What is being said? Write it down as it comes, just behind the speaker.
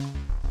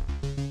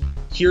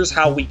here's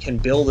how we can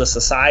build a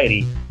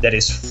society that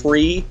is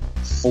free,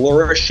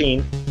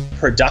 flourishing,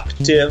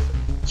 productive,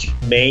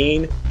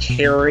 humane,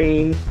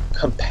 caring,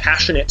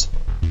 compassionate,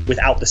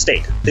 without the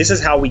state. This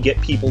is how we get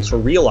people to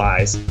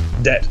realize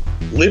that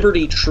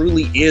liberty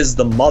truly is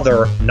the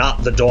mother,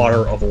 not the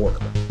daughter of order.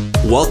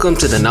 Welcome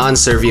to the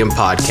Non-Serviam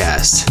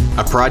Podcast,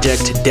 a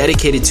project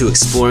dedicated to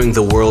exploring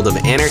the world of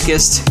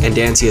anarchist and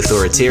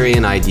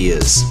anti-authoritarian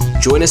ideas.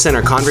 Join us in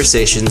our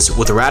conversations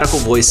with radical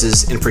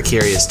voices in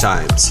precarious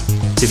times.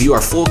 To view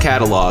our full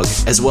catalog,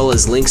 as well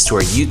as links to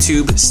our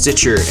YouTube,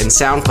 Stitcher, and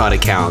SoundCloud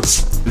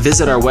accounts,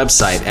 visit our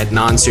website at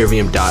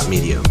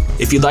nonserviam.media.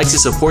 If you'd like to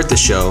support the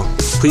show,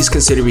 please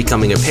consider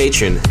becoming a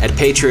patron at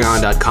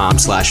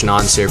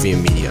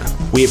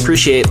patreon.com/nonserviammedia. We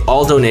appreciate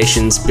all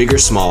donations, big or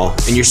small,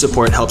 and your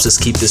support helps us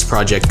keep this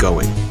project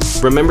going.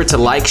 Remember to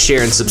like,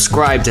 share, and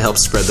subscribe to help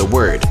spread the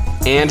word,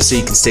 and so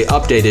you can stay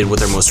updated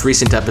with our most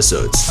recent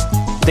episodes.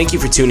 Thank you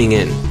for tuning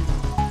in.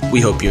 We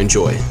hope you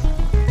enjoy.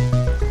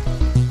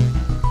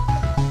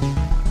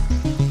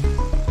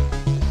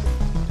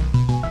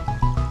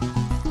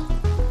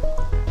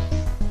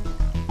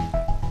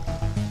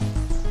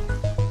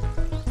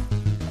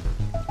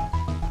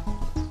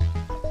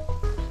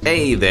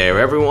 Hey there,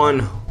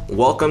 everyone.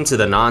 Welcome to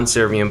the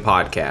Non-Serviam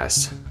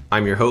Podcast.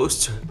 I'm your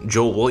host,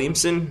 Joel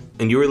Williamson,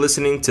 and you are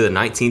listening to the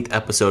 19th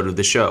episode of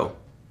the show.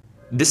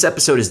 This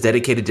episode is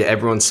dedicated to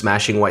everyone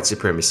smashing white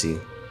supremacy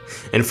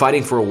and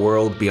fighting for a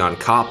world beyond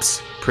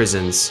cops,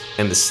 prisons,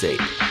 and the state.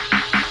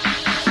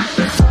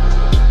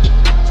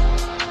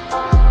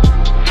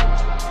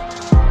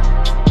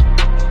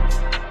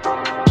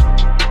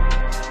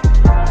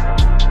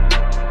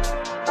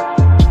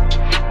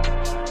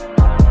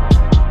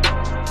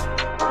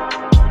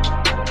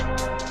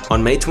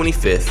 On May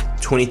 25th,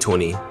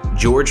 2020,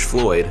 George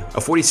Floyd,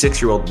 a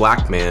 46-year-old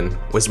black man,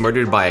 was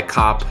murdered by a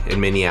cop in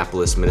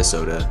Minneapolis,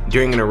 Minnesota,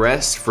 during an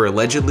arrest for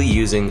allegedly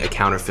using a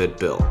counterfeit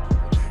bill.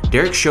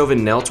 Derek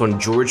Chauvin knelt on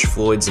George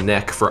Floyd's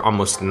neck for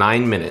almost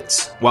 9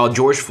 minutes, while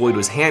George Floyd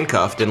was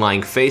handcuffed and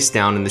lying face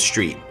down in the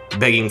street,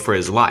 begging for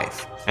his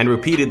life, and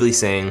repeatedly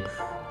saying,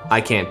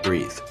 "I can't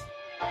breathe."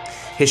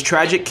 His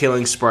tragic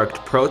killing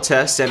sparked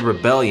protests and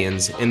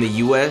rebellions in the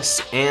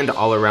US and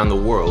all around the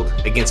world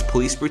against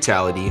police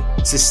brutality,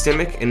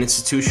 systemic and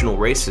institutional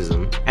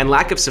racism, and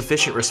lack of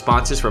sufficient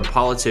responses from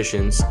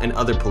politicians and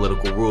other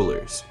political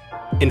rulers.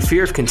 In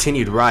fear of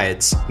continued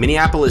riots,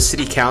 Minneapolis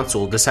City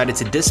Council decided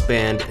to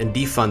disband and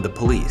defund the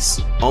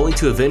police, only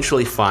to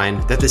eventually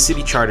find that the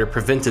city charter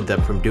prevented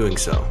them from doing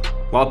so.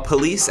 While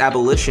police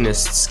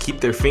abolitionists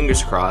keep their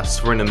fingers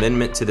crossed for an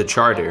amendment to the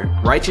charter,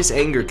 righteous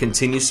anger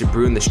continues to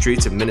brew in the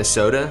streets of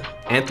Minnesota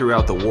and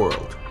throughout the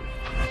world.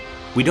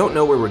 We don't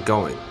know where we're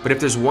going, but if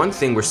there's one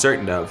thing we're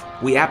certain of,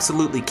 we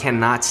absolutely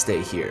cannot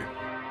stay here.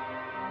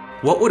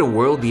 What would a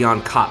world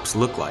beyond cops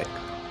look like?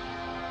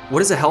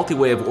 What is a healthy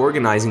way of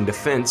organizing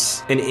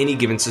defense in any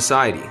given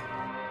society?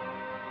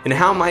 And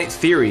how might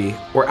theory,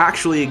 or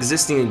actually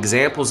existing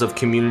examples of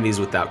communities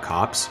without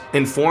cops,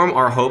 inform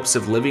our hopes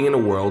of living in a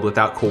world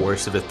without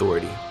coercive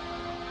authority?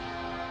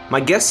 My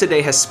guest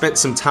today has spent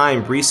some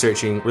time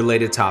researching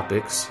related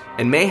topics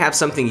and may have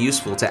something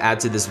useful to add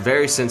to this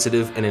very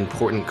sensitive and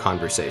important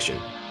conversation.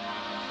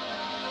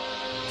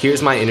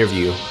 Here's my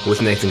interview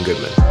with Nathan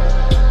Goodman.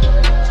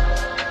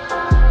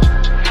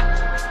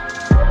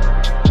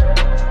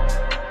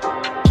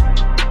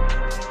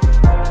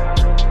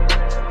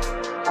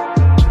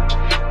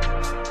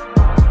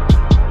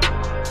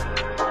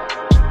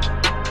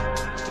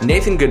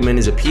 Nathan Goodman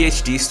is a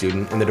PhD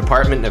student in the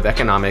Department of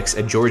Economics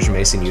at George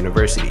Mason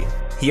University.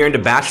 He earned a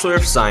Bachelor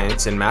of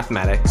Science in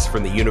Mathematics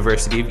from the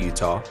University of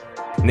Utah.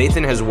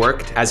 Nathan has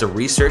worked as a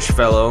research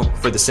fellow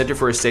for the Center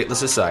for a Stateless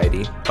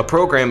Society, a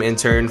program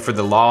intern for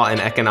the Law and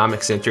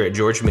Economics Center at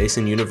George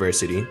Mason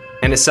University,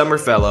 and a summer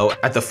fellow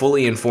at the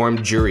Fully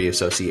Informed Jury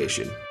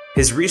Association.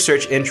 His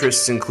research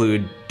interests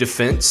include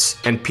defense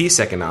and peace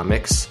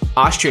economics,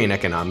 Austrian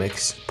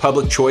economics,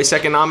 public choice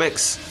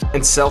economics,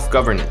 and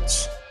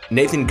self-governance.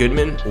 Nathan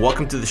Goodman,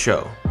 welcome to the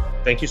show.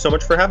 Thank you so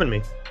much for having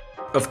me.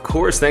 Of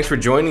course, thanks for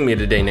joining me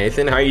today,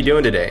 Nathan. How are you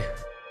doing today?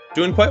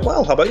 Doing quite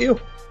well. How about you?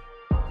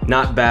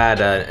 Not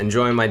bad.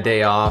 Enjoying my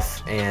day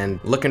off and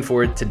looking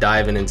forward to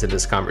diving into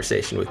this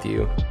conversation with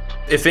you.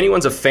 If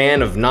anyone's a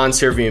fan of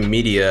Non-Serviam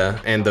Media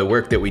and the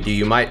work that we do,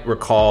 you might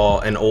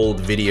recall an old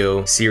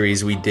video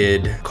series we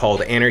did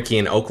called Anarchy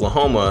in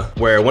Oklahoma,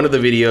 where one of the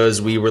videos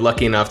we were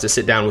lucky enough to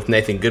sit down with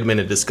Nathan Goodman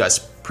to discuss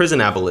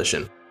prison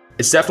abolition.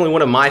 It's definitely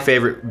one of my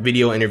favorite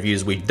video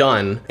interviews we've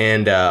done,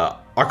 and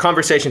our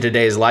conversation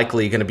today is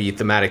likely going to be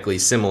thematically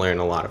similar in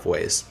a lot of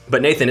ways.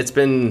 But Nathan, it's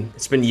been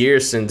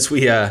years since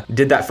we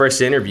did that first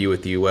interview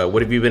with you.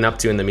 What have you been up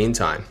to in the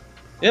meantime?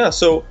 Yeah,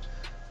 so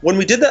when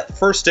we did that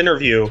first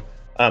interview,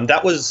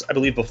 that was, I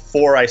believe,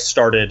 before I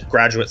started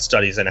graduate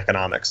studies in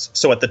economics.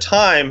 So at the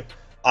time,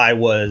 I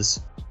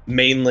was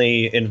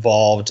mainly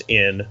involved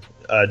in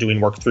doing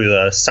work through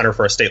the Center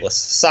for a Stateless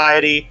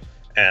Society,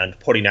 and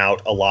putting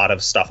out a lot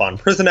of stuff on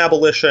prison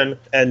abolition.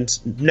 And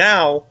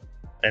now,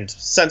 and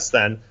since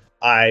then,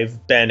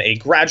 I've been a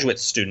graduate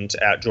student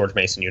at George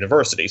Mason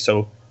University.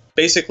 So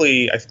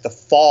basically, I think the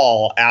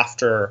fall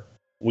after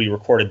we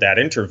recorded that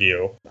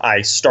interview,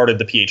 I started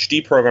the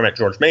PhD program at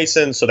George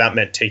Mason. So that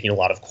meant taking a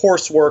lot of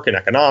coursework in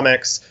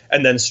economics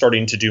and then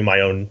starting to do my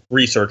own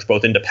research,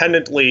 both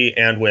independently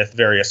and with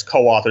various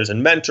co-authors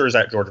and mentors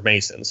at George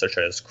Mason, such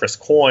as Chris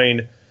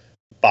Coyne,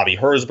 Bobby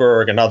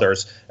Herzberg, and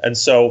others. And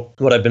so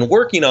what I've been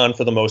working on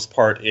for the most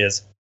part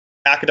is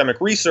academic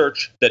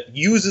research that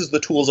uses the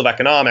tools of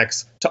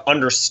economics to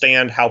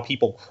understand how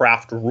people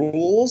craft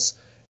rules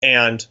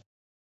and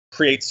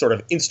create sort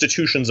of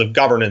institutions of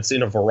governance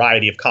in a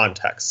variety of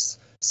contexts.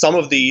 Some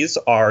of these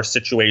are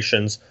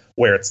situations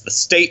where it's the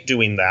state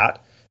doing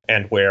that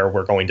and where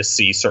we're going to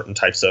see certain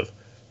types of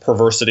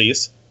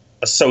perversities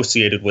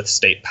associated with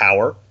state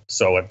power.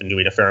 So I've been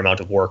doing a fair amount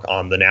of work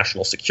on the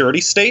national security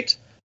state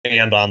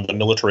and on the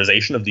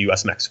militarization of the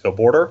US-Mexico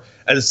border.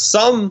 And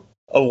some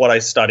of what I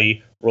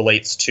study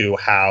relates to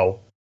how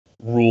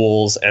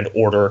rules and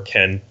order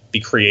can be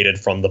created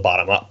from the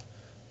bottom up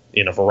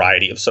in a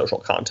variety of social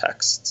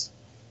contexts.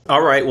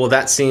 All right. Well,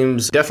 that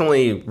seems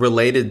definitely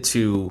related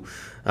to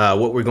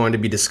what we're going to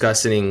be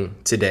discussing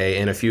today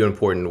in a few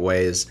important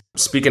ways.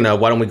 Speaking of,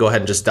 why don't we go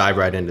ahead and just dive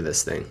right into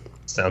this thing?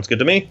 Sounds good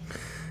to me.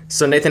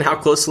 So, Nathan, how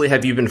closely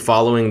have you been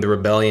following the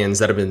rebellions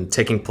that have been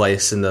taking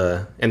place in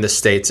the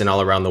states and all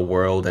around the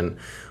world? And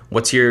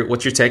what's your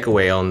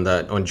takeaway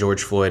on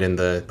George Floyd and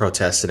the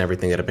protests and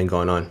everything that have been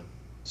going on?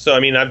 So,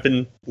 I mean, I've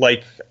been,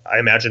 like I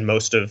imagine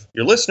most of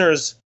your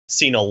listeners,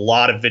 seen a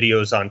lot of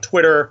videos on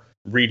Twitter,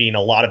 reading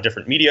a lot of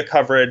different media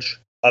coverage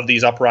of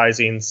these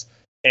uprisings.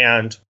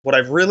 And what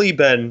I've really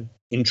been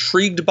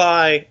intrigued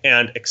by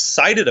and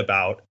excited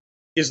about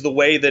is the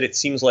way that it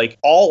seems like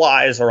all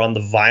eyes are on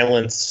the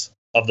violence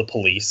of the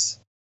police.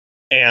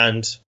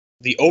 And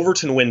the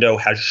Overton window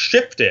has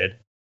shifted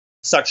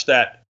such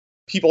that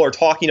people are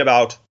talking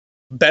about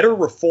better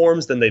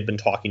reforms than they've been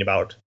talking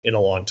about in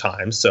a long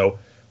time. So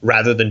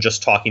rather than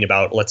just talking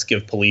about let's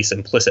give police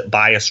implicit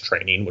bias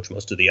training, which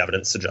most of the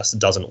evidence suggests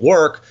doesn't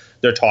work,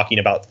 they're talking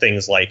about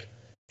things like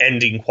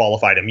ending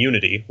qualified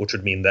immunity, which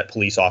would mean that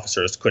police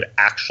officers could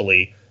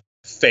actually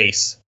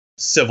face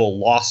civil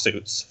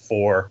lawsuits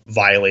for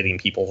violating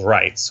people's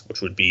rights,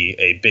 which would be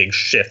a big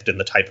shift in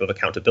the type of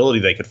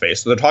accountability they could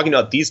face. So they're talking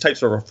about these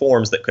types of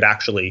reforms that could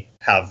actually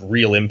have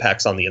real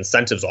impacts on the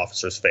incentives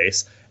officers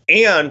face.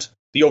 And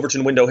the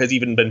Overton window has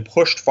even been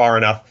pushed far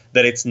enough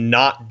that it's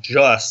not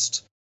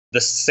just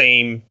the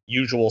same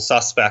usual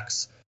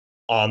suspects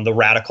on the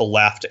radical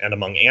left and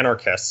among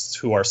anarchists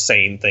who are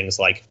saying things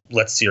like,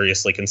 let's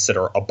seriously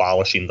consider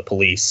abolishing the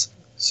police.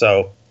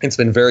 So it's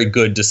been very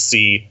good to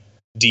see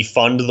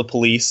defund the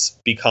police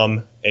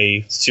become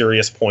a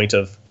serious point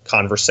of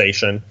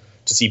conversation,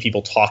 to see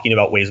people talking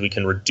about ways we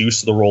can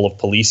reduce the role of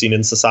policing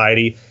in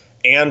society,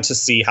 and to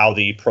see how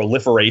the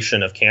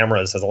proliferation of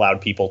cameras has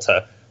allowed people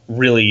to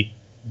really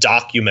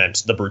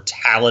document the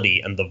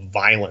brutality and the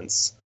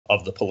violence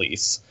of the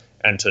police,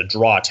 and to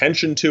draw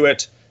attention to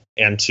it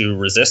and to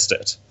resist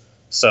it.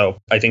 So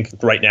I think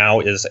right now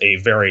is a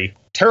very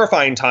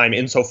terrifying time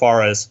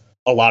insofar as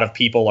a lot of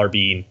people are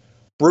being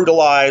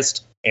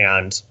brutalized,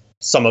 and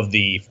some of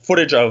the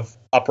footage of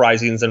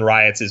uprisings and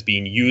riots is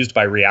being used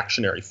by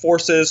reactionary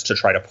forces to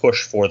try to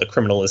push for the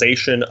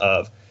criminalization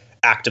of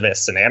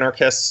activists and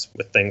anarchists,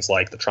 with things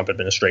like the Trump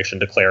administration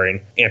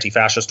declaring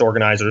anti-fascist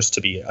organizers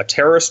to be a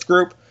terrorist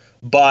group.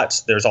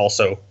 But there's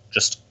also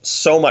just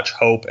so much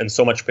hope and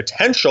so much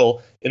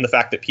potential in the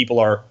fact that people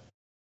are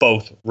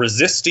both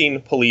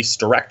resisting police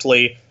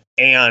directly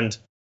and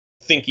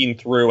thinking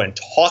through and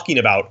talking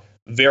about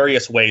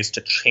various ways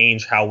to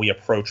change how we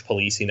approach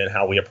policing and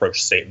how we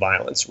approach state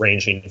violence,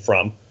 ranging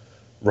from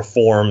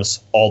reforms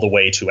all the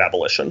way to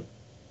abolition.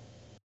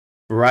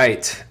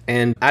 Right.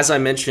 And as I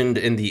mentioned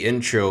in the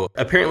intro,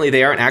 apparently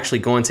they aren't actually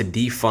going to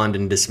defund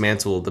and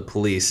dismantle the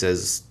police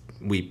as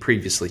we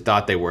previously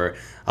thought they were.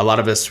 A lot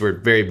of us were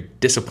very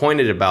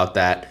disappointed about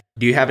that.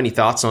 Do you have any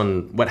thoughts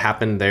on what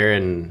happened there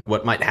and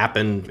what might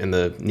happen in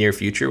the near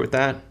future with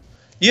that?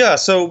 Yeah,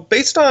 so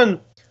based on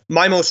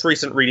my most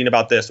recent reading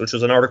about this, which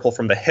was an article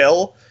from The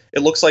Hill, it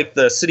looks like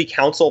the city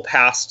council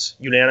passed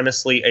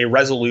unanimously a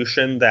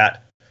resolution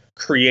that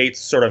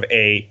creates sort of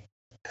a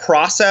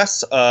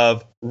process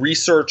of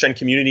research and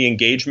community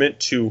engagement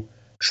to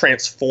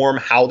transform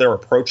how they're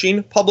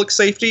approaching public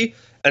safety.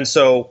 And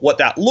so what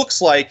that looks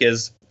like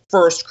is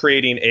first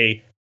creating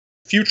a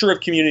Future of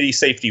Community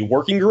Safety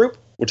Working Group,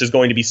 which is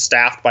going to be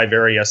staffed by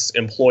various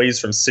employees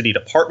from city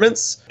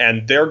departments.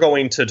 And they're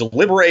going to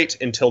deliberate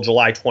until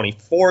July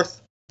 24th,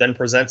 then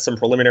present some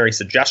preliminary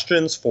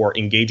suggestions for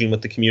engaging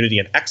with the community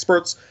and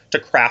experts to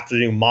craft a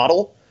new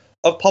model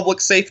of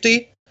public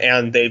safety.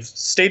 And they've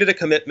stated a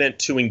commitment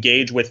to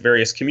engage with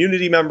various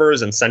community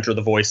members and center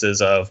the voices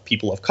of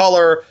people of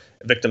color,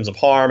 victims of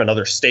harm, and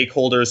other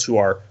stakeholders who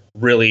are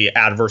really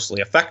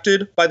adversely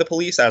affected by the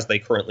police as they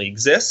currently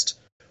exist.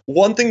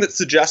 One thing that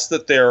suggests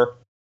that they're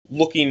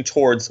looking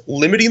towards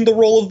limiting the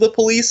role of the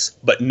police,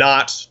 but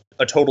not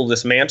a total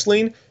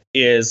dismantling,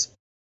 is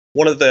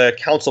one of the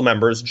council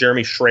members,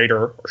 Jeremy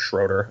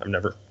Schroeder, I'm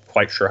never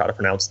quite sure how to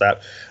pronounce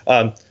that,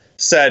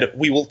 said,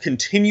 we will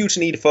continue to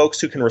need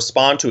folks who can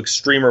respond to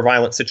extreme or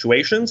violent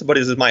situations, but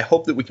it is my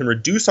hope that we can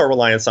reduce our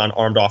reliance on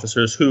armed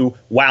officers who,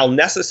 while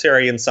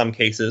necessary in some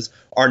cases,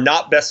 are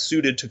not best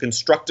suited to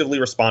constructively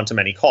respond to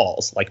many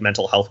calls, like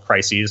mental health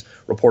crises,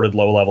 reported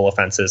low-level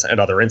offenses, and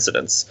other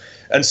incidents.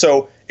 And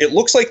so it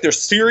looks like they're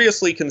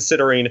seriously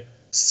considering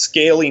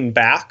scaling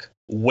back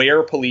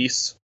where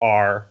police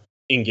are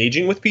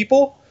engaging with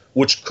people,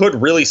 which could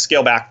really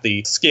scale back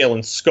the scale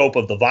and scope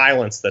of the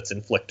violence that's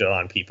inflicted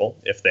on people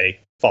if they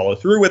follow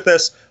through with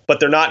this, but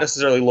they're not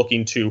necessarily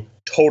looking to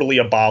totally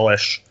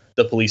abolish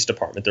the police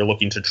department. They're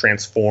looking to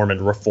transform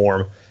and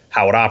reform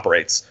how it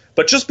operates.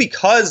 But just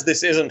because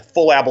this isn't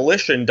full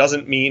abolition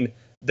doesn't mean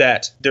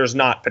that there's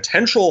not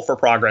potential for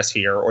progress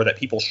here, or that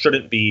people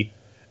shouldn't be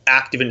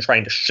active in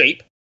trying to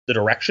shape the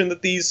direction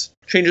that these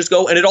changes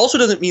go. And it also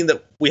doesn't mean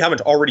that we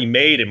haven't already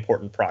made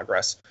important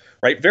progress,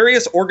 right?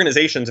 Various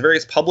organizations,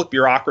 various public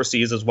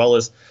bureaucracies, as well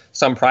as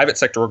some private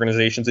sector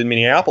organizations in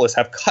Minneapolis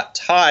have cut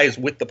ties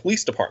with the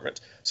police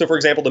department. So, for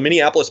example, the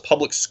Minneapolis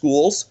public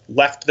schools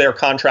left their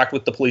contract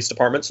with the police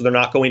department, so they're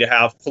not going to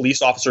have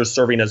police officers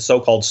serving as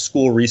so-called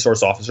school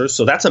resource officers.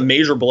 So that's a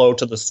major blow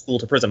to the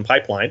school-to-prison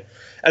pipeline.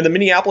 And the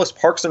Minneapolis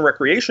Parks and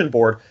Recreation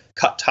Board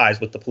cut ties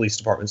with the police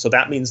department. So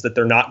that means that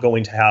they're not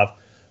going to have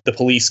the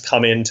police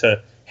come in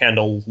to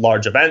handle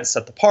large events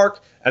at the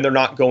park, and they're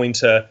not going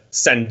to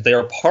send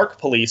their park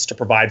police to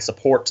provide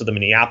support to the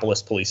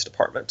Minneapolis Police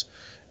Department.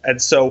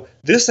 And so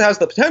this has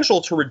the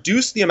potential to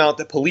reduce the amount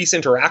that police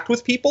interact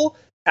with people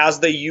as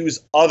they use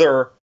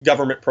other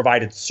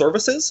government-provided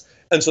services.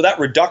 And so that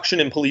reduction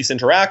in police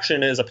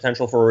interaction is a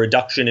potential for a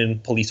reduction in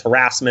police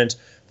harassment,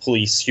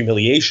 police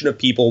humiliation of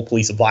people,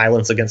 police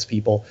violence against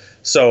people.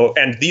 So,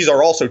 and these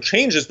are also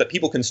changes that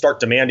people can start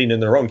demanding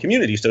in their own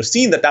community. So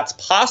seeing that that's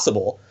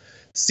possible,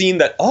 seeing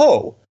that,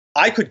 oh,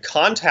 I could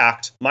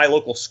contact my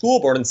local school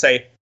board and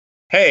say,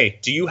 hey,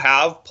 do you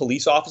have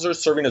police officers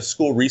serving as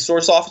school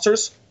resource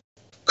officers?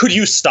 Could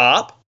you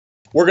stop?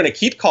 We're going to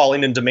keep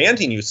calling and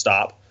demanding you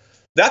stop.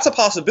 That's a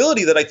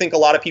possibility that I think a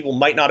lot of people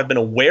might not have been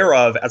aware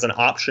of as an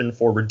option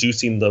for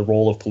reducing the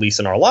role of police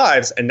in our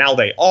lives, and now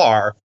they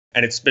are.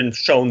 And it's been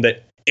shown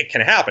that it can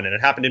happen. And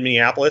it happened in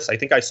Minneapolis. I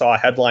think I saw a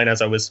headline as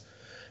I was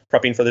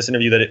prepping for this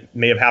interview that it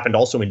may have happened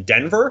also in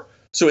Denver.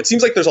 So it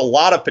seems like there's a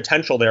lot of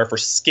potential there for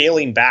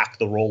scaling back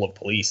the role of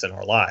police in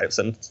our lives.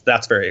 And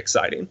that's very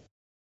exciting.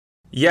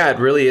 Yeah, it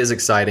really is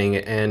exciting.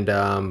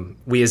 And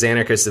we as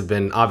anarchists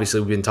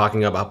we've been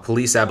talking about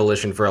police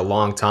abolition for a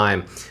long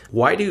time.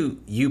 Why do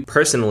you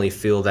personally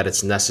feel that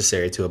it's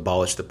necessary to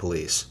abolish the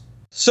police?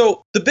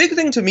 So the big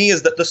thing to me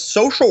is that the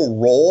social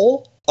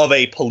role of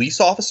a police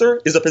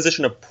officer is a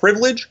position of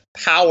privilege,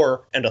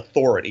 power, and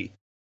authority.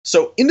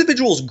 So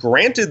individuals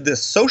granted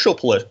this social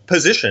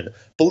position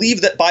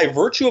believe that by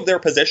virtue of their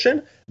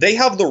position, they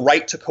have the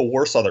right to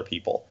coerce other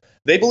people.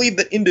 They believe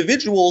that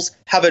individuals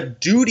have a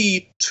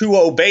duty to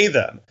obey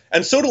them.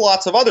 And so do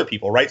lots of other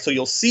people, right? So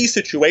you'll see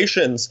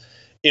situations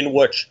in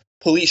which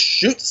police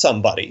shoot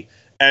somebody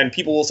and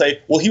people will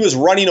say, well, he was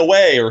running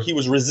away or he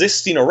was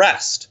resisting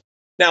arrest.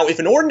 Now, if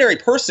an ordinary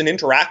person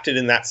interacted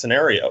in that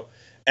scenario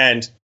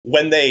and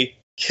when they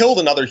killed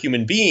another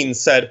human being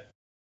said,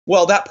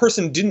 well, that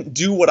person didn't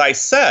do what I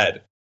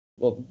said,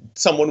 well,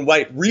 someone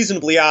might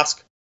reasonably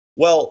ask,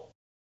 well,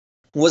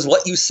 was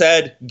what you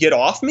said get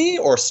off me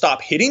or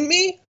stop hitting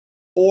me?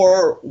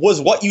 Or was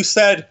what you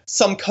said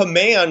some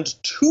command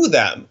to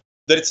them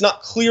that it's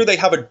not clear they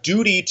have a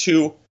duty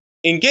to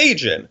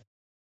engage in?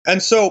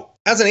 And so,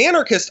 as an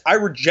anarchist, I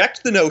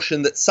reject the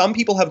notion that some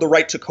people have the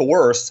right to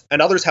coerce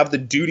and others have the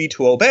duty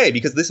to obey,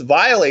 because this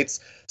violates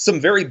some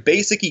very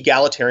basic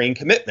egalitarian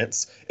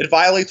commitments. It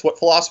violates what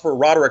philosopher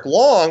Roderick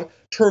Long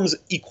terms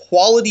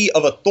equality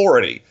of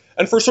authority.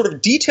 And for sort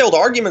of detailed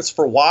arguments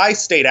for why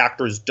state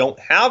actors don't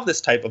have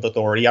this type of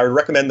authority, I would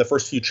recommend the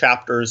first few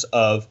chapters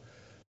of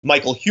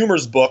Michael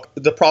Huemer's book,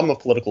 The Problem of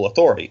Political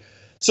Authority.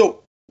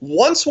 So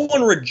once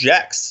one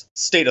rejects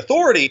state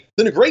authority,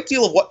 then a great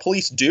deal of what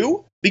police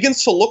do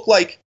begins to look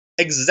like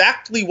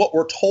exactly what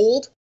we're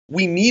told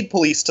we need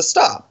police to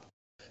stop.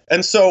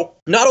 And so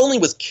not only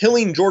was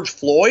killing George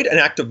Floyd an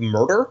act of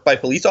murder by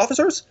police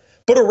officers,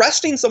 but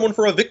arresting someone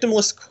for a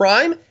victimless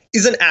crime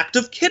is an act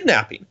of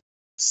kidnapping.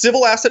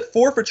 Civil asset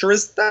forfeiture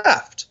is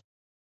theft.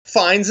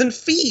 Fines and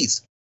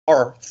fees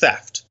are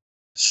theft.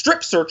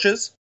 Strip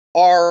searches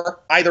are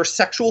either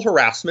sexual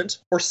harassment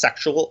or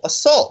sexual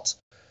assault.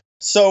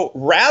 So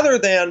rather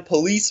than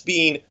police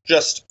being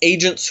just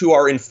agents who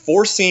are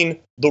enforcing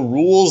the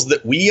rules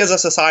that we as a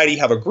society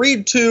have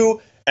agreed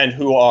to and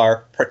who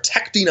are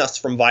protecting us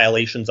from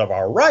violations of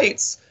our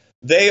rights,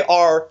 they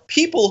are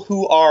people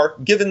who are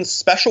given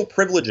special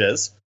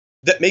privileges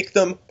that make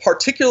them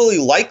particularly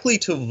likely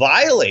to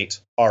violate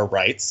our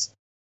rights,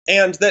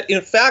 and that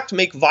in fact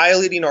make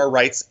violating our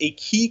rights a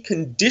key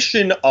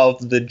condition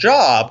of the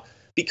job,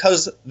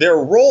 because their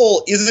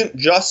role isn't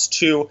just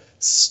to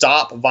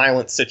stop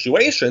violent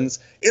situations,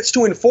 it's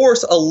to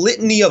enforce a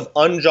litany of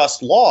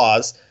unjust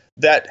laws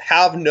that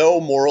have no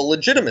moral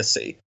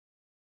legitimacy.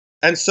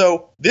 And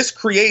so this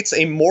creates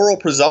a moral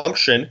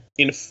presumption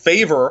in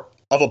favor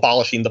of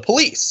abolishing the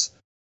police,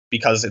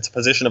 because it's a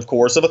position of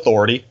coercive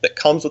authority that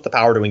comes with the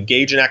power to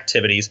engage in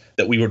activities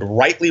that we would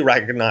rightly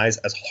recognize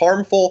as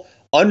harmful,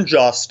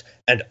 unjust,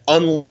 and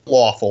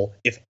unlawful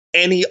if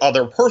any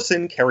other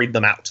person carried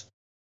them out.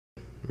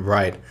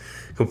 Right.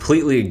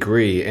 Completely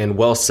agree, and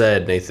well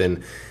said,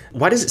 Nathan.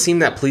 Why does it seem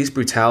that police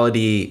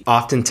brutality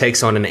often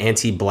takes on an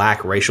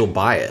anti-Black racial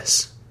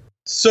bias?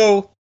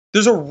 So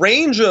there's a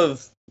range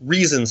of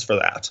reasons for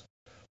that.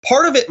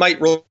 Part of it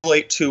might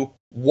relate to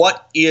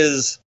what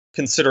is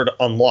considered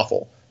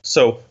unlawful.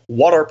 So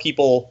what are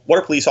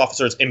police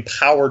officers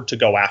empowered to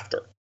go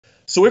after?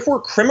 So if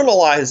we're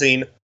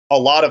criminalizing a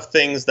lot of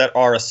things that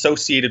are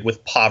associated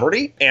with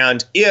poverty,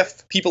 and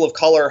if people of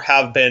color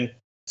have been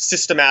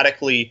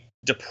systematically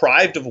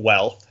deprived of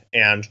wealth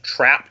and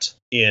trapped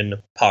in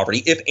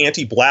poverty, if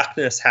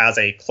anti-Blackness has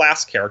a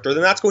class character,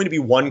 then that's going to be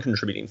one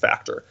contributing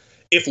factor.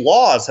 If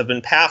laws have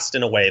been passed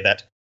in a way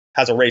that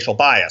has a racial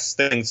bias,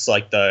 things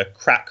like the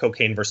crack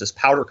cocaine versus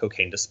powder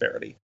cocaine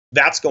disparity,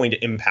 that's going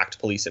to impact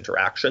police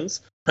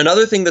interactions.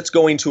 Another thing that's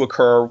going to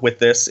occur with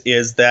this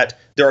is that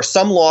there are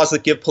some laws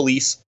that give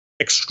police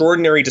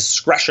extraordinary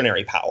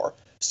discretionary power.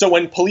 So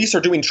when police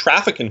are doing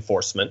traffic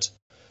enforcement,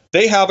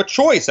 they have a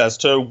choice as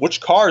to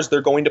which cars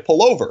they're going to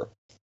pull over.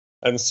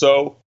 And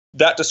so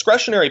that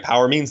discretionary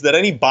power means that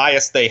any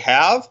bias they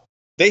have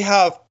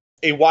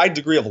a wide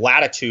degree of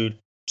latitude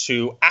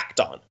to act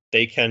on.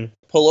 They can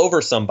pull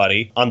over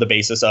somebody on the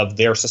basis of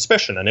their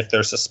suspicion. And if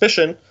their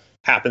suspicion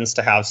happens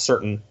to have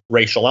certain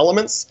racial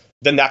elements,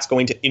 then that's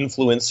going to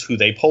influence who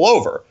they pull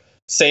over.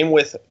 Same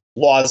with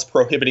laws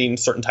prohibiting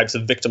certain types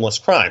of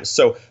victimless crimes.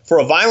 So for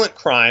a violent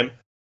crime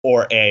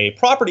or a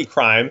property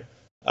crime,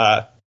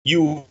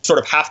 you sort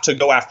of have to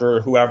go after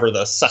whoever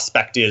the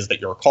suspect is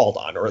that you're called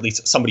on, or at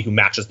least somebody who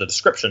matches the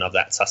description of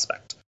that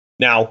suspect.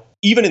 Now,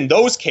 even in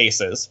those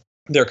cases,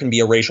 there can be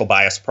a racial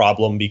bias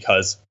problem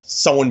because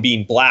someone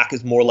being Black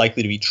is more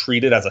likely to be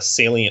treated as a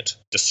salient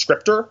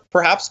descriptor,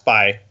 perhaps,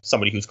 by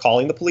somebody who's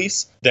calling the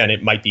police than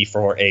it might be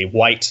for a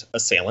white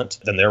assailant,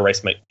 than their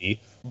race might be.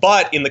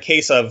 But in the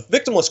case of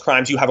victimless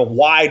crimes, you have a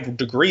wide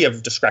degree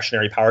of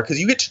discretionary power because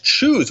you get to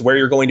choose where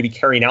you're going to be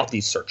carrying out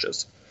these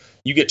searches.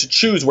 You get to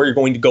choose where you're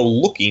going to go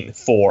looking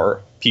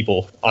for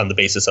people on the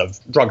basis of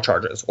drug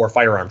charges or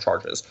firearm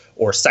charges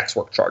or sex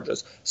work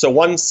charges. So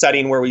one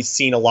setting where we've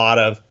seen a lot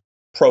of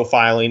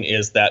profiling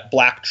is that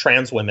Black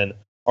trans women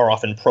are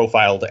often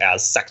profiled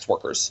as sex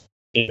workers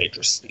in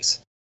major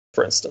cities,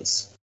 for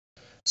instance.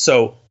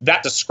 So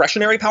that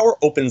discretionary power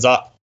opens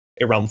up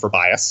a realm for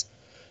bias.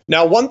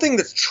 Now, one thing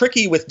that's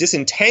tricky with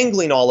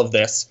disentangling all of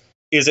this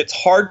is it's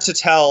hard to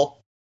tell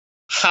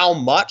how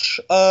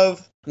much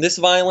of this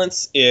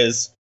violence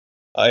is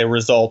a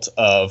result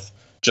of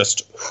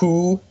just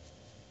who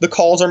the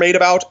calls are made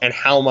about and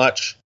how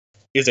much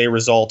is a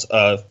result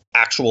of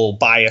actual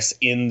bias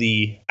in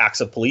the acts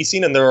of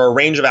policing. And there are a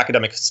range of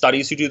academic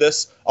studies who do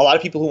this. A lot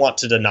of people who want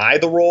to deny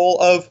the role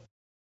of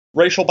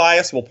racial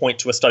bias will point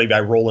to a study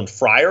by Roland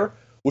Fryer,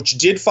 which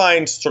did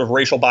find sort of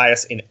racial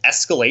bias in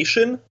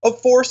escalation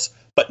of force,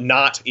 but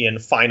not in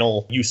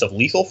final use of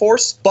lethal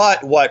force.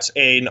 But what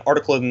an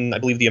article in, I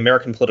believe, the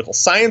American Political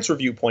Science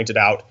Review pointed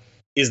out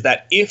is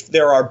that if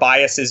there are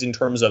biases in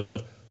terms of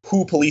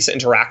who police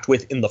interact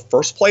with in the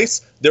first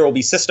place, there will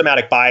be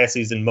systematic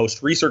biases in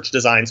most research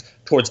designs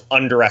towards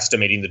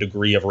underestimating the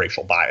degree of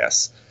racial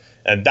bias.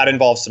 And that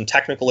involves some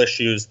technical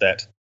issues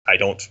that I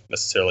don't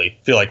necessarily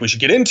feel like we should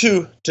get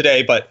into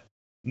today, but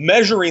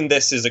measuring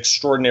this is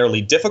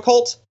extraordinarily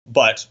difficult,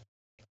 but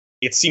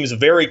it seems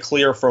very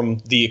clear from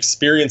the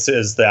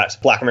experiences that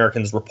Black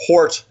Americans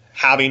report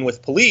having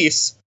with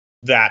police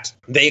that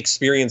they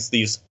experience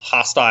these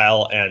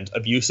hostile and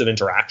abusive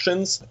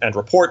interactions and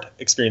report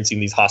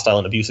experiencing these hostile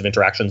and abusive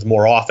interactions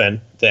more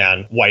often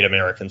than white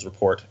Americans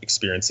report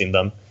experiencing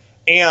them.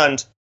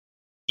 And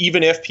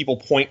even if people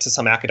point to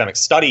some academic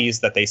studies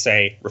that they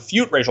say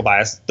refute racial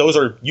bias, those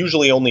are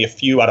usually only a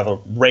few out of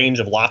a range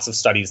of lots of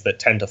studies that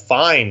tend to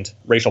find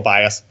racial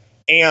bias.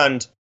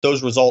 And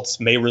those results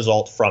may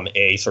result from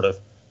a sort of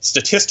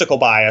statistical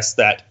bias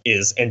that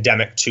is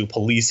endemic to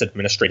police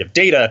administrative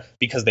data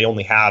because they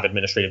only have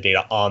administrative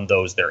data on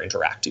those they're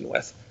interacting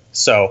with.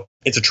 So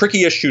it's a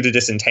tricky issue to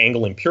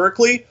disentangle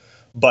empirically,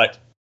 but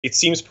it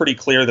seems pretty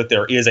clear that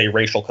there is a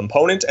racial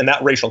component, and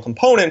that racial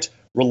component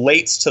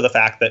relates to the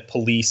fact that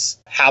police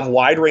have a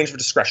wide range of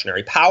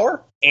discretionary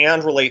power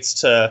and relates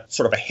to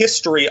sort of a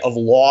history of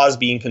laws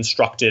being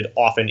constructed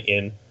often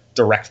in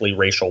directly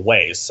racial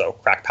ways. So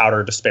crack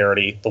powder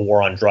disparity, the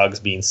war on drugs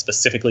being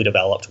specifically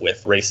developed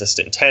with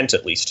racist intent,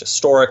 at least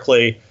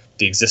historically,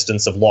 the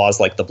existence of laws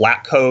like the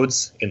Black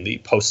Codes in the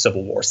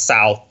post-Civil War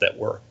South that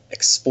were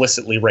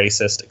explicitly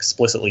racist,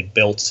 explicitly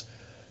built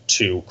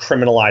to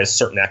criminalize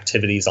certain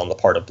activities on the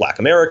part of Black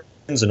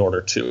Americans in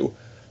order to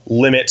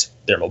limit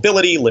their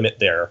mobility, limit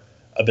their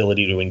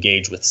ability to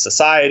engage with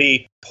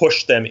society,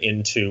 push them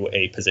into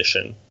a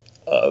position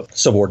of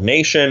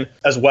subordination,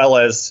 as well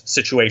as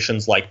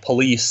situations like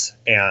police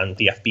and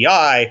the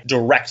FBI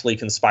directly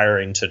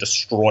conspiring to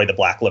destroy the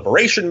Black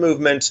liberation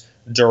movement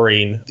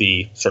during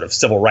the sort of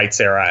civil rights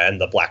era and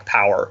the Black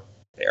Power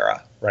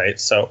era, right?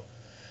 So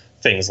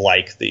things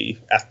like the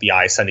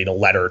FBI sending a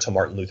letter to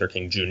Martin Luther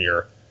King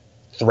Jr.,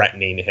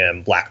 threatening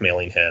him,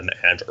 blackmailing him,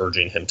 and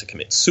urging him to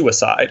commit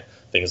suicide.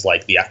 Things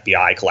like the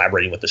FBI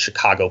collaborating with the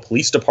Chicago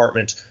Police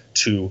Department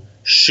to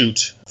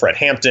shoot Fred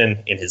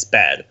Hampton in his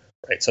bed,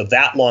 right? So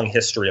that long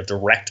history of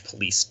direct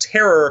police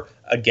terror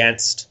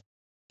against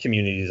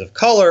communities of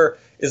color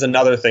is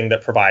another thing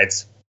that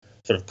provides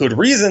sort of good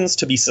reasons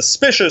to be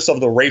suspicious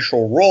of the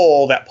racial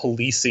role that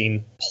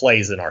policing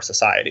plays in our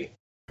society.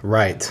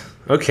 Right.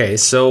 Okay,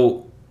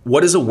 so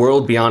what does a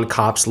world beyond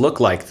cops look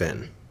like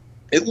then?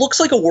 It looks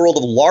like a world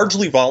of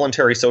largely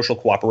voluntary social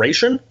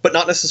cooperation, but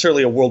not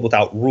necessarily a world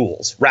without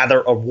rules,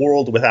 rather a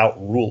world without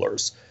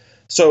rulers.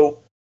 So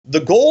the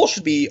goal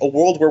should be a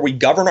world where we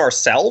govern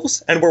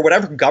ourselves and where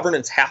whatever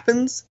governance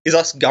happens is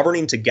us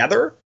governing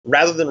together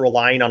rather than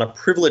relying on a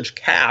privileged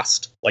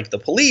caste like the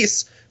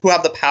police who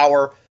have the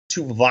power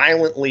to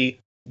violently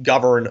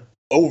govern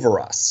over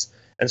us.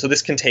 And so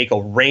this can take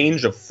a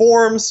range of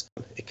forms.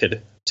 It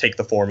could take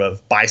the form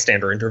of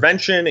bystander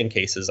intervention in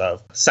cases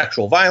of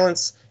sexual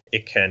violence.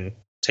 It can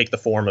take the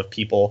form of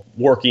people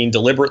working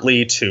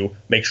deliberately to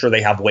make sure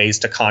they have ways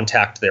to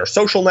contact their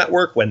social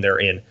network when they're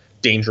in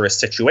dangerous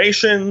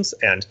situations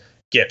and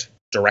get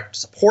direct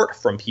support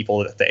from people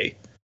that they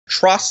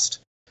trust.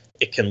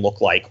 It can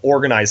look like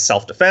organized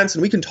self-defense,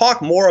 and we can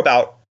talk more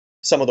about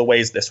some of the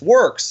ways this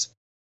works.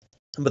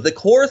 But the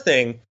core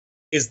thing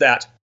is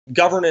that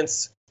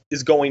governance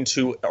is going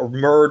to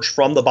emerge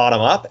from the bottom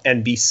up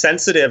and be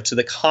sensitive to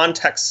the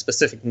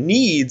context-specific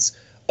needs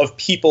of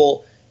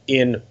people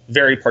in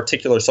very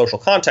particular social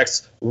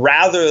contexts,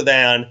 rather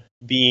than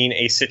being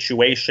a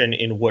situation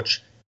in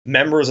which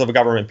members of a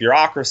government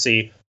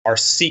bureaucracy are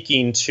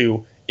seeking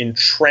to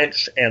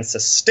entrench and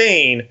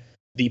sustain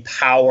the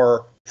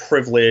power,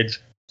 privilege,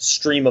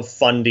 stream of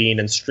funding,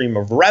 and stream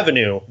of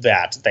revenue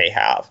that they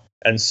have.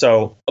 And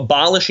so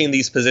abolishing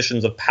these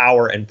positions of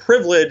power and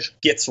privilege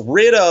gets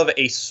rid of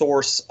a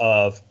source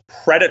of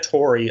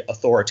predatory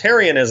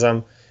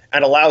authoritarianism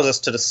and allows us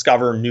to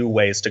discover new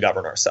ways to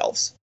govern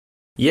ourselves.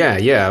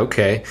 Yeah,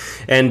 okay.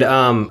 And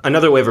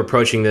another way of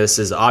approaching this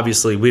is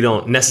obviously we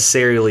don't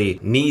necessarily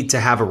need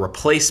to have a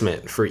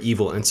replacement for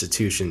evil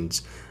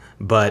institutions,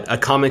 but a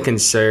common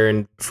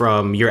concern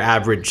from your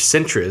average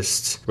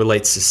centrist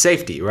relates to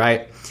safety,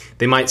 right?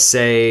 They might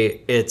say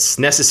it's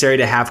necessary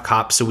to have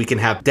cops so we can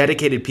have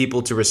dedicated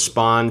people to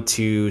respond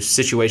to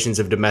situations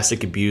of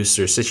domestic abuse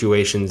or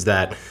situations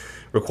that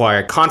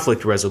require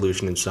conflict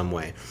resolution in some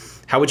way.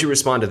 How would you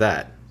respond to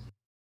that?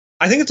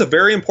 I think it's a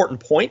very important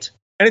point.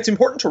 And it's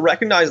important to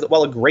recognize that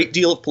while a great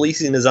deal of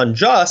policing is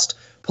unjust,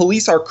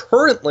 police are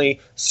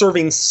currently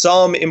serving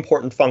some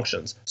important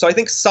functions. So I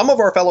think some of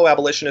our fellow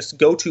abolitionists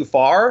go too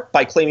far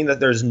by claiming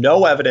that there's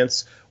no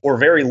evidence or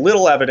very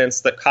little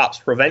evidence that cops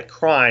prevent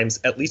crimes,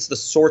 at least the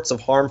sorts of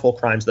harmful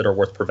crimes that are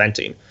worth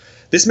preventing.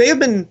 This may have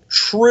been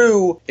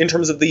true in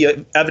terms of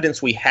the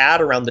evidence we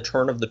had around the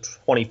turn of the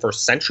 21st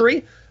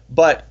century,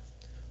 but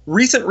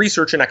recent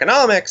research in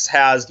economics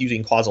has,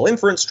 using causal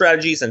inference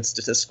strategies and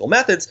statistical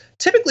methods,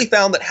 typically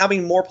found that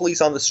having more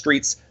police on the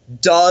streets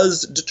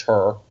does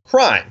deter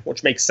crime,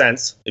 which makes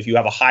sense. If you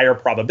have a higher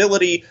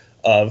probability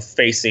of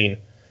facing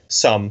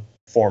some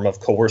form of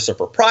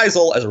coercive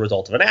reprisal as a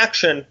result of an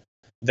action,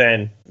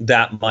 then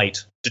that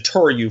might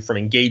deter you from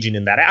engaging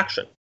in that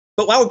action.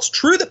 But while it's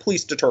true that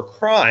police deter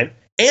crime,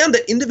 and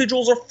that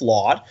individuals are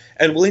flawed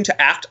and willing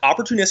to act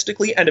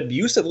opportunistically and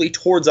abusively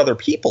towards other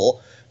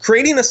people,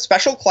 creating a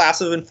special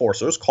class of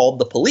enforcers called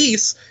the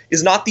police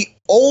is not the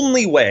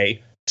only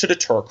way to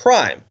deter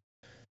crime.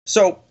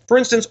 So, for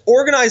instance,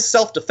 organized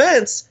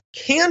self-defense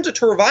can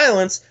deter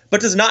violence,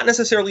 but does not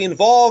necessarily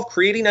involve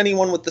creating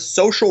anyone with the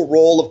social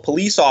role of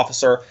police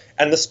officer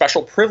and the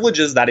special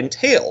privileges that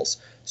entails.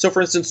 So,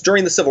 for instance,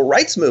 during the civil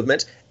rights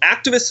movement,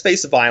 activists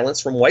faced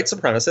violence from white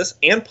supremacists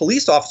and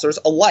police officers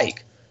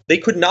alike. They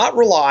could not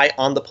rely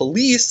on the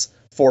police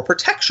for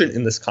protection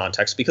in this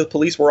context because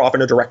police were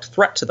often a direct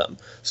threat to them.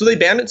 So they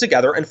banded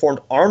together and formed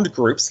armed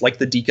groups like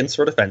the Deacons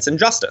for Defense and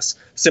Justice.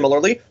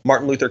 Similarly,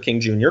 Martin Luther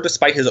King Jr.,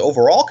 despite his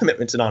overall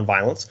commitment to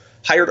nonviolence,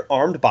 hired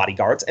armed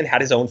bodyguards and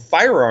had his own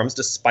firearms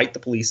despite the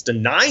police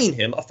denying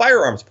him a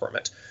firearms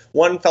permit.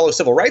 One fellow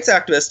civil rights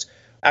activist,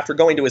 after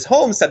going to his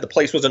home, said the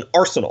place was an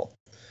arsenal.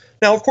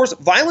 Now, of course,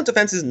 violent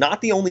defense is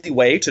not the only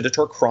way to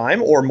deter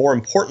crime or, more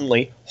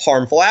importantly,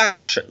 harmful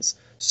actions.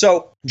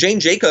 So Jane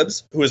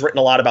Jacobs, who has written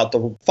a lot about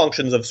the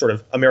functions of sort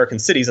of American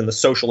cities and the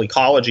social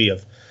ecology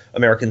of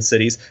American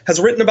cities,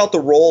 has written about the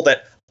role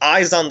that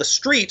eyes on the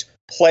street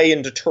play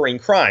in deterring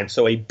crime.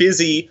 So a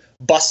busy,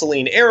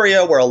 bustling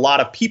area where a lot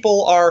of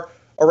people are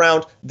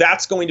around,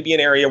 that's going to be an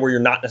area where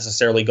you're not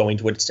necessarily going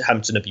to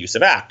attempt an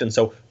abusive act. And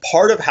so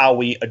part of how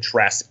we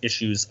address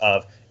issues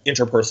of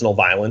interpersonal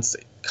violence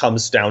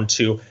comes down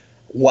to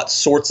what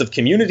sorts of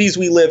communities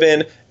we live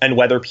in and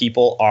whether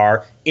people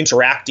are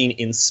interacting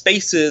in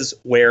spaces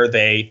where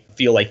they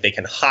feel like they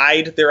can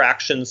hide their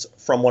actions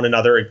from one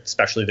another,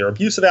 especially their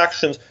abusive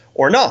actions,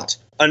 or not.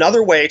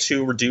 Another way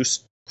to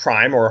reduce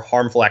crime or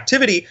harmful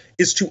activity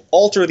is to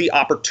alter the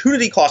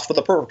opportunity cost for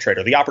the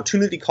perpetrator, the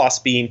opportunity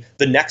cost being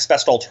the next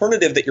best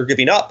alternative that you're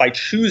giving up by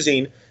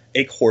choosing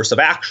a course of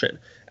action.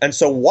 And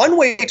so one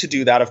way to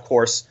do that, of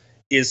course,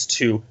 is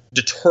to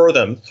deter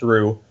them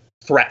through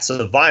threats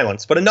of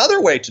violence. But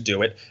another way to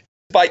do it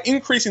is by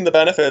increasing the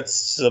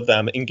benefits of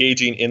them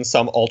engaging in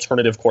some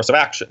alternative course of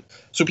action.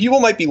 So people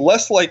might be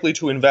less likely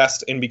to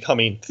invest in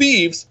becoming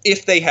thieves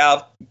if they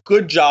have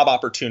good job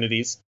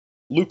opportunities,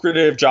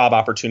 lucrative job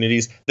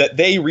opportunities that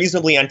they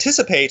reasonably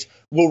anticipate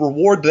will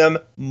reward them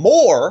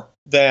more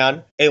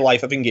than a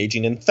life of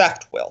engaging in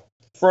theft will.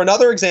 For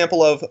another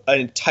example of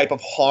a type of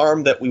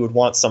harm that we would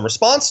want some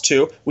response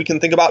to, we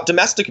can think about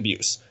domestic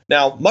abuse.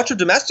 Now, much of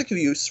domestic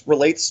abuse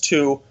relates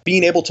to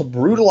being able to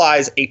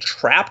brutalize a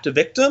trapped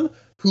victim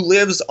who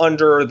lives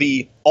under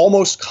the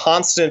almost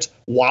constant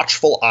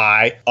watchful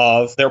eye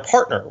of their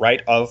partner,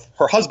 right? Of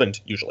her husband,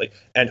 usually,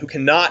 and who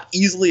cannot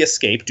easily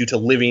escape due to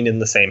living in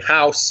the same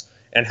house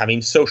and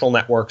having social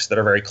networks that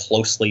are very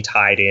closely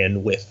tied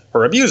in with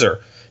her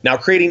abuser. Now,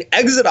 creating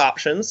exit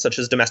options, such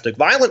as domestic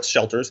violence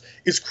shelters,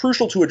 is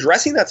crucial to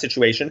addressing that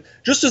situation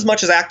just as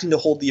much as acting to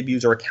hold the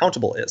abuser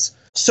accountable is.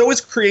 So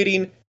is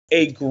creating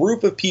a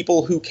group of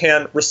people who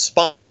can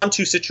respond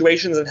to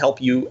situations and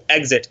help you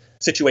exit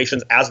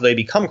situations as they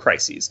become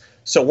crises.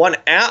 So one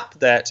app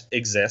that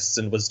exists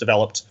and was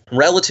developed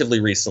relatively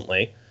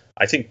recently,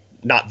 I think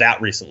not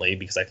that recently,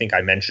 because I think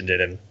I mentioned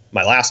it in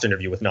my last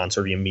interview with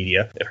Non-Serviam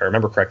Media, if I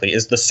remember correctly,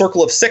 is the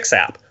Circle of Six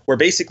app, where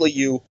basically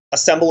you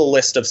assemble a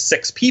list of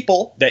 6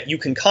 people that you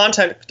can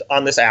contact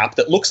on this app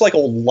that looks like a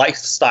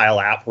lifestyle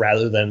app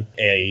rather than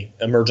a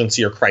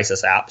emergency or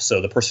crisis app.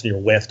 So the person you're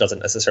with doesn't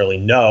necessarily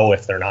know,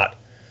 if they're not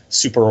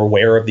super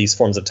aware of these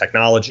forms of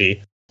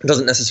technology,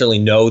 doesn't necessarily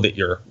know that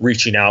you're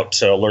reaching out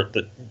to alert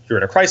that you're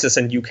in a crisis,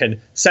 and you can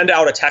send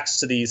out a text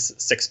to these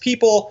 6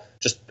 people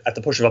just at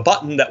the push of a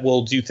button that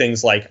will do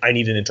things like, I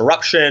need an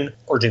interruption,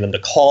 urging them to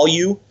call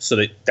you so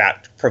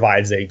that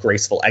provides a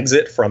graceful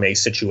exit from a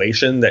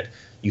situation that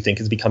you think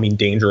is becoming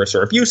dangerous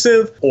or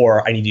abusive,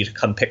 or I need you to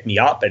come pick me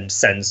up, and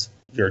sends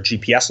your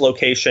GPS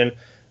location,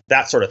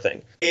 that sort of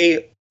thing.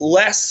 A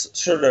less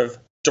sort of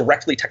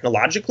directly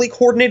technologically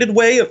coordinated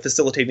way of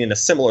facilitating a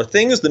similar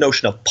thing is the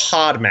notion of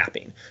pod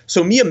mapping.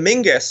 So Mia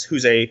Mingus,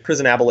 who's a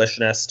prison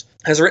abolitionist,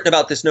 has written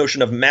about this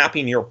notion of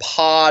mapping your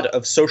pod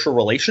of social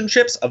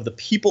relationships of the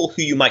people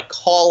who you might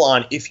call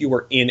on if you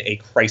were in a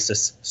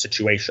crisis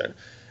situation.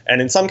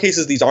 And in some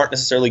cases, these aren't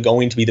necessarily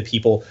going to be the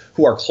people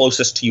who are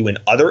closest to you in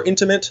other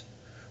intimate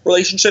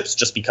relationships,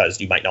 just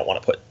because you might not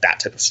want to put that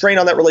type of strain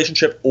on that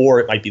relationship, or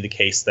it might be the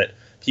case that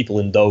people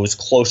in those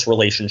close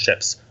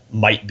relationships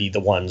might be the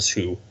ones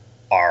who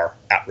are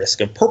at risk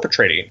of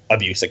perpetrating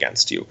abuse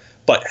against you.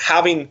 But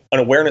having an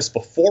awareness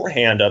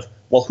beforehand of,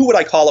 well, who would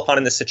I call upon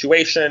in this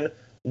situation?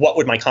 What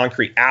would my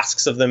concrete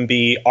asks of them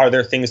be? Are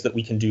there things that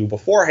we can do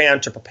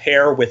beforehand to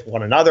prepare with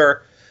one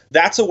another?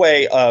 That's a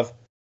way of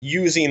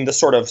using the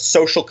sort of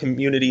social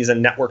communities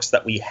and networks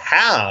that we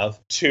have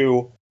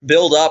to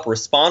build up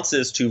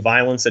responses to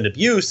violence and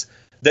abuse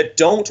that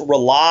don't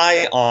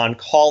rely on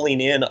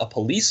calling in a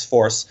police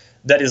force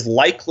that is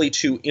likely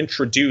to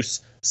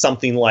introduce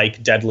something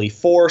like deadly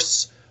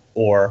force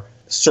or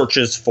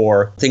searches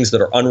for things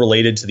that are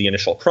unrelated to the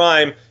initial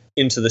crime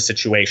into the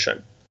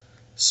situation.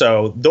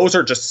 So those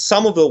are just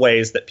some of the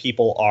ways that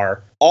people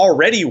are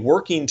already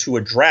working to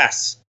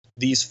address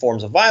these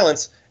forms of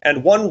violence.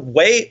 And one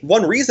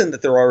reason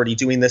that they're already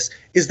doing this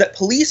is that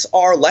police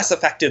are less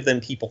effective than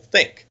people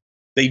think.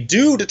 They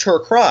do deter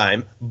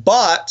crime,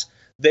 but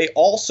they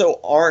also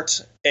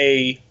aren't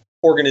a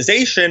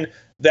organization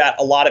that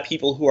a lot of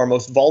people who are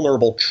most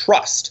vulnerable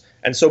trust.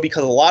 And so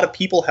because a lot of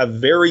people have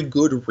very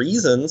good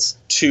reasons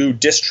to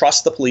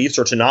distrust the police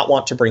or to not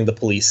want to bring the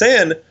police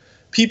in,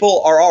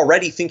 people are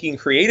already thinking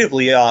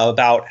creatively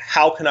about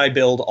how can I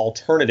build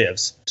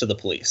alternatives to the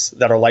police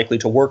that are likely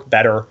to work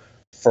better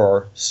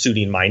for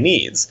suiting my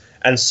needs.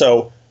 And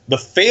so the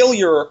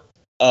failure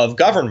of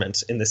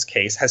government in this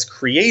case has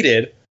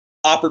created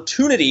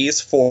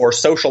opportunities for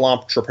social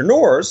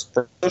entrepreneurs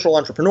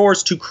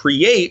to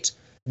create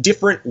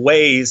different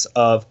ways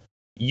of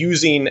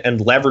using and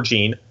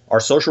leveraging our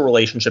social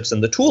relationships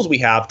and the tools we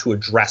have to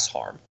address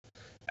harm.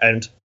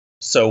 And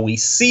so we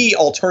see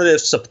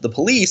alternatives to the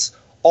police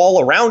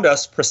all around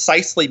us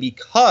precisely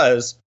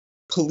because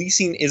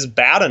policing is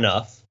bad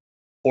enough,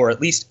 or at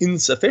least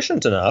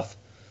insufficient enough,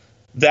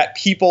 that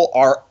people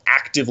are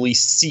actively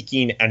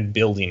seeking and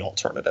building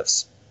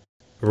alternatives.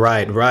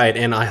 Right.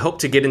 And I hope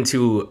to get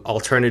into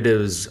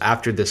alternatives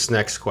after this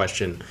next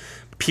question.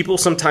 People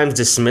sometimes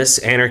dismiss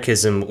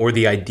anarchism or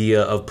the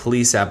idea of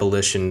police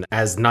abolition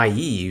as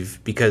naive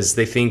because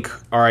they think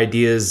our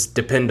ideas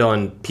depend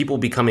on people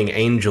becoming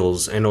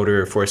angels in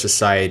order for a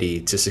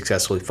society to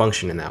successfully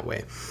function in that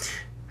way.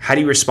 How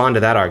do you respond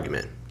to that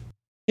argument?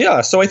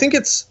 Yeah, so I think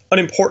it's an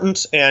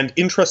important and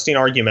interesting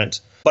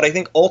argument, but I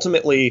think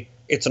ultimately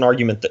it's an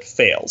argument that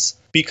fails.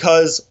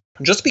 Because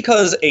just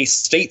because a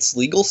state's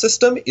legal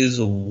system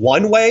is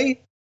one way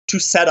to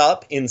set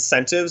up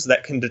incentives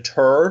that can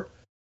deter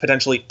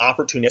potentially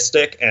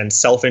opportunistic and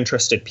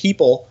self-interested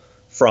people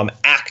from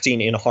acting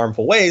in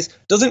harmful ways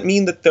doesn't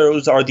mean that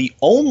those are the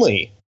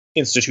only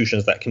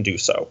institutions that can do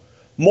so.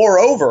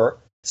 Moreover,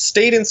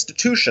 state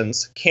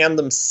institutions can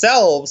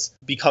themselves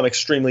become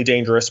extremely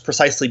dangerous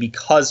precisely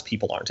because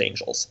people aren't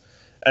angels.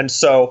 And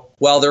so,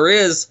 while there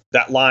is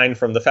that line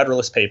from the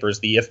Federalist Papers,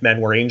 the "if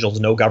men were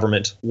angels, no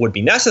government would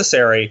be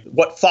necessary,"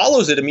 what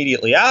follows it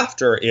immediately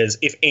after is,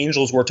 if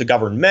angels were to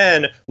govern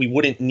men, we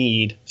wouldn't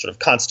need sort of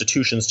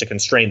constitutions to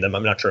constrain them.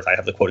 I'm not sure if I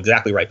have the quote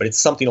exactly right, but it's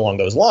something along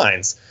those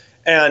lines.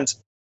 And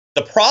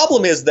the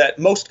problem is that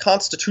most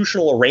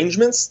constitutional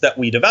arrangements that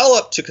we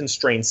develop to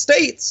constrain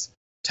states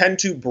tend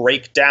to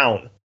break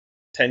down,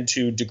 tend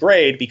to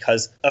degrade,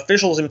 because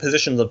officials in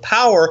positions of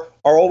power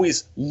are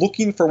always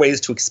looking for ways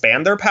to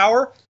expand their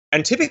power,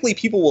 and typically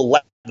people will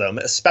let them,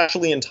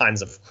 especially in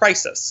times of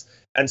crisis.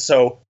 And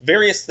so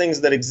various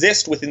things that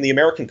exist within the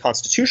American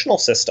constitutional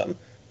system,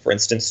 for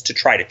instance, to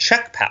try to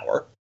check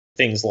power,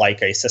 things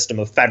like a system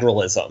of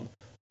federalism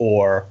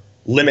or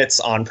limits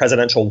on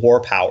presidential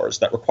war powers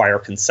that require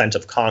consent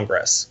of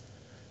Congress,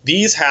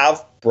 these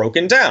have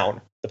broken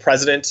down. The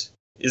president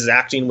is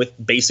acting with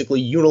basically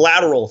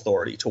unilateral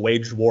authority to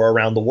wage war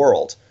around the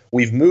world.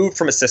 We've moved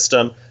from a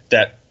system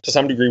that to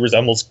some degree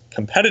resembles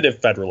competitive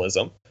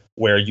federalism,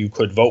 where you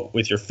could vote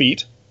with your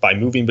feet by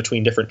moving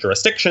between different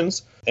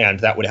jurisdictions, and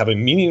that would have a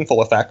meaningful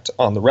effect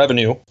on the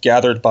revenue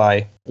gathered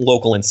by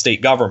local and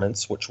state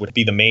governments, which would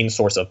be the main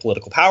source of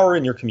political power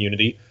in your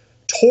community,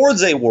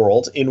 towards a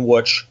world in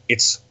which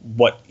it's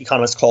what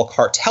economists call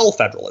cartel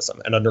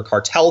federalism. And under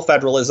cartel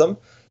federalism,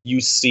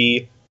 you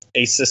see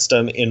a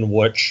system in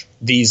which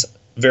these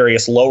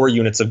various lower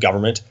units of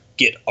government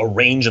get a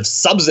range of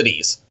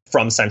subsidies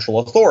from central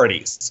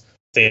authorities,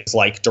 things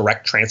like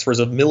direct transfers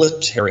of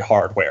military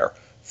hardware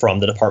from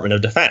the Department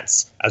of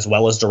Defense, as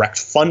well as direct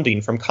funding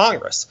from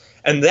Congress.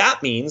 And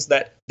that means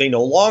that they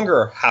no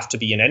longer have to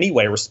be in any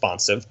way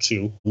responsive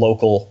to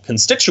local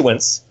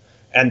constituents,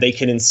 and they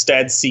can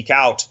instead seek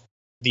out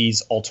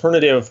these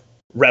alternative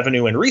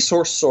revenue and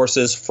resource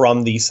sources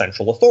from the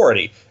central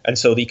authority. And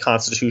so the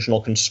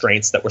constitutional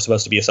constraints that were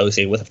supposed to be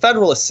associated with a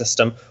federalist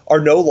system are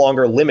no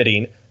longer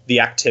limiting the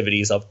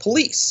activities of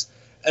police.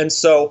 And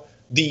so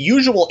the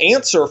usual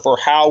answer for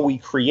how we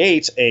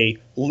create a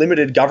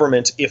limited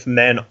government if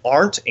men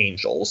aren't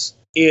angels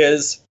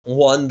is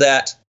one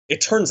that,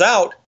 it turns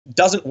out,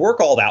 doesn't work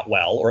all that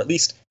well, or at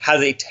least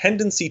has a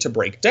tendency to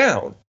break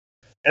down.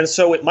 And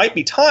so it might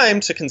be time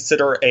to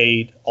consider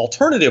an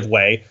alternative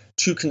way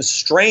to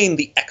constrain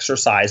the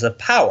exercise of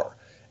power.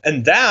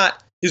 And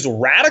that is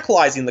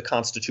radicalizing the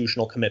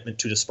constitutional commitment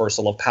to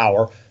dispersal of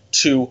power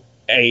to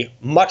a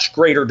much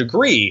greater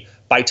degree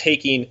by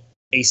taking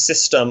a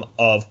system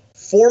of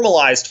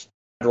formalized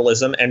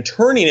federalism and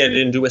turning it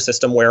into a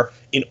system where,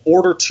 in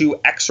order to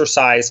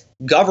exercise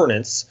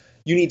governance,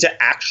 you need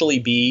to actually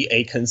be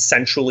a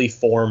consensually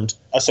formed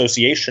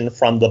association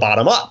from the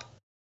bottom up.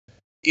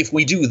 If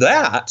we do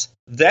that,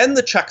 then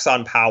the checks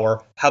on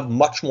power have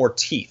much more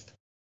teeth.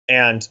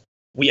 And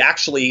we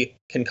actually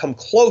can come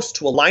close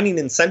to aligning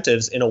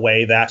incentives in a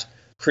way that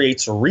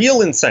creates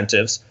real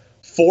incentives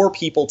for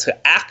people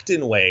to act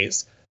in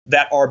ways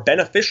that are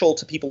beneficial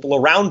to people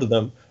around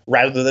them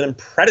rather than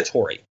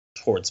predatory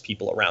towards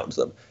people around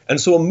them. And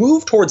so a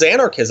move towards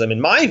anarchism,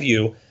 in my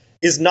view,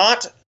 is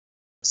not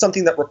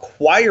something that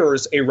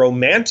requires a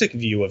romantic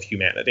view of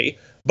humanity,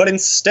 but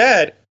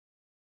instead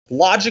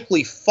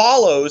logically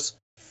follows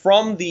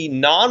from the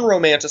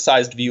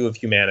non-romanticized view of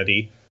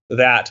humanity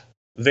that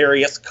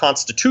various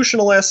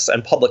constitutionalists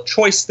and public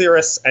choice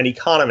theorists and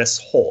economists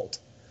hold.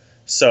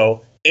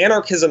 So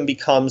anarchism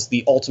becomes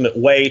the ultimate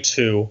way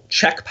to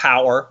check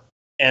power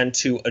and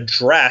to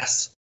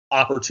address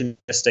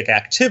opportunistic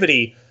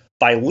activity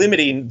by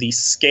limiting the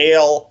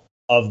scale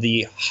of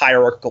the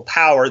hierarchical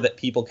power that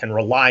people can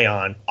rely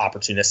on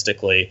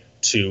opportunistically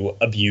to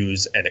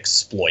abuse and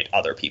exploit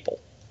other people.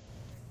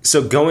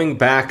 So going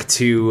back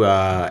to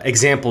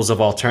examples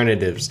of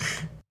alternatives,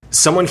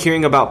 someone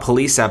hearing about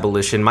police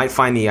abolition might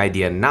find the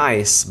idea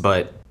nice,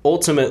 but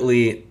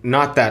ultimately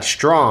not that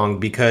strong,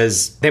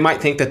 because they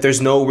might think that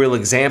there's no real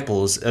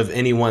examples of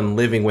anyone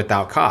living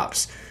without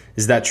cops.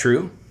 Is that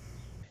true?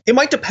 It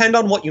might depend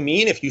on what you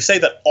mean. If you say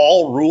that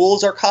all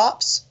rules are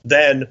cops,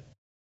 then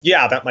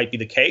yeah, that might be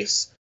the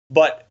case.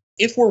 But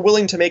if we're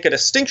willing to make a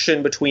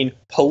distinction between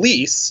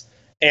police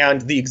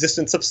and the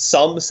existence of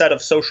some set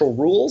of social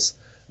rules,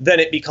 then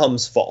it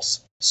becomes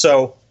false.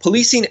 So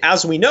policing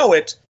as we know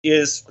it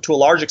is, to a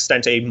large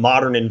extent, a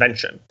modern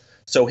invention.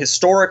 So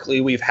historically,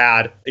 we've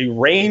had a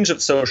range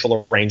of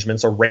social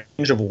arrangements, a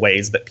range of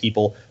ways that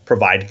people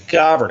provide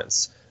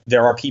governance.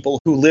 There are people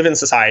who live in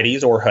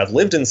societies or have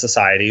lived in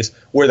societies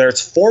where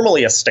there's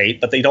formally a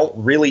state, but they don't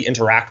really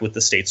interact with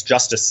the state's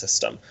justice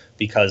system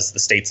because the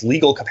state's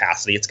legal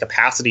capacity, its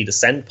capacity to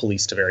send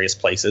police to various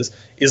places,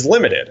 is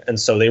limited. And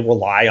so they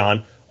rely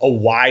on a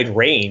wide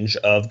range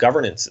of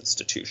governance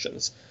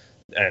institutions.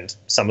 And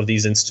some of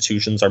these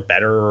institutions are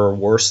better or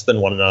worse than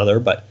one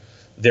another, but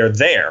they're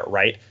there,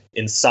 right?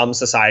 In some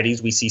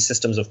societies, we see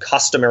systems of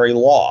customary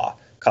law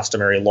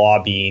customary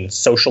law being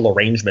social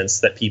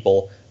arrangements that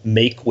people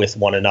make with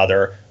one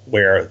another,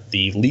 where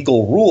the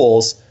legal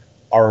rules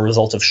are a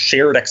result of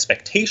shared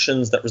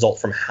expectations that result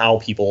from how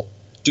people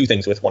do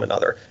things with one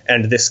another.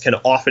 And this can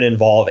often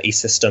involve a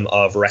system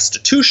of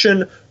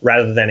restitution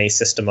rather than a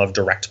system of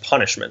direct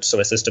punishment. So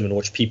a system in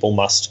which people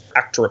must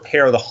act to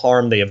repair the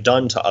harm they have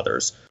done to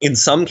others. In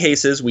some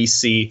cases, we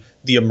see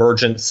the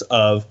emergence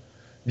of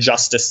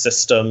justice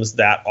systems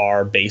that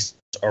are based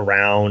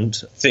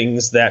around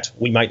things that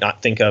we might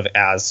not think of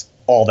as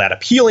all that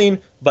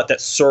appealing, but that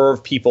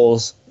serve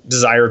people's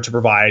desire to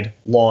provide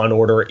law and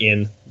order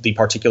in the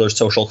particular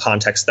social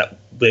context that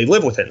they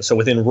live within. So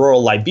within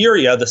rural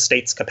Liberia, the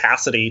state's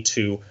capacity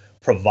to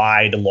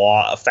provide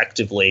law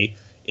effectively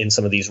in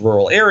some of these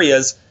rural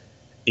areas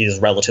is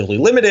relatively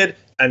limited.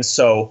 And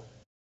so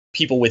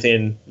people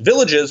within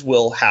villages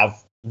will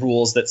have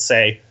rules that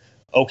say,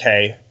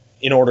 okay,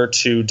 in order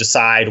to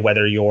decide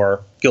whether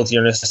you're guilty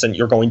or innocent,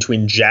 you're going to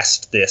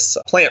ingest this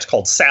plant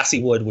called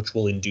sassy wood, which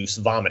will induce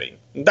vomiting.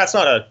 That's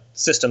not a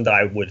system that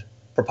I would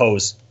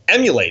propose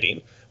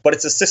emulating, but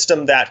it's a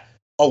system that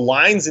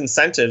aligns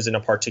incentives in a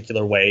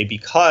particular way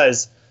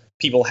because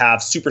people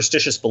have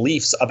superstitious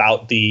beliefs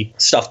about the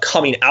stuff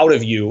coming out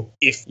of you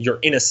if you're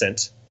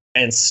innocent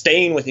and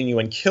staying within you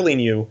and killing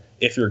you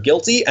if you're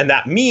guilty. And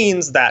that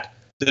means that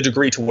the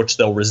degree to which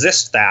they'll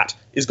resist that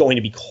is going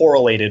to be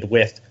correlated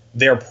with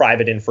their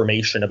private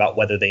information about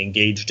whether they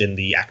engaged in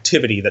the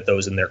activity that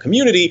those in their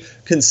community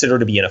consider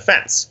to be an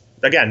offense.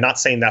 Again, not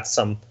saying that's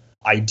some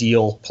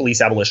ideal police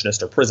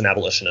abolitionist or prison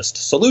abolitionist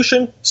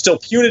solution. Still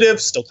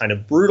punitive, still kind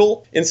of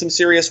brutal in some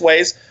serious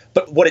ways.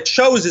 But what it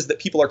shows is that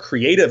people are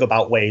creative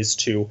about ways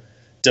to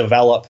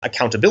develop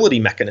accountability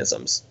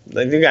mechanisms.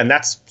 Again,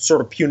 that's sort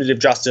of punitive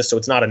justice, so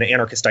it's not an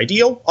anarchist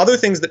ideal. Other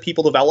things that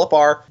people develop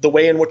are the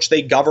way in which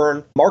they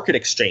govern market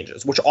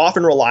exchanges, which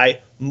often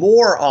rely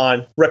more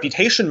on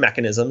reputation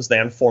mechanisms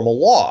than formal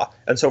law.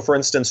 And so, for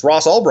instance,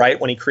 Ross Ulbright,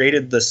 when he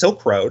created the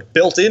Silk Road,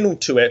 built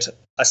into it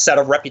a set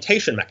of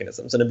reputation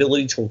mechanisms, an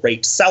ability to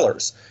rate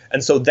sellers.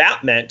 And so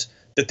that meant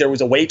that there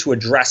was a way to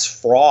address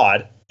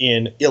fraud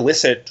in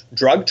illicit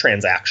drug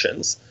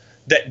transactions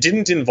that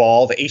didn't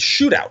involve a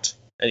shootout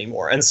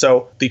anymore. And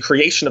so the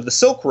creation of the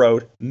Silk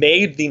Road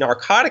made the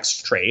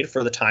narcotics trade,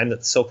 for the time that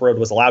the Silk Road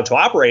was allowed to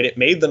operate, it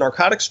made the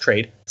narcotics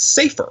trade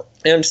safer.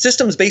 And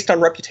systems based on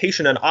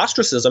reputation and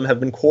ostracism have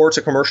been core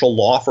to commercial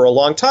law for a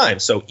long time.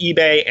 So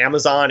eBay,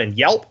 Amazon, and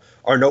Yelp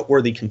are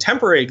noteworthy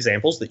contemporary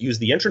examples that use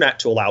the internet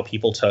to allow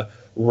people to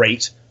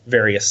rate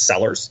various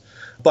sellers.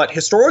 But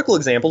historical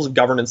examples of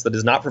governance that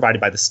is not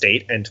provided by the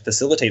state and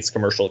facilitates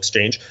commercial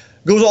exchange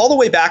goes all the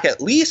way back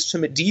at least to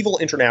medieval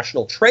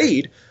international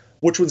trade,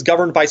 which was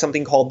governed by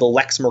something called the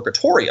lex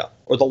mercatoria,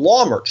 or the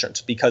law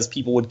merchant, because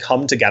people would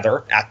come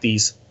together at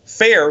these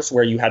fairs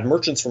where you had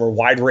merchants from a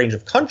wide range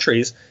of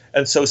countries.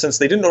 And so since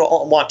they didn't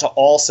want to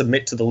all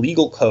submit to the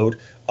legal code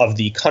of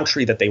the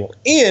country that they were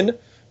in,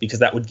 because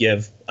that would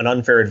give an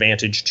unfair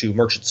advantage to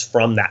merchants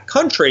from that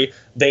country,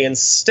 they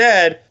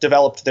instead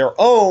developed their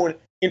own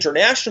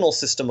international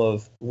system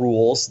of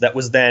rules that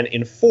was then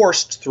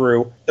enforced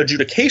through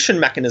adjudication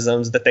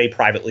mechanisms that they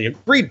privately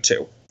agreed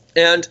to.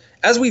 And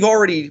as we've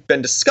already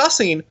been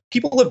discussing,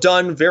 people have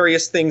done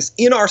various things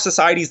in our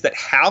societies that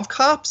have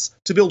cops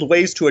to build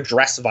ways to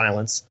address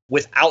violence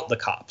without the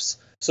cops.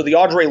 So the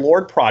Audre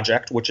Lorde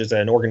Project, which is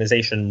an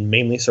organization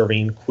mainly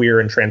serving queer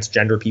and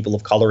transgender people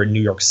of color in New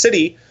York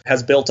City,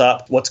 has built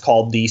up what's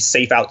called the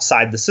Safe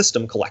Outside the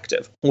System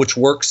Collective, which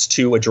works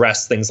to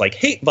address things like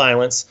hate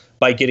violence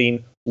by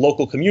getting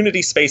local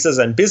community spaces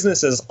and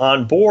businesses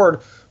on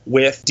board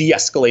with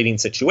de-escalating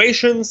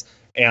situations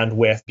and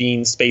with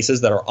being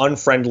spaces that are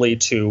unfriendly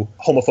to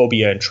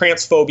homophobia and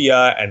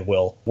transphobia, and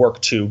will work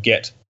to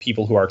get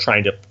people who are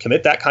trying to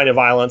commit that kind of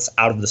violence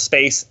out of the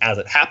space as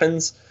it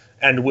happens,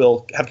 and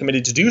will have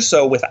committed to do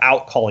so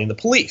without calling the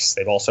police.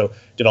 They've also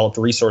developed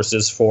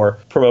resources for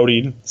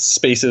promoting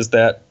spaces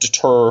that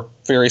deter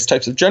various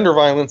types of gender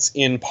violence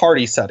in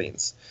party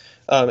settings.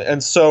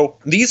 And so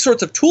these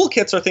sorts of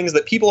toolkits are things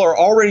that people are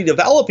already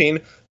developing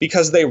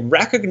because they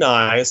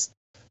recognize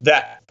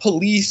that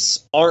police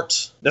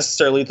aren't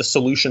necessarily the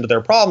solution to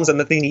their problems and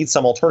that they need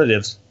some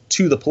alternatives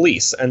to the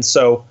police. And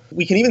so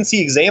we can even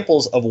see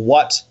examples of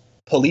what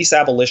police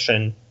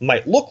abolition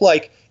might look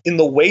like in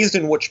the ways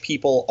in which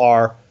people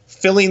are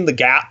filling the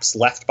gaps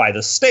left by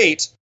the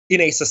state in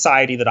a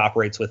society that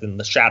operates within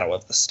the shadow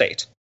of the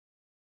state.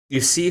 You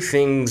see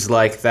things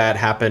like that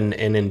happen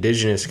in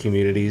indigenous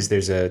communities.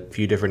 There's a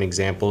few different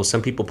examples.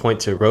 Some people point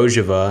to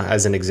Rojava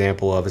as an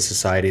example of a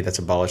society that's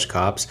abolished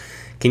cops.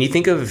 Can you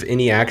think of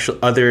any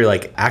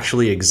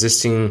actually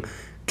existing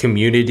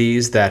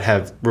communities that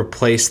have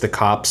replaced the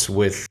cops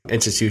with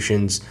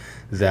institutions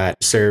that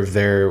serve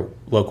their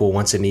local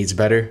wants and needs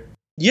better?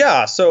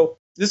 Yeah, so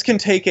this can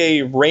take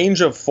a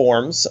range of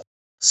forms.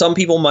 Some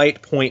people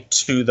might point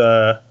to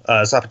the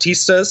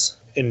Zapatistas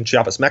in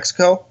Chiapas,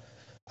 Mexico.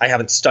 I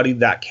haven't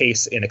studied that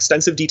case in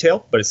extensive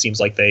detail, but it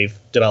seems like they've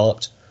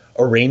developed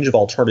a range of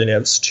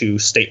alternatives to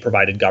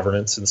state-provided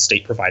governance and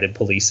state-provided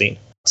policing.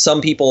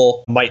 Some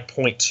people might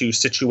point to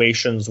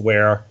situations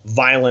where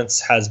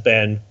violence has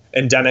been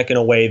endemic in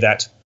a way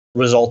that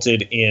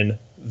resulted in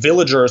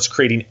villagers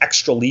creating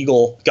extra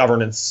legal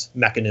governance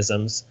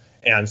mechanisms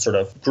and sort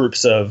of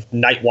groups of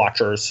night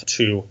watchers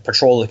to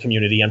patrol the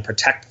community and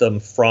protect them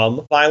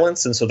from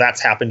violence. And so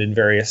that's happened in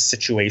various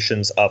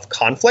situations of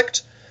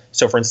conflict.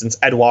 So, for instance,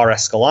 Eduard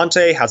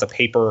Escalante has a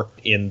paper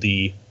in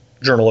the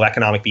Journal of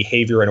Economic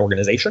Behavior and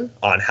Organization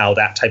on how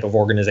that type of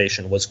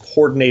organization was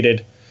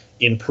coordinated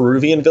in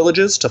Peruvian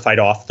villages to fight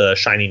off the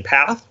Shining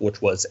Path,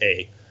 which was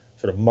a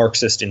sort of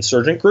Marxist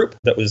insurgent group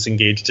that was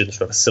engaged in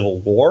sort of a civil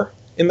war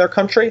in their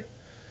country.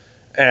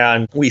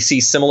 And we see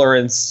similar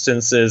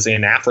instances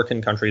in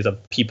African countries of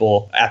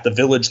people at the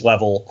village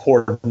level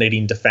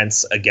coordinating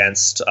defense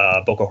against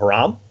Boko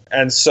Haram.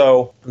 And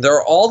so there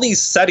are all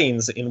these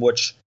settings in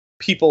which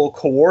people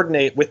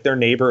coordinate with their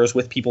neighbors,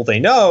 with people they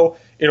know,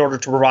 in order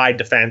to provide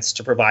defense,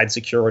 to provide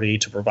security,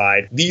 to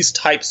provide these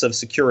types of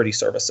security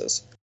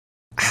services.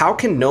 How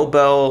can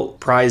Nobel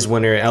Prize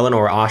winner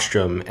Elinor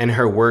Ostrom and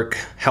her work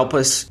help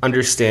us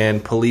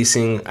understand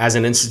policing as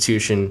an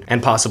institution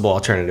and possible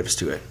alternatives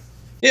to it?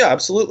 Yeah,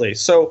 absolutely.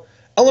 So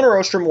Elinor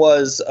Ostrom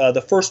was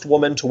the first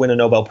woman to win a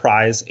Nobel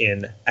Prize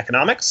in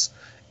economics.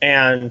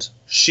 And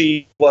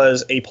she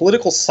was a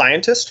political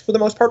scientist for the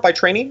most part by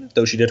training,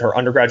 though she did her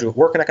undergraduate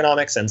work in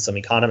economics and some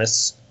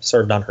economists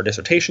served on her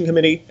dissertation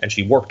committee. And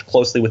she worked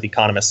closely with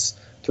economists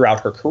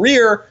throughout her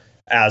career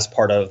as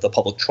part of the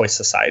Public Choice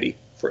Society,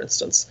 for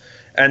instance.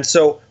 And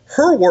so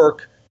her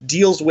work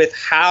deals with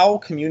how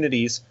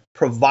communities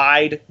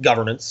provide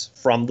governance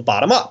from the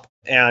bottom up.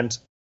 And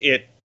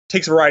it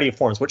takes a variety of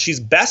forms. What she's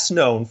best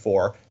known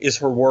for is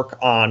her work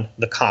on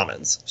the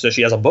commons. So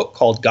she has a book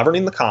called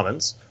Governing the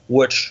Commons,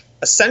 which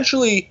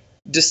essentially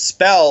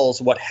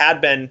dispels what had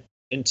been,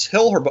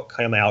 until her book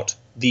came out,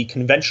 the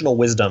conventional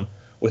wisdom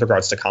with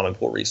regards to common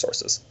pool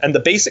resources. And the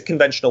basic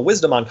conventional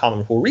wisdom on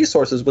common pool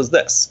resources was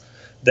this,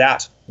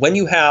 that when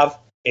you have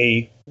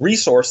a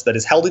resource that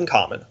is held in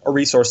common, a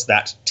resource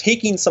that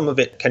taking some of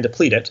it can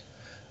deplete it,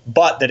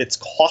 but that it's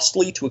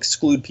costly to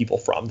exclude people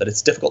from, that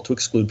it's difficult to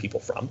exclude people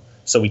from.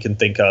 So we can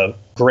think of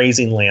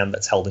grazing land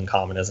that's held in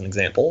common as an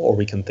example, or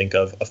we can think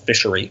of a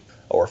fishery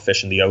or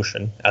fish in the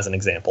ocean as an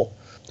example.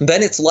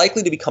 Then it's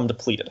likely to become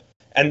depleted.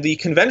 And the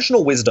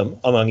conventional wisdom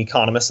among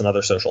economists and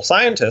other social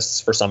scientists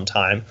for some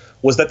time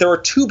was that there are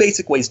two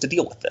basic ways to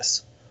deal with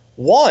this.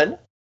 One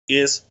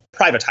is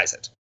privatize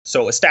it.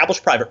 So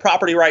establish private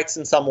property rights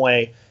in some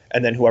way,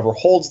 and then whoever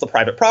holds the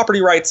private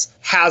property rights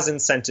has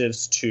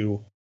incentives to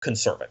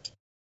conserve it.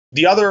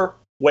 The other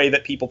way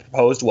that people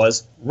proposed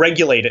was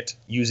regulate it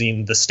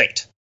using the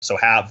state. So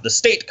have the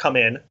state come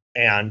in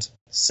and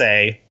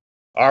say,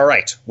 all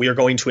right, we are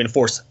going to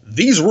enforce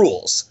these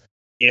rules.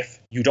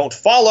 If you don't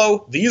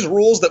follow these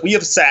rules that we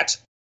have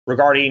set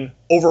regarding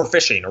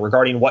overfishing or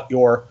regarding what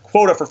your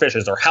quota for fish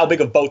is or how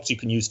big of boats you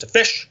can use to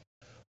fish,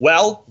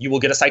 well, you will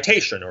get a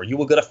citation or you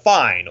will get a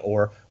fine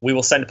or we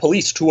will send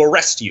police to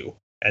arrest you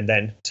and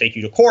then take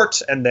you to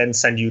court and then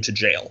send you to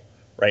jail,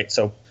 right?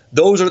 So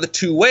those are the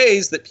two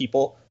ways that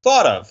people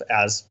thought of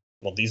as,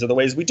 well, these are the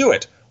ways we do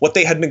it. What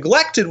they had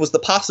neglected was the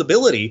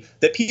possibility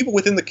that people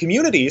within the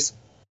communities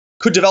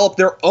could develop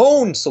their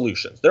own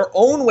solutions, their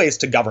own ways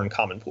to govern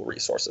common pool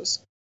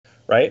resources,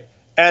 right?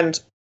 And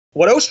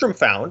what Ostrom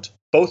found,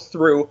 both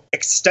through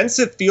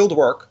extensive field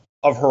work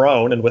of her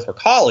own and with her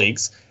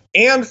colleagues,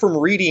 and from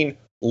reading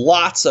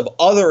lots of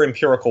other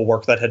empirical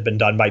work that had been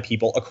done by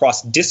people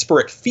across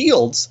disparate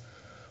fields,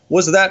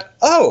 was that,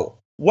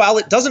 while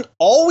it doesn't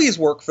always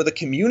work for the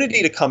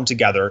community to come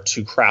together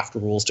to craft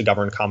rules to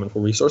govern common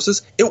pool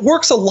resources, it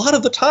works a lot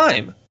of the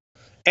time.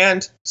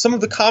 And some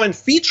of the common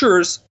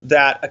features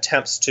that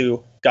attempts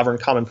to govern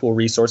common pool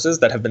resources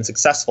that have been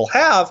successful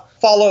have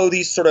follow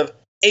these sort of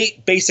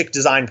 8 basic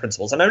design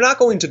principles. And I'm not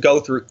going to go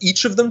through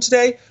each of them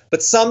today,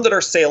 but some that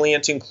are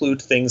salient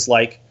include things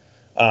like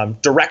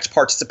direct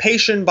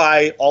participation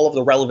by all of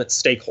the relevant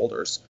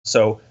stakeholders.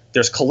 So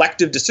there's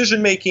collective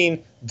decision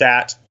making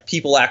that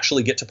people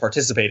actually get to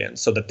participate in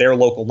so that their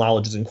local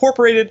knowledge is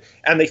incorporated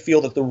and they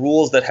feel that the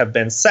rules that have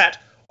been set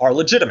are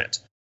legitimate.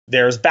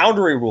 There's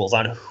boundary rules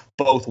on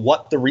both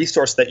what the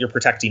resource that you're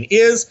protecting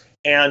is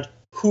and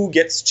who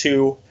gets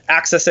to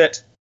access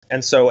it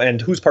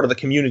and who's part of the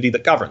community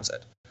that governs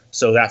it.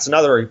 So that's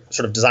another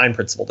sort of design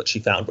principle that she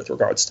found with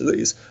regards to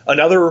these.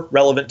 Another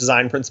relevant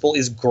design principle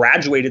is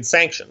graduated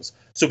sanctions.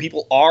 So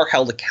people are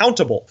held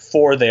accountable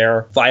for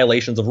their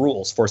violations of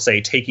rules, for, say,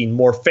 taking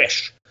more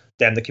fish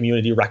than the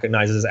community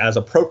recognizes as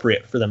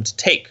appropriate for them to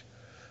take.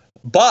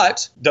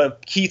 But the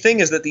key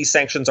thing is that these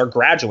sanctions are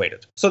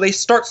graduated. So they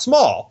start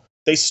small.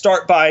 They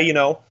start by,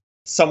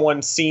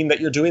 someone seeing that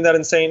you're doing that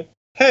and saying,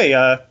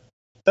 hey,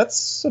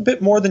 that's a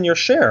bit more than your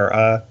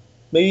share.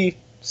 Maybe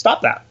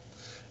stop that.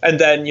 And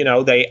then,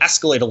 they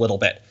escalate a little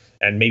bit.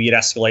 And maybe it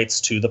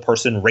escalates to the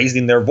person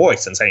raising their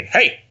voice and saying,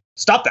 hey,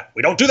 stop that.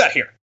 We don't do that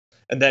here.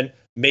 And then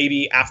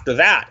maybe after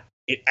that,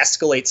 it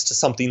escalates to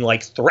something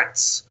like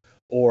threats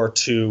or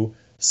to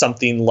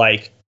something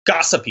like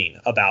gossiping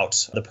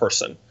about the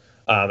person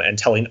and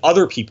telling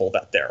other people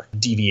that they're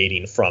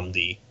deviating from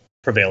the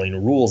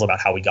prevailing rules about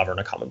how we govern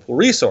a common pool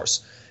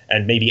resource.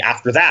 And maybe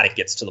after that, it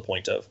gets to the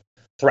point of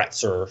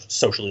threats or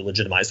socially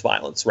legitimized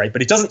violence, right?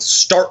 But it doesn't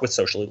start with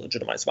socially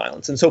legitimized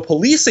violence. And so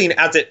policing,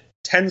 as it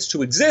tends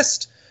to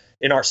exist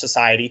in our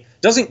society,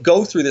 doesn't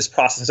go through this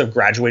process of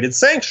graduated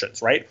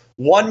sanctions, right?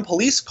 One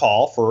police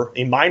call for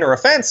a minor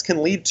offense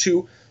can lead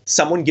to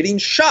someone getting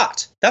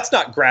shot. That's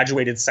not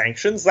graduated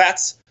sanctions.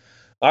 That's,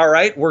 all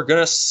right, we're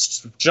going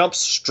to jump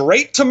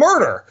straight to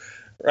murder,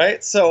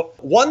 right? So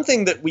one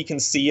thing that we can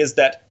see is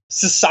that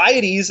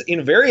societies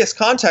in various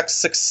contexts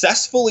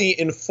successfully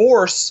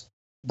enforce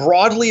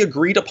broadly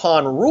agreed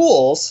upon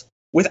rules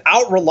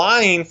without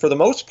relying, for the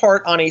most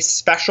part, on a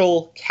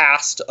special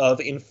cast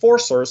of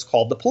enforcers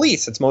called the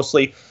police. It's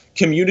mostly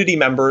community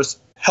members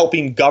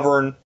helping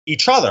govern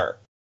each other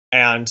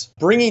and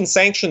bringing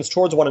sanctions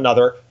towards one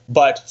another,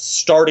 but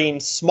starting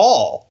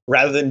small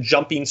rather than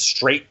jumping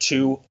straight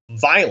to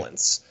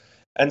violence.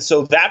 And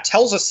so that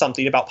tells us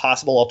something about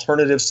possible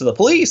alternatives to the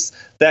police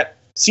that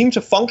seem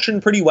to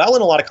function pretty well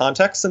in a lot of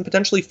contexts and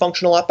potentially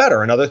function a lot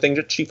better. Another thing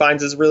that she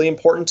finds is really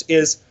important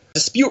is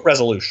dispute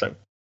resolution,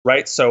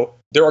 right? So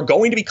there are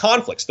going to be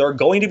conflicts. There are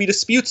going to be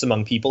disputes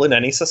among people in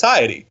any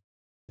society.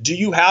 Do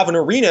you have an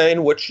arena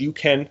in which you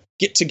can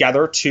get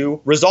together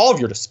to resolve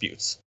your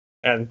disputes?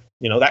 And,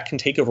 that can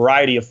take a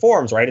variety of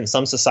forms, right? In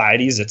some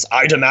societies, it's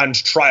I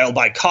demand trial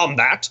by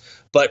combat.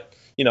 But,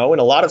 in a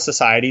lot of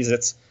societies,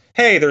 it's,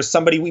 hey, there's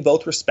somebody we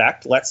both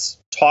respect. Let's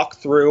talk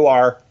through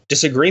our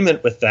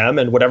disagreement with them,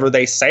 and whatever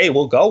they say,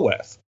 we'll go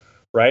with,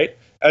 right?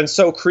 And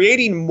so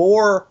creating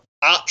more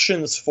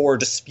options for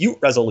dispute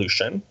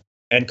resolution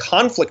and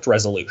conflict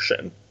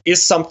resolution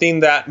is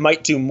something that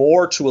might do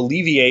more to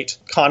alleviate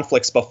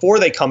conflicts before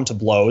they come to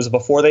blows,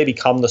 before they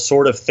become the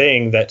sort of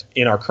thing that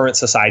in our current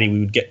society we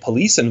would get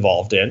police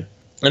involved in.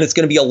 And it's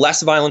going to be a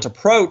less violent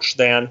approach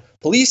than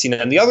policing.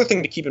 And the other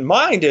thing to keep in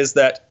mind is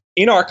that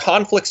in our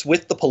conflicts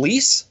with the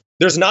police,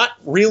 there's not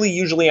really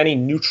usually any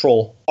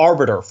neutral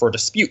arbiter for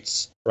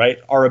disputes, right?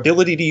 Our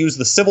ability to use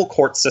the civil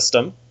court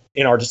system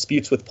in our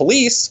disputes with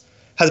police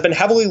has been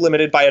heavily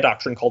limited by a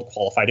doctrine called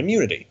qualified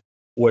immunity,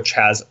 which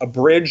has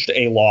abridged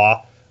a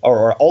law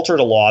or altered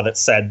a law that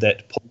said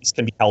that police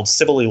can be held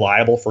civilly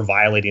liable for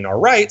violating our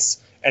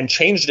rights, and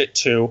changed it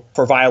to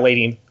for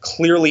violating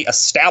clearly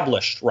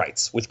established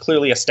rights, with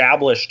clearly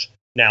established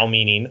now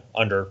meaning,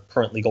 under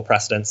current legal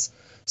precedents,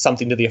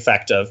 something to the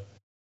effect of,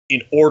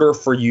 in order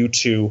for you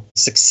to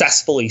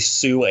successfully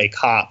sue a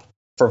cop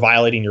for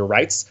violating your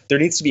rights, there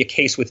needs to be a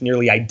case with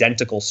nearly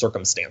identical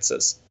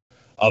circumstances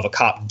of a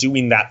cop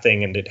doing that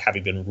thing and it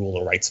having been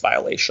ruled a rights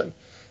violation.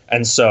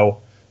 And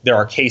so there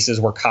are cases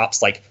where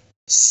cops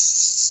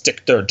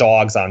stick their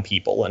dogs on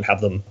people and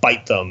have them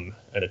bite them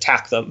and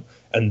attack them,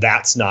 and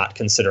that's not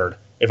considered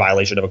a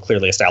violation of a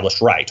clearly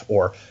established right.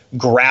 Or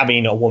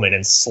grabbing a woman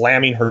and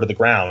slamming her to the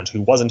ground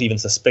who wasn't even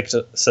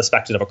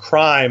suspected of a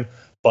crime,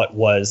 but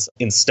was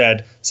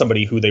instead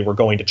somebody who they were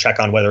going to check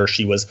on whether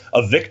she was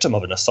a victim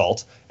of an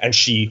assault, and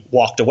she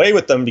walked away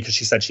with them because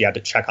she said she had to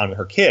check on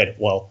her kid.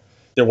 Well,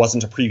 there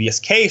wasn't a previous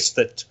case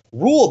that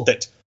ruled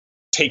that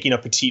taking a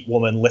petite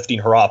woman, lifting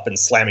her up and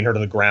slamming her to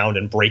the ground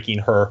and breaking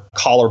her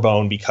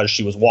collarbone because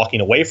she was walking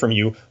away from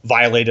you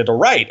violated a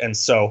right. And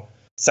so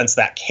since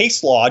that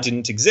case law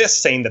didn't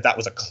exist saying that that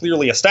was a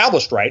clearly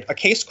established right, a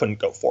case couldn't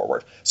go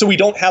forward. So we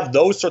don't have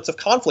those sorts of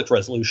conflict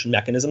resolution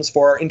mechanisms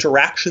for our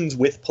interactions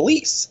with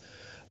police.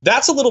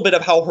 That's a little bit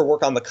of how her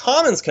work on the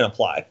commons can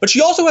apply, but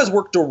she also has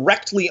worked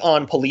directly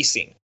on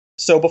policing.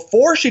 So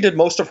before she did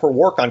most of her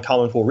work on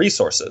common pool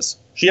resources,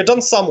 she had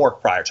done some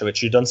work prior to it.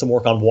 She had done some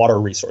work on water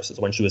resources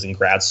when she was in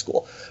grad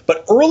school.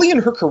 But early in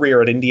her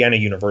career at Indiana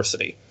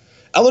University,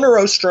 Elinor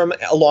Ostrom,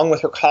 along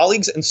with her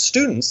colleagues and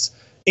students,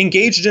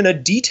 engaged in a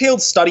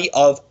detailed study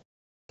of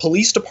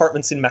police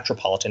departments in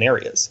metropolitan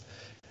areas.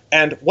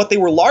 And what they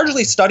were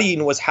largely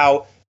studying was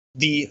how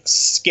the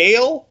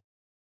scale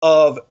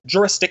of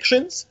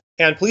jurisdictions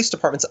and police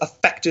departments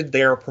affected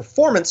their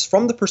performance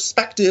from the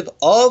perspective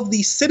of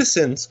the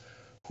citizens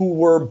who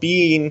were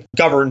being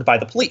governed by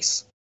the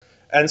police.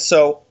 And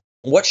so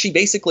what she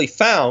basically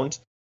found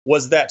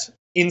was that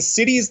in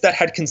cities that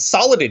had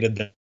consolidated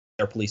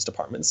their police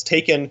departments,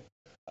 taken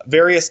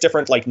various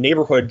different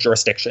neighborhood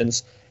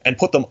jurisdictions and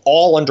put them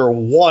all under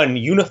one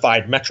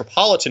unified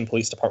metropolitan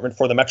police department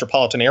for the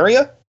metropolitan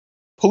area,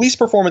 police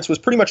performance was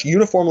pretty much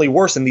uniformly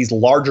worse in these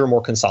larger,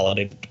 more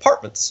consolidated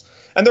departments.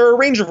 And there are a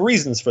range of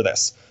reasons for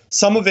this.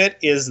 Some of it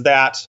is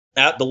that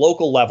at the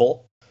local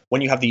level,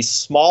 when you have these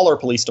smaller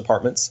police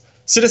departments,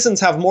 citizens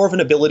have more of an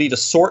ability to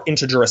sort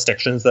into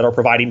jurisdictions that are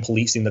providing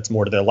policing that's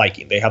more to their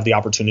liking. They have the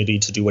opportunity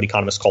to do what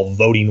economists call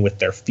voting with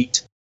their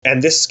feet.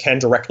 And this can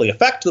directly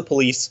affect the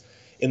police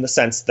in the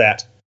sense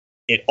that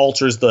it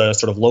alters the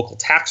sort of local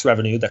tax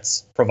revenue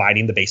that's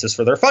providing the basis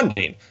for their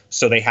funding.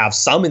 So they have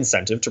some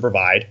incentive to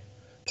provide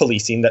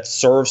policing that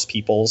serves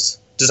people's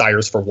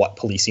desires for what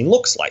policing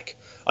looks like.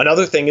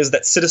 Another thing is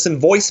that citizen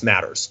voice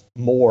matters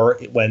more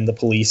when the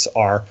police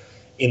are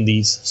in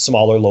these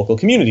smaller local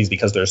communities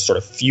because there's sort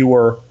of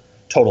fewer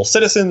total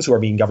citizens who are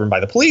being governed by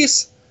the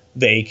police,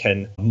 They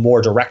can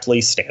more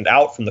directly stand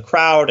out from the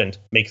crowd and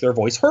make their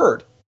voice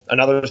heard.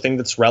 Another thing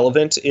that's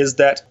relevant is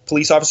that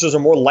police officers are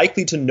more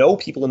likely to know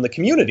people in the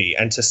community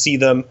and to see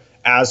them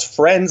as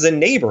friends and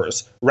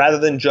neighbors rather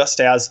than just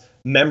as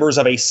members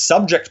of a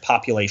subject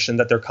population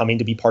that they're coming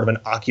to be part of an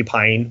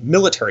occupying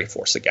military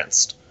force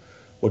against,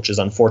 which is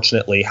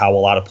unfortunately how a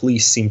lot of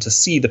police seem to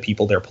see the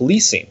people they're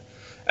policing.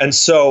 And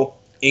so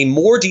a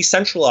more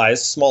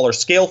decentralized, smaller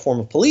scale form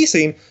of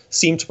policing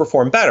seemed to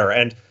perform better.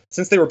 And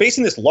since they were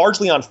basing this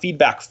largely on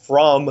feedback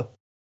from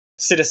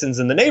citizens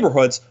in the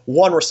neighborhoods,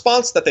 one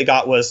response that they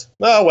got was,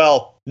 oh,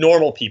 well,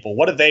 normal people,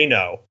 what do they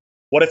know?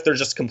 What if they're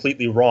just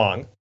completely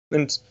wrong?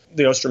 And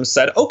the Ostroms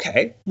said,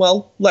 okay,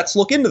 well, let's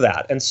look into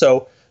that. And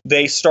so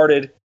they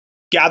started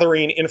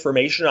gathering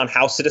information on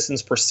how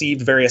citizens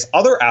perceived various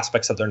other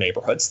aspects of their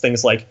neighborhoods,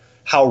 things like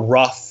how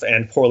rough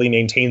and poorly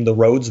maintained the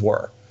roads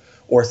were,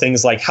 or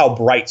things like how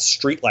bright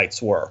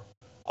streetlights were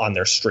on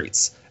their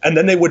streets. And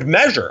then they would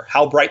measure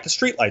how bright the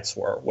streetlights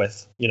were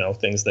with,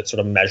 things that sort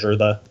of measure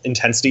the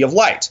intensity of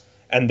light.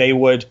 And they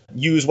would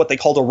use what they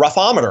called a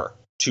roughometer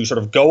to sort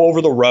of go over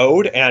the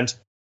road and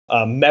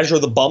measure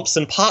the bumps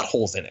and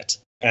potholes in it.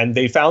 And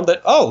they found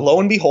that, lo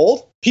and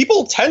behold,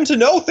 people tend to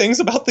know things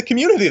about the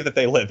community that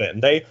they live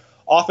in. They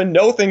often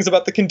know things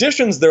about the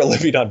conditions they're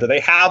living under. They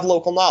have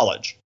local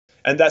knowledge.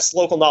 And that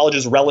local knowledge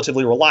is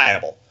relatively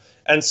reliable.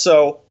 And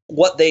so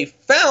what they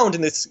found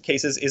in these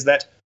cases is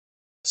that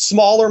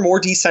smaller,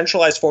 more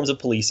decentralized forms of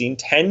policing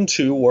tend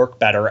to work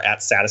better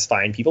at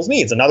satisfying people's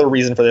needs. Another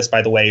reason for this,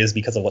 by the way, is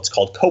because of what's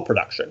called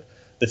co-production.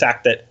 The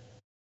fact that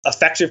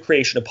effective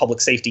creation of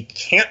public safety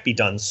can't be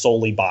done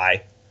solely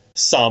by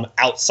some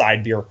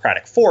outside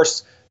bureaucratic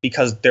force,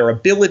 because their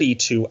ability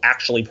to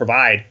actually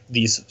provide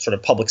these sort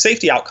of public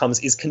safety outcomes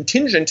is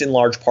contingent in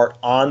large part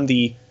on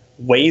the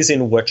ways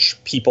in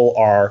which people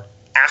are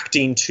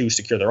acting to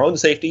secure their own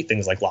safety,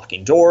 things like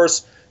locking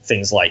doors,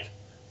 things like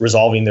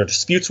resolving their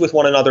disputes with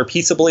one another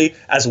peaceably,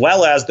 as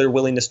well as their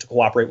willingness to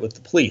cooperate with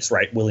the police,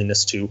 right?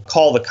 Willingness to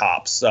call the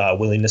cops,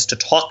 willingness to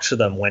talk to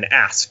them when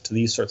asked,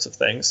 these sorts of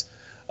things.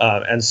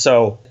 And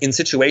so in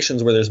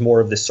situations where there's more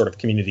of this sort of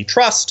community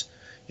trust,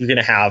 you're going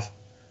to have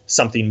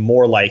something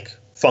more like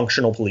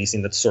functional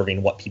policing that's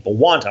serving what people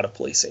want out of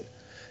policing.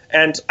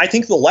 And I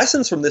think the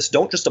lessons from this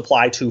don't just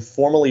apply to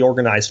formally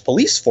organized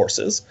police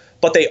forces,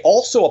 but they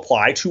also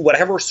apply to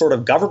whatever sort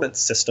of government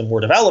system we're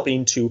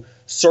developing to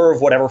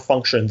serve whatever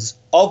functions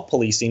of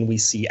policing we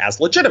see as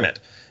legitimate.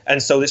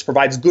 And so this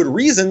provides good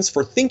reasons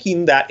for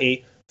thinking that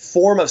a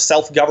form of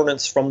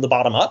self-governance from the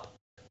bottom up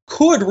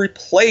could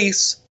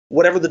replace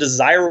whatever the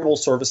desirable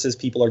services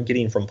people are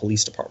getting from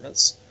police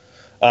departments.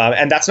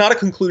 And that's not a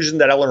conclusion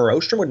that Elinor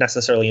Ostrom would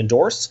necessarily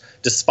endorse,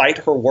 despite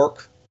her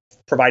work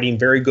providing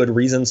very good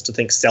reasons to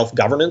think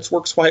self-governance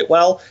works quite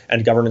well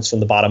and governance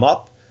from the bottom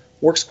up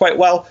works quite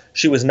well.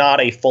 She was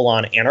not a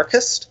full-on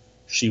anarchist.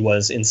 She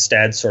was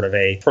instead sort of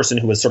a person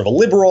who was sort of a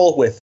liberal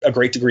with a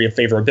great degree of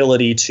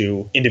favorability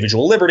to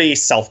individual liberty,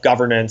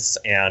 self-governance,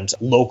 and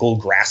local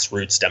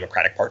grassroots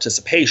democratic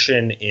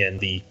participation in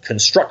the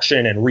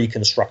construction and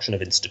reconstruction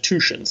of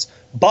institutions.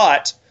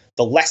 But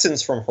the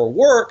lessons from her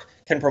work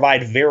can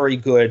provide very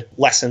good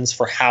lessons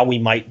for how we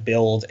might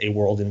build a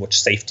world in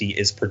which safety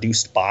is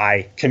produced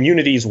by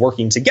communities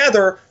working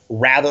together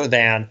rather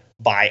than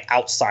by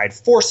outside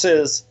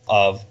forces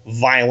of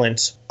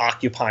violent,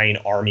 occupying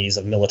armies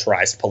of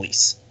militarized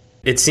police.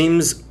 It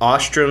seems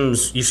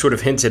Ostrom's, you sort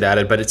of hinted at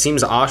it, but it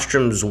seems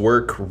Ostrom's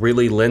work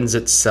really lends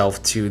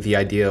itself to the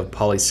idea of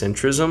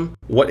polycentrism.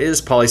 What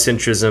is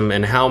polycentrism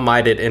and how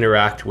might it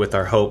interact with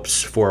our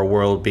hopes for a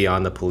world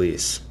beyond the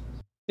police?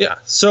 Yeah,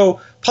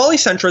 so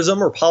polycentrism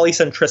or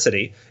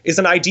polycentricity is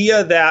an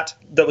idea that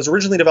was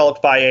originally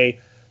developed by a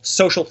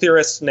social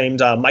theorist named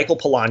Michael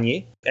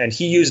Polanyi, and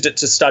he used it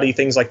to study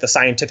things like the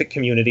scientific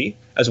community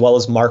as well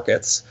as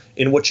markets,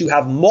 in which you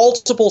have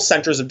multiple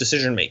centers of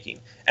decision-making,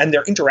 and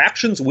their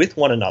interactions with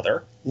one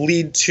another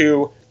lead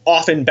to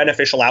often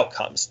beneficial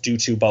outcomes due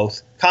to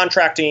both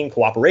contracting,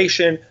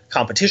 cooperation,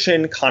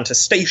 competition,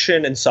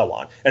 contestation, and so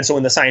on. And so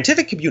in the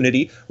scientific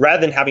community, rather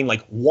than having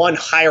like one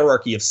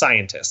hierarchy of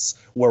scientists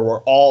where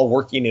we're all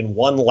working in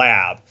one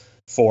lab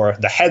for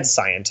the head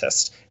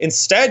scientist,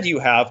 instead you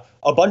have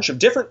a bunch of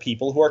different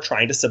people who are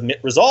trying to submit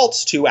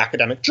results to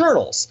academic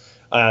journals.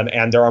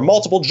 And there are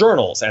multiple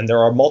journals, and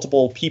there are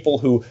multiple people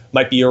who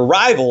might be your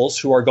rivals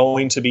who are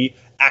going to be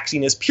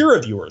acting as peer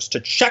reviewers to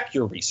check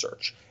your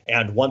research.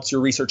 And once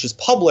your research is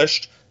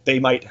published, they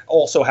might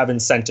also have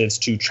incentives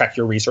to check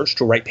your research,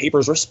 to write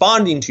papers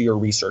responding to your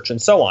research, and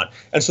so on.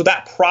 And so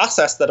that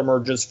process that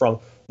emerges from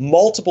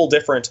multiple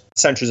different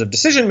centers of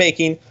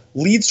decision-making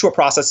leads to a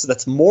process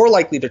that's more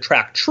likely to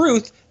track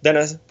truth than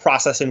a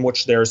process in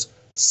which there's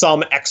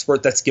some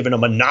expert that's given a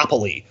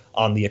monopoly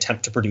on the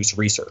attempt to produce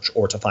research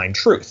or to find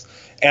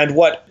truth. And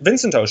what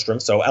Vincent Ostrom,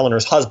 so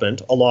Elinor's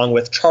husband, along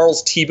with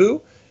Charles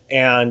Thibault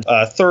and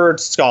a third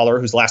scholar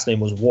whose last name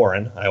was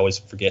Warren, I always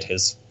forget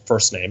his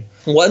first name,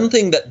 one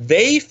thing that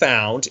they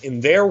found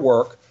in their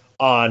work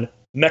on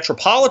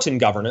metropolitan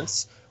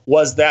governance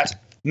was that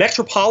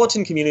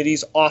Metropolitan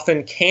communities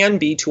often can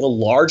be, to a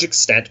large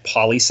extent,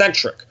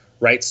 polycentric,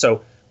 right?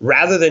 So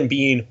rather than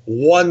being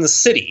one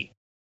city,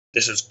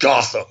 this is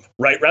Gotham,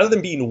 right? Rather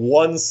than being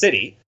one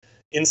city,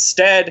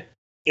 instead,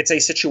 it's a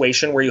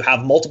situation where you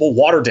have multiple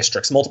water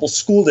districts, multiple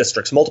school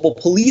districts, multiple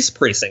police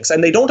precincts,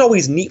 and they don't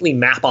always neatly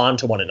map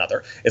onto one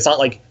another. It's not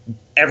like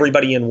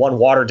everybody in one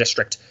water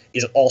district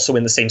is also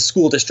in the same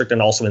school district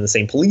and also in the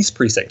same police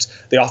precinct.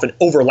 They often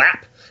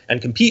overlap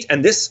and compete.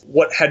 And this,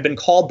 what had been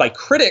called by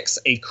critics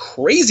a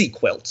crazy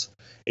quilt,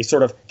 a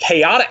sort of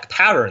chaotic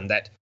pattern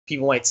that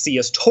people might see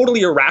as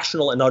totally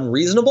irrational and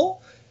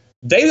unreasonable,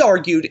 they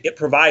argued it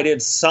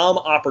provided some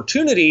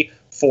opportunity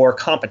for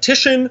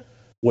competition,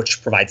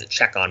 which provides a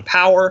check on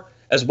power,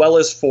 as well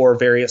as for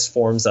various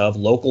forms of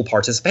local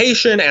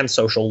participation and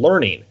social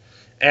learning.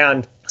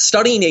 And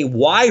studying a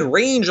wide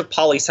range of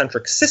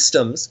polycentric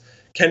systems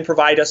can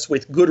provide us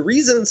with good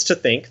reasons to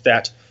think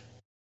that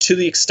to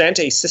the extent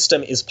a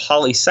system is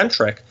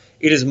polycentric,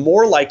 it is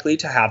more likely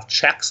to have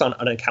checks on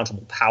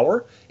unaccountable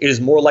power, it is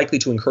more likely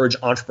to encourage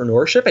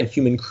entrepreneurship and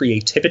human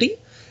creativity,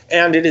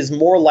 and it is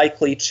more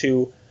likely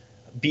to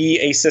be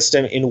a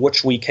system in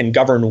which we can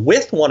govern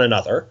with one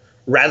another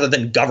rather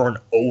than govern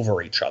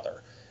over each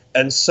other.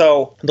 And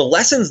so the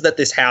lessons that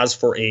this has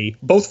for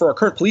both for our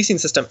current policing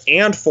system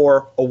and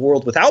for a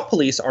world without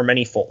police are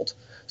manyfold.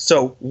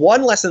 So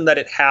one lesson that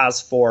it has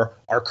for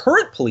our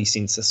current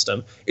policing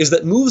system is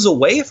that moves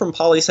away from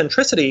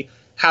polycentricity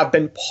have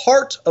been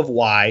part of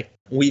why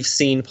we've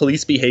seen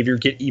police behavior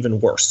get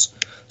even worse.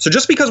 So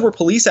just because we're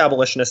police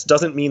abolitionists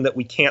doesn't mean that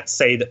we can't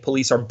say that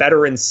police are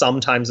better in some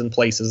times and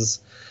places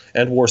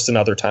and worse in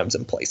other times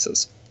and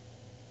places.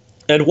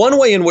 And one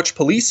way in which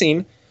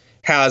policing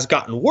has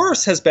gotten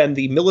worse has been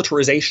the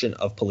militarization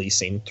of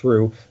policing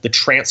through the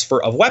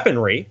transfer of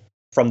weaponry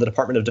from the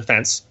Department of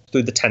Defense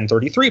through the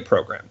 1033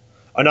 program.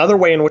 Another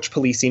way in which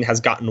policing has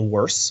gotten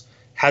worse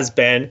has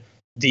been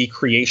the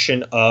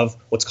creation of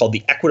what's called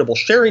the Equitable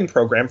Sharing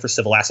Program for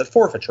civil asset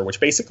forfeiture, which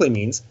basically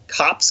means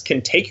cops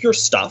can take your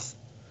stuff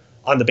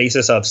on the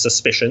basis of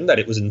suspicion that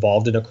it was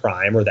involved in a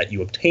crime or that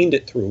you obtained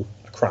it through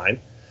a crime.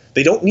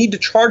 They don't need to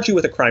charge you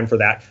with a crime for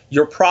that.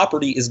 Your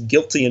property is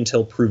guilty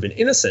until proven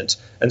innocent.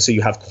 And so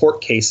you have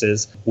court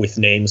cases with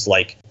names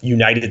like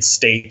United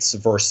States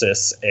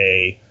versus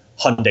a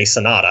Hyundai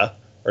Sonata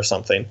or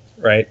something,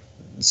 right?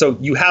 So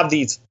you have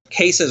these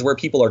cases where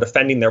people are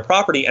defending their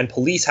property and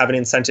police have an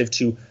incentive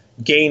to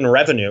gain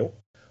revenue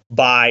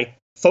by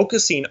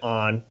focusing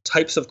on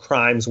types of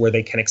crimes where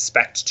they can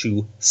expect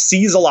to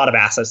seize a lot of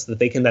assets that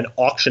they can then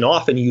auction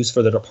off and use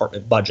for the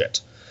department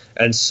budget.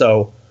 And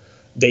so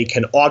they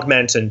can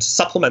augment and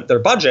supplement their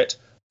budget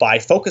by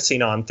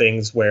focusing on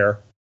things where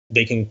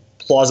they can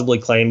plausibly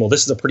claim, well,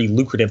 this is a pretty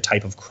lucrative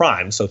type of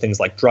crime, so things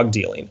like drug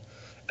dealing.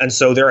 And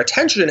so their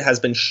attention has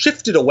been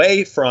shifted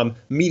away from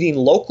meeting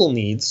local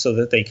needs so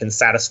that they can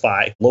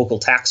satisfy local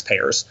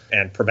taxpayers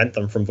and prevent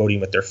them from voting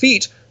with their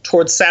feet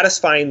towards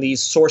satisfying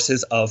these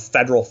sources of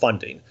federal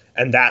funding.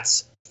 And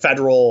that's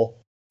federal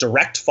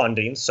direct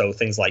funding, so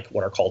things like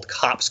what are called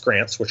COPS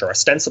grants, which are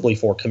ostensibly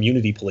for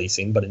community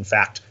policing, but in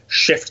fact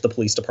shift the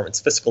police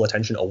department's fiscal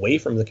attention away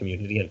from the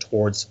community and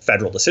towards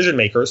federal decision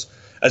makers,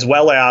 as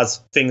well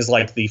as things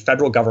like the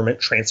federal government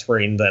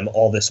transferring them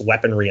all this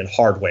weaponry and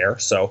hardware.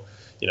 So,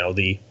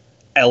 the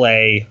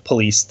LA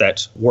police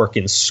that work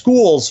in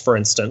schools, for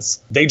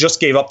instance, they just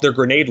gave up their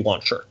grenade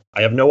launcher.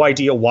 I have no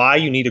idea why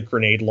you need a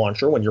grenade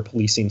launcher when you're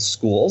policing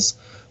schools,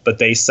 but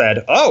they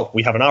said, oh,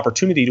 we have an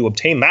opportunity to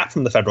obtain that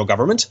from the federal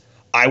government.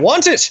 I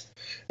want it.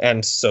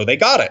 And so they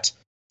got it.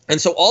 And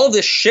so all of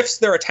this shifts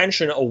their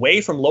attention away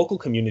from local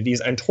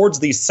communities and towards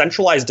these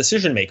centralized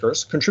decision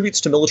makers,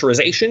 contributes to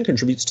militarization,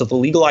 contributes to the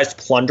legalized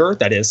plunder,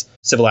 that is,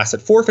 civil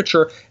asset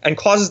forfeiture, and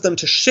causes them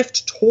to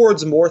shift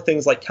towards more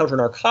things like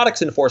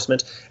counter-narcotics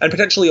enforcement and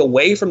potentially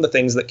away from the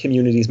things that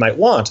communities might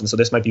want. And so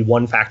this might be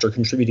one factor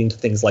contributing to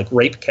things like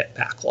rape kit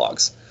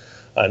backlogs.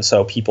 And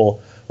so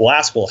people will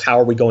ask, well, how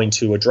are we going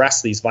to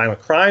address these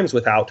violent crimes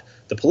without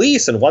the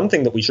police? And one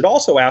thing that we should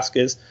also ask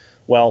is,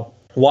 well,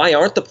 why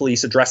aren't the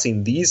police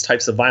addressing these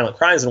types of violent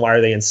crimes, and why are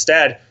they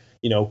instead,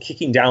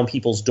 kicking down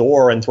people's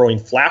door and throwing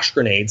flash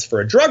grenades for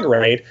a drug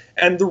raid?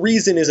 And the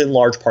reason is in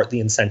large part the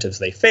incentives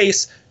they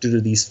face due to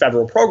these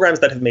federal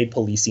programs that have made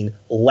policing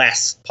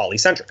less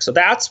polycentric. So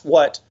that's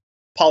what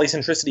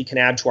polycentricity can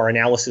add to our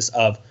analysis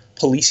of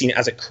policing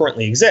as it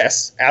currently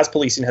exists. As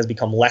policing has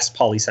become less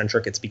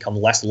polycentric, it's become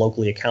less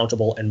locally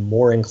accountable and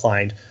more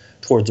inclined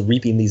towards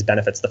reaping these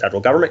benefits the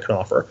federal government can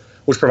offer,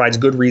 which provides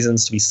good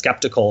reasons to be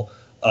skeptical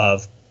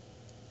of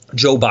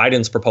Joe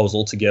Biden's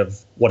proposal to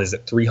give,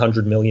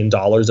 $300 million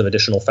of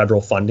additional federal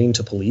funding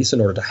to police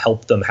in order to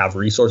help them have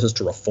resources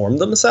to reform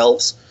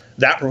themselves.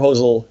 That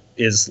proposal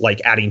is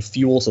like adding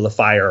fuel to the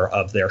fire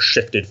of their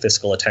shifted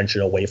fiscal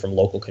attention away from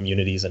local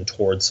communities and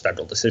towards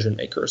federal decision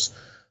makers.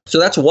 So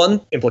that's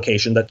one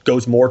implication that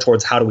goes more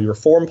towards how do we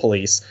reform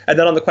police. And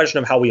then on the question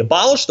of how we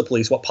abolish the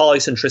police, what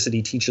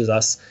polycentricity teaches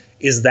us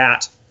is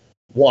that,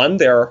 one,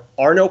 there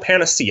are no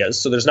panaceas,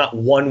 so there's not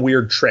one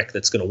weird trick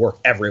that's going to work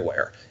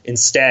everywhere.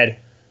 Instead,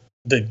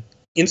 the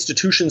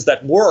institutions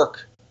that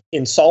work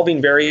in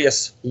solving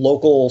various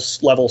local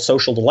level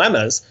social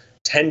dilemmas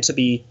tend to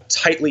be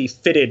tightly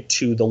fitted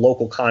to the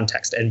local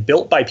context and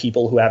built by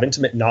people who have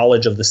intimate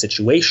knowledge of the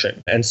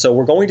situation. And so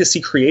we're going to see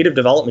creative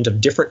development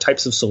of different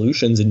types of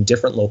solutions in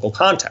different local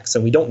contexts,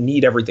 and we don't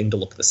need everything to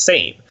look the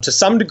same. To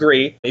some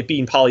degree, it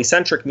being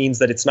polycentric means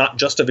that it's not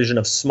just a vision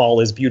of small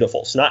is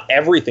beautiful. So not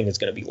everything is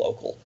going to be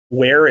local.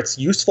 Where it's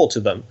useful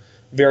to them,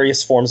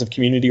 various forms of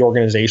community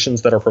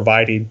organizations that are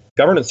providing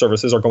governance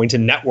services are going to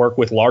network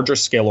with larger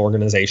scale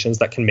organizations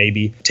that can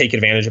maybe take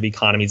advantage of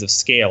economies of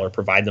scale or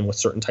provide them with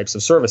certain types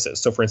of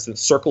services. So for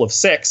instance, Circle of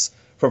Six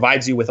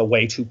provides you with a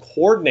way to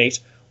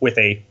coordinate with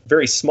a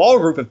very small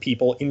group of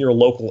people in your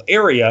local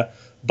area,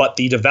 but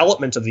the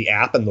development of the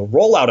app and the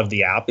rollout of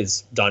the app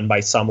is done by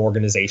some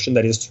organization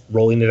that is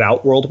rolling it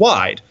out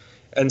worldwide.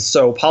 And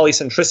so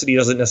polycentricity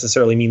doesn't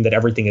necessarily mean that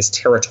everything is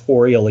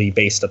territorially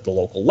based at the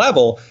local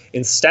level.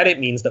 Instead, it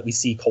means that we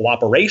see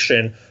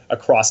cooperation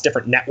across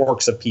different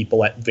networks of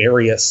people at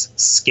various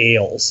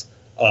scales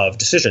of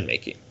decision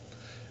making.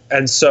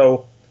 And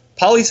so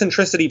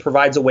polycentricity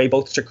provides a way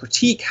both to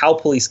critique how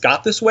police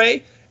got this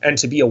way and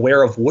to be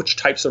aware of which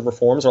types of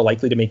reforms are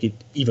likely to make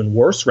it even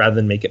worse rather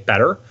than make it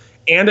better.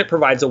 And it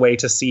provides a way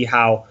to see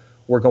how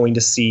we're going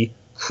to see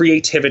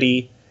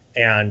creativity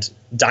and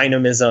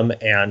dynamism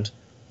and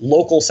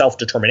local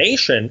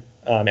self-determination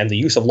and the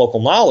use of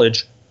local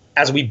knowledge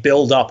as we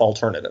build up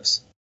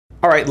alternatives.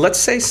 All right, let's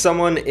say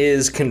someone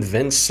is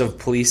convinced of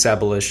police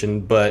abolition,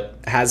 but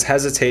has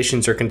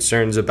hesitations or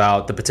concerns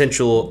about the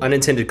potential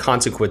unintended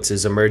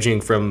consequences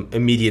emerging from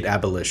immediate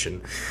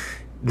abolition.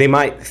 They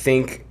might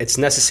think it's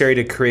necessary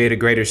to create a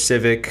greater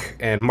civic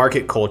and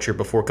market culture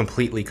before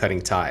completely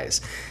cutting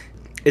ties.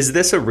 Is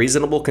this a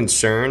reasonable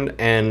concern,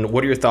 and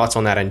what are your thoughts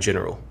on that in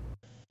general?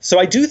 So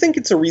I do think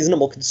it's a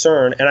reasonable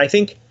concern, and I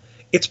think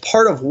it's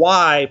part of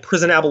why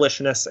prison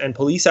abolitionists and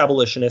police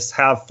abolitionists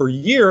have for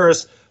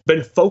years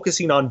been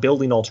focusing on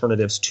building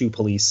alternatives to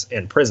police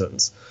and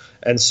prisons.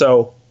 And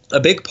so a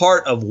big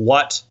part of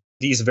what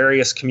these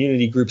various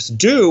community groups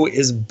do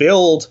is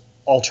build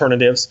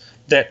alternatives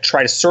that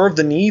try to serve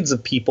the needs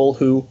of people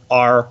who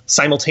are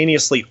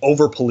simultaneously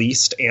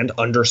over-policed and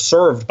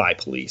underserved by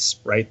police,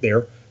 right?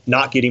 They're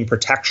not getting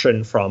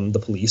protection from the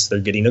police, they're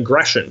getting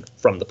aggression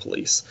from the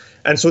police.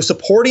 And so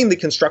supporting the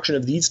construction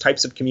of these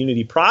types of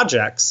community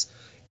projects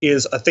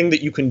is a thing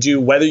that you can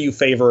do whether you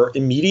favor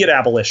immediate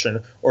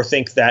abolition or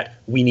think that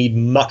we need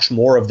much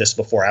more of this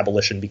before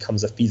abolition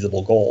becomes a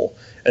feasible goal.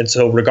 And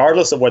so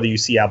regardless of whether you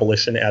see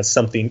abolition as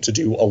something to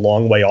do a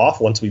long way off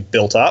once we've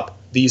built up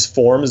these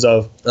forms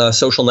of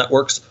social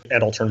networks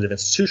and alternative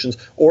institutions,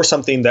 or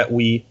something that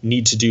we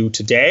need to do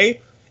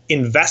today,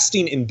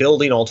 investing in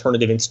building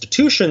alternative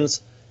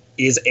institutions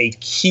is a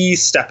key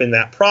step in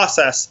that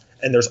process.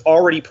 And there's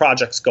already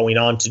projects going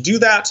on to do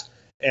that.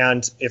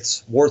 And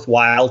it's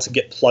worthwhile to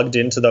get plugged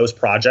into those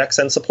projects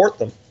and support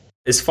them.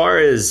 As far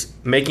as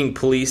making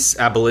police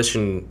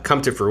abolition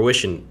come to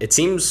fruition, it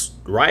seems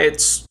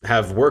riots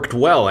have worked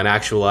well in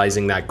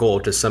actualizing that goal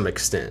to some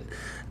extent.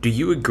 Do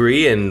you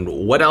agree? And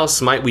what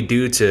else might we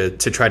do to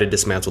try to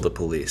dismantle the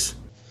police?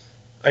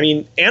 I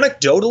mean,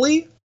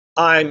 anecdotally,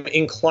 I'm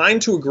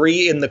inclined to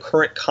agree in the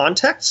current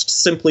context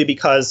simply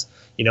because,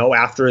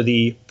 after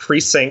the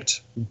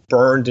precinct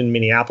burned in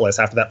Minneapolis,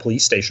 after that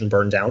police station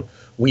burned down,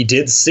 we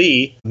did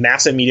see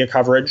massive media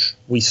coverage.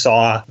 We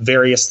saw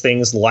various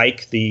things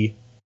like the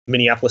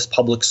Minneapolis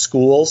public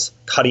schools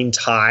cutting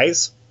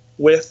ties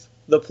with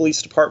the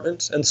police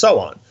department and so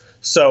on.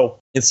 So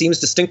it seems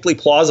distinctly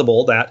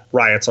plausible that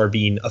riots are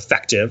being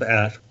effective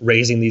at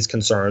raising these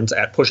concerns,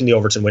 at pushing the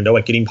Overton window,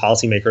 at getting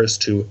policymakers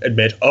to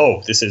admit,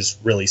 oh, this is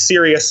really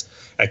serious,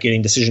 at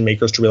getting decision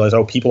makers to realize,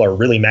 oh, people are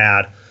really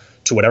mad.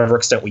 To whatever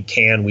extent we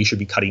can, we should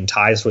be cutting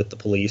ties with the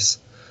police.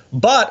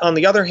 But on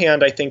the other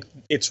hand, I think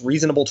it's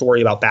reasonable to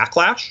worry about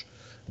backlash.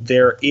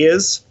 There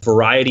is a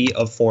variety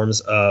of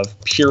forms of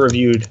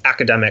peer-reviewed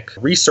academic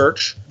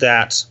research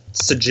that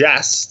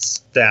suggests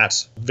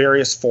that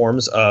various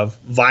forms of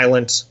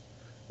violent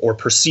or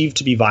perceived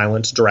to be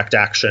violent direct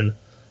action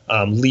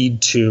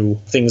lead to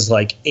things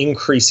like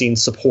increasing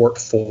support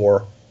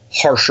for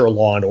harsher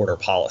law and order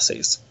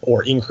policies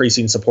or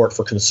increasing support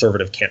for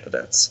conservative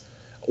candidates,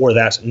 or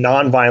that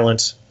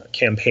nonviolent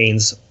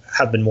campaigns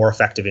have been more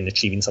effective in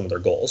achieving some of their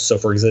goals. So,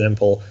 for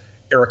example,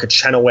 Erica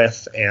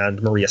Chenoweth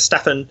and Maria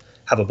Stephan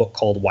have a book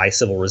called Why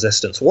Civil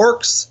Resistance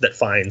Works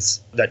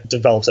that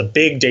develops a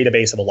big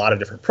database of a lot of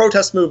different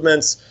protest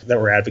movements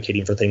that were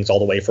advocating for things all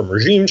the way from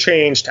regime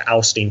change to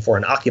ousting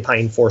foreign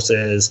occupying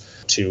forces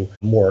to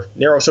more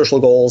narrow social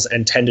goals,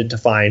 and tended to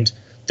find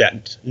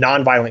that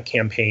nonviolent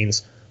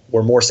campaigns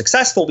were more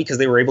successful because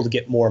they were able to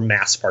get more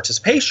mass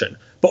participation.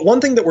 But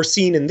one thing that we're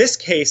seeing in this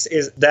case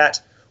is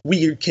that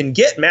we can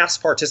get mass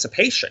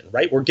participation,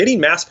 right? We're getting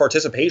mass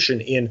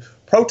participation in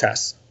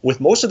protests,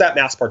 with most of that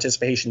mass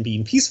participation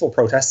being peaceful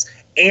protests,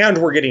 and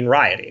we're getting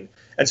rioting.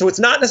 And so it's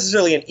not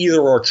necessarily an either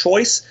or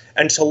choice.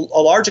 And to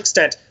a large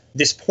extent,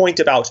 this point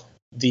about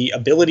the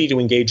ability to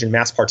engage in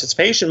mass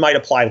participation might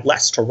apply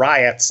less to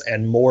riots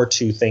and more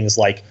to things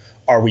like,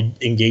 are we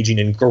engaging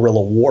in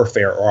guerrilla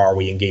warfare or are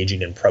we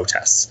engaging in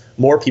protests?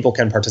 More people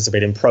can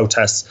participate in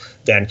protests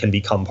than can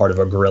become part of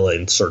a guerrilla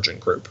insurgent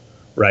group,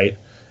 right?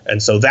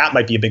 And so that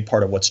might be a big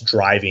part of what's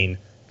driving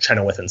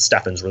Chenoweth and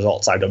Stephan's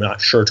results. I'm not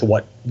sure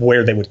to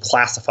where they would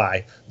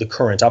classify the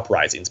current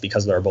uprisings,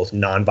 because there are both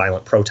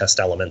nonviolent protest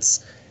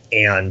elements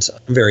and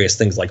various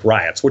things like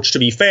riots, which, to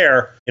be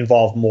fair,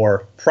 involve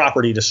more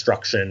property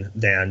destruction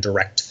than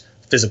direct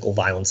physical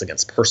violence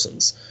against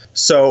persons.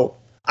 So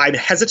I'm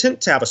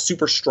hesitant to have a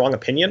super strong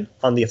opinion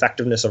on the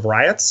effectiveness of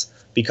riots,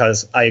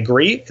 because I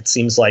agree, it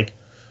seems like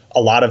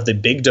a lot of the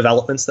big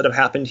developments that have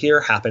happened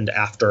here happened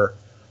after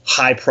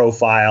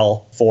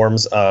high-profile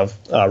forms of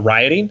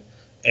rioting,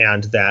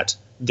 and that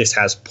this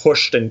has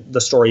pushed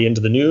the story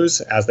into the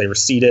news. As they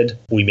receded,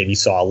 we maybe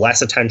saw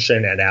less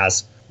attention, and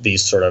as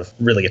these sort of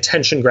really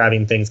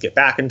attention-grabbing things get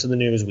back into the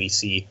news, we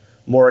see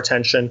more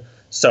attention.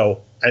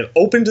 So I'm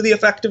open to the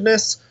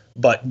effectiveness,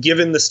 but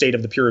given the state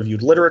of the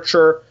peer-reviewed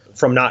literature,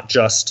 from not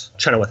just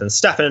Chenoweth and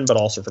Stephan, but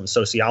also from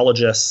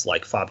sociologists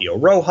like Fabio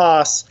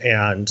Rojas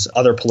and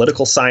other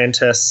political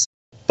scientists.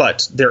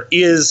 But there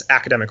is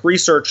academic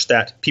research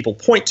that people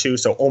point to.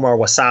 So Omar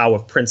Wasow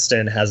of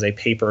Princeton has a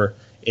paper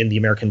in the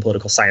American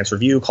Political Science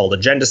Review called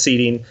Agenda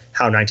Seeding: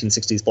 How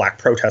 1960s Black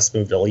Protests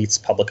Moved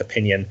Elites, Public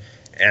Opinion,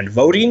 and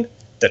Voting,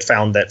 that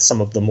found that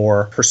some of the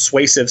more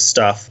persuasive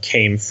stuff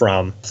came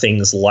from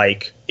things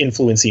like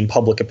influencing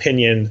public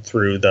opinion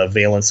through the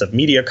valence of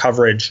media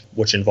coverage,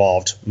 which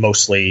involved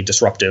mostly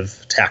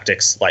disruptive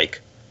tactics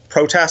like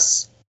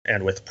protests,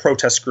 and with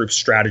protest group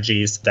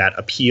strategies that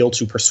appeal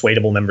to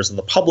persuadable members of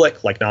the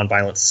public, like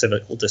nonviolent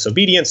civil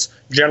disobedience,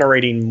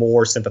 generating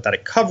more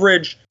sympathetic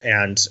coverage,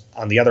 and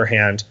on the other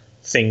hand,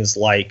 things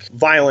like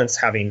violence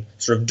having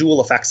sort of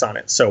dual effects on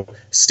it. So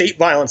state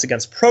violence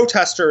against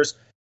protesters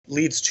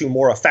leads to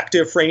more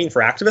effective framing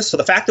for activists. So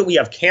the fact that we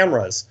have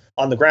cameras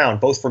on the ground,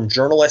 both from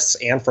journalists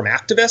and from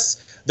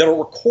activists, that are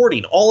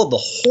recording all of the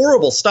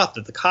horrible stuff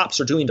that the cops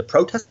are doing to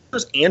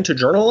protesters and to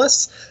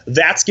journalists,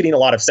 that's getting a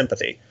lot of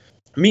sympathy.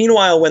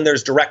 Meanwhile, when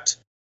there's direct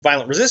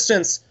violent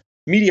resistance,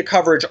 media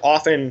coverage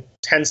often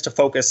tends to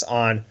focus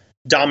on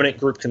dominant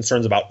group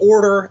concerns about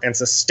order and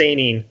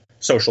sustaining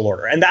social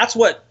order. And that's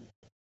what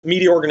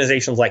media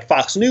organizations like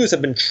Fox News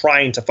have been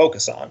trying to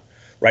focus on,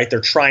 right? They're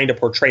trying to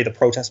portray the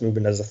protest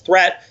movement as a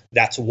threat.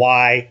 That's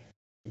why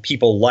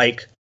people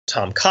like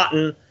Tom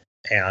Cotton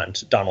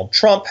and Donald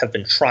Trump have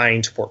been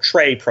trying to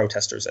portray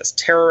protesters as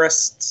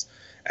terrorists.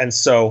 And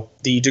so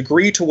the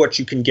degree to which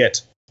you can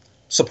get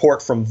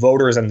support from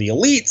voters and the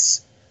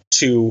elites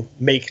to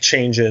make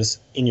changes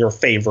in your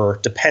favor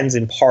depends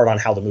in part on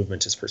how the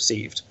movement is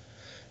perceived.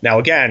 Now,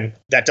 again,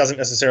 that doesn't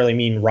necessarily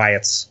mean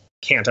riots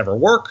can't ever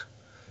work.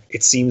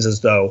 It seems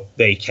as though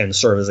they can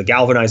serve as a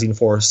galvanizing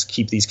force,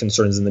 keep these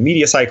concerns in the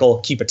media cycle,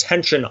 keep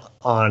attention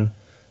on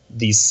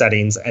these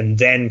settings, and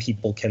then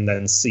people can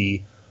then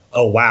see,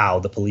 oh, wow,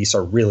 the police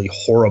are really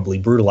horribly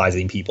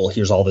brutalizing people.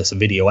 Here's all this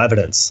video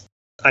evidence.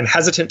 I'm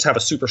hesitant to have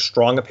a super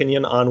strong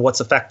opinion on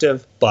what's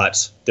effective,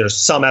 but there's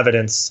some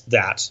evidence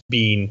that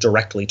being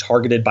directly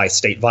targeted by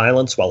state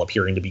violence while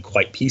appearing to be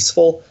quite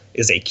peaceful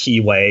is a key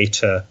way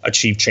to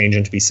achieve change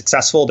and to be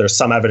successful. There's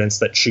some evidence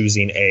that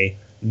choosing a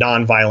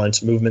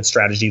nonviolent movement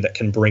strategy that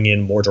can bring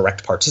in more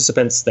direct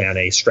participants than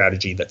a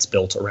strategy that's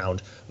built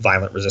around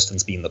violent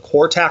resistance being the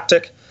core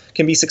tactic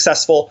can be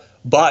successful,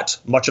 but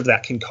much of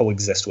that can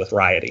coexist with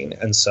rioting.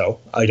 And so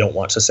I don't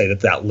want to say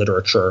that that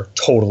literature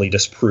totally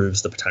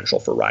disproves the potential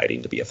for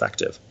rioting to be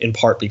effective, in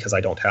part because I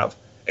don't have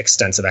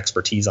extensive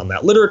expertise on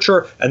that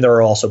literature, and there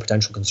are also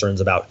potential concerns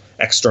about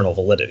external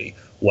validity.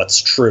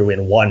 What's true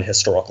in one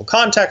historical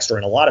context or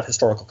in a lot of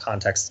historical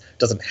contexts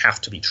doesn't have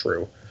to be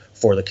true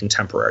for the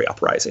contemporary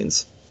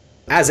uprisings.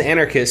 As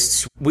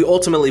anarchists, we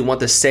ultimately want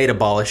the state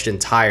abolished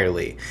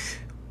entirely.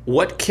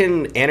 What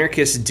can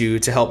anarchists do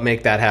to help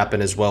make that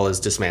happen as well as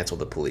dismantle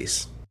the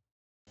police?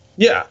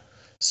 Yeah.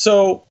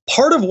 So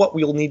part of what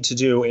we'll need to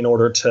do in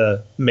order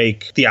to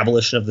make the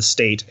abolition of the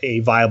state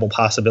a viable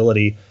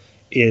possibility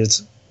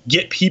is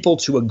get people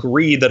to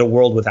agree that a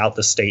world without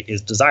the state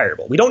is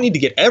desirable. We don't need to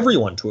get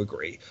everyone to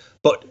agree,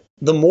 but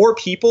the more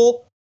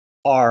people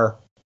are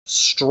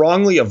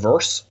strongly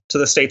averse to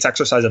the state's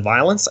exercise of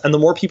violence, and the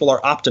more people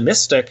are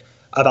optimistic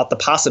about the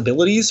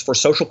possibilities for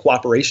social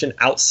cooperation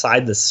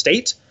outside the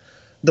state,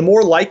 the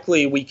more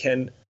likely we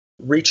can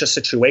reach a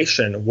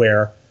situation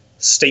where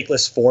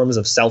stateless forms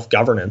of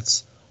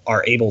self-governance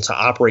are able to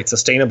operate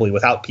sustainably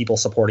without people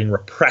supporting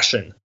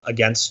repression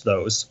against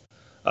those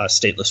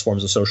stateless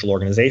forms of social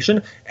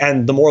organization.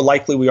 And the more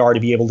likely we are to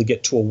be able to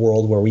get to a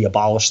world where we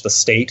abolish the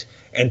state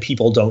and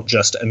people don't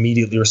just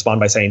immediately respond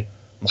by saying,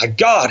 my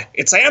God,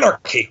 it's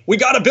anarchy. We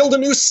got to build a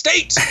new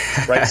state,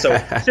 right? So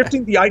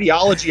shifting the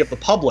ideology of the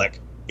public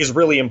is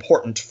really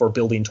important for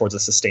building towards a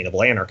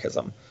sustainable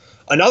anarchism.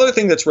 Another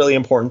thing that's really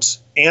important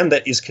and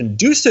that is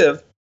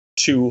conducive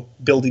to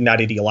building that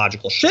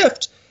ideological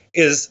shift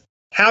is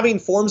having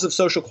forms of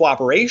social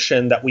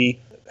cooperation that we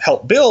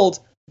help build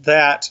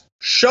that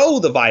show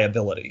the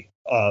viability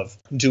of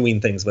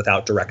doing things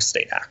without direct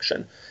state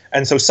action.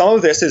 And so some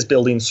of this is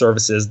building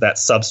services that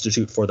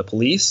substitute for the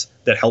police,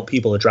 that help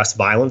people address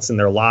violence in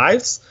their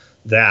lives,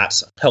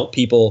 that help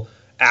people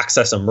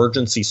access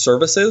emergency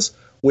services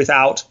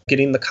without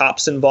getting the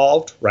cops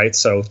involved, right?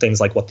 So things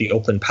like what the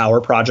Oakland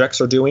Power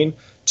Projects are doing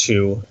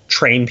to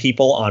train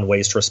people on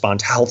ways to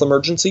respond to health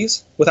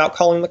emergencies without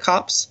calling the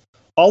cops.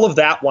 All of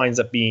that winds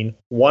up being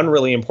one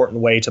really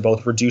important way to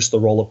both reduce the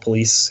role of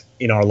police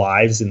in our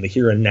lives in the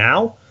here and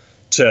now,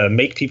 to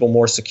make people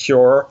more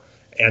secure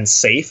and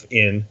safe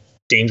in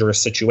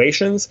dangerous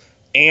situations,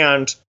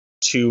 and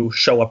to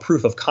show a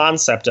proof of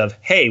concept of,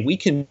 hey, we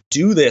can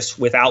do this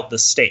without the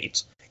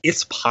state.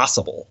 It's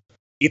possible.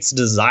 It's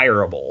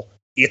desirable.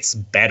 It's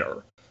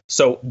better.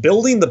 So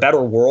building the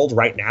better world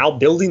right now,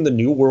 building the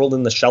new world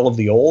in the shell of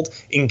the old,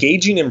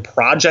 engaging in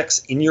projects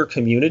in your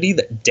community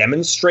that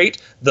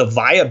demonstrate the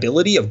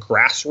viability of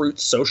grassroots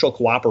social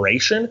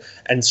cooperation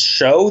and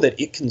show that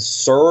it can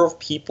serve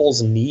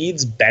people's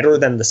needs better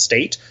than the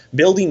state,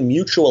 building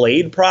mutual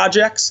aid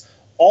projects,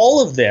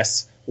 all of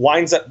this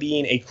winds up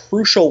being a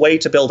crucial way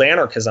to build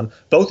anarchism,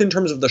 both in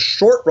terms of the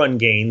short-run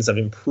gains of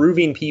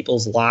improving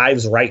people's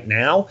lives right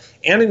now,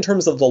 and in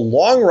terms of the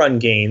long-run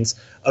gains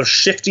of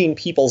shifting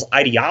people's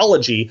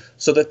ideology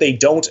so that they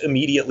don't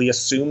immediately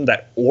assume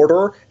that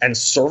order and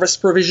service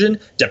provision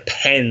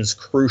depends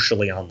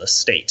crucially on the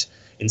state.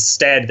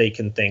 Instead, they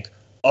can think,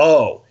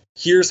 oh,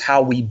 here's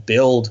how we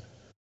build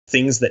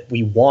things that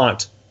we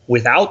want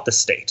without the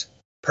state,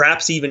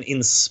 perhaps even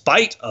in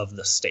spite of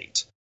the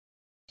state.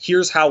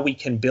 Here's how we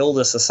can build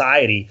a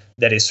society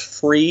that is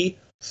free,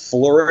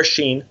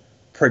 flourishing,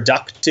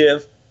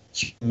 productive,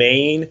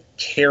 humane,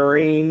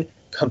 caring,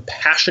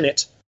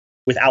 compassionate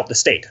without the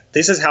state.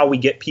 This is how we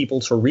get people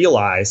to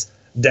realize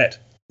that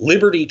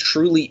liberty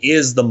truly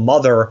is the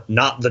mother,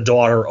 not the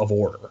daughter of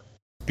order.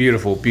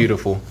 Beautiful,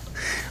 beautiful.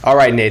 All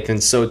right,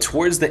 Nathan. So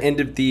towards the end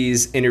of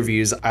these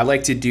interviews, I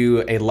like to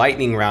do a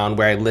lightning round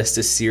where I list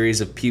a series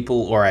of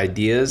people or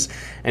ideas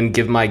and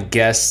give my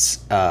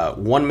guests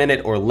 1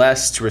 minute or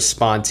less to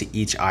respond to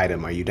each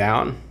item. Are you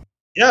down?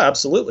 Yeah,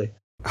 absolutely.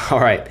 All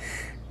right.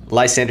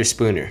 Lysander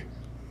Spooner.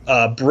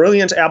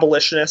 Brilliant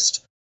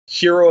abolitionist,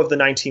 hero of the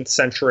 19th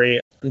century,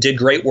 did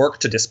great work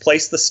to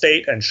displace the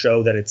state and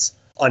show that it's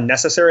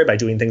unnecessary by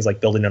doing things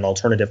like building an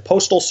alternative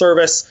postal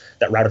service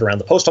that routed around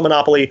the postal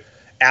monopoly,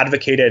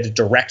 advocated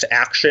direct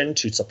action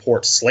to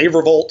support slave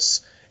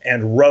revolts,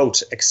 and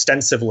wrote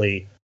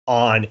extensively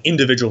on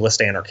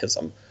individualist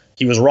anarchism.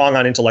 He was wrong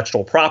on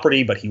intellectual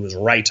property, but he was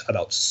right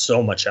about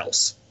so much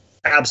else.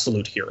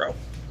 Absolute hero.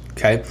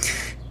 Okay.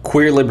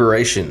 Queer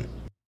liberation.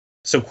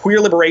 So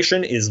queer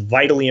liberation is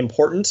vitally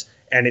important,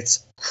 and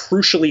it's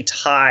crucially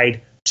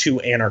tied to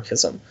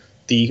anarchism.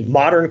 The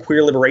modern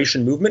queer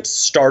liberation movement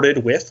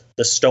started with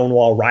the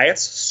Stonewall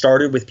riots,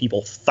 started with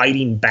people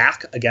fighting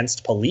back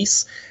against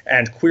police,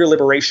 and queer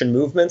liberation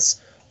movements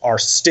are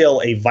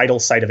still a vital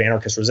site of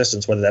anarchist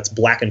resistance, whether that's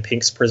Black and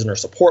Pink's prisoner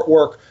support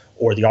work,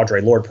 or the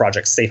Audre Lorde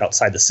Project's Safe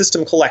Outside the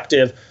System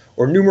Collective,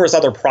 or numerous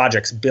other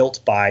projects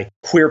built by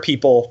queer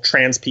people,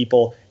 trans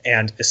people,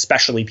 and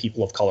especially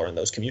people of color in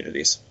those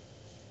communities.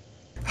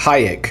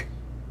 Hayek.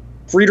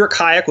 Friedrich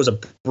Hayek was a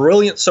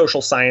brilliant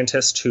social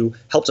scientist who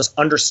helped us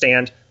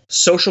understand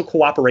social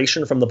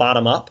cooperation from the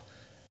bottom up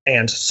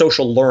and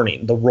social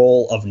learning, the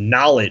role of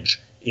knowledge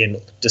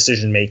in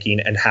decision making,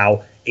 and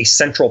how a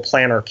central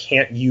planner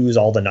can't use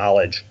all the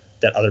knowledge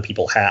that other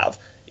people have.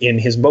 In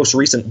his most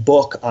recent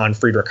book on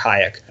Friedrich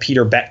Hayek,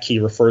 Peter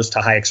Boettke refers to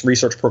Hayek's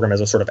research program as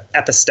a sort of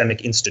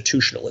epistemic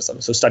institutionalism,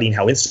 so studying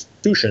how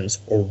institutions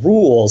or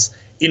rules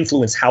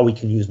influence how we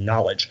can use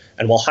knowledge.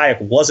 And while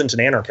Hayek wasn't an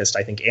anarchist,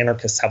 I think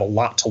anarchists have a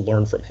lot to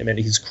learn from him, and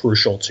he's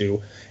crucial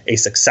to a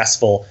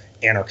successful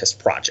anarchist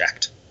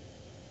project.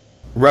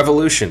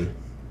 Revolution.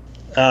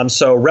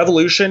 So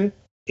revolution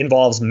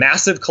involves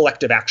massive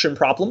collective action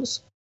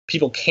problems.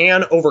 People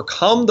can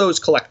overcome those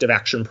collective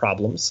action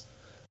problems.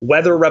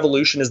 Whether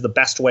revolution is the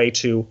best way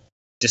to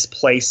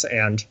displace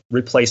and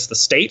replace the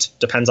state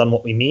depends on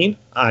what we mean.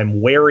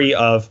 I'm wary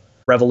of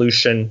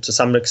revolution to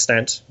some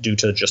extent due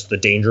to just the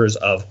dangers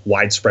of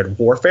widespread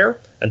warfare,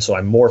 and so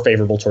I'm more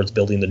favorable towards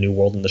building the new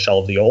world in the shell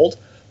of the old.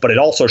 But it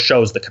also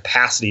shows the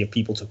capacity of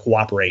people to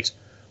cooperate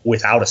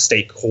without a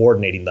state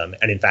coordinating them,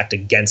 and in fact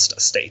against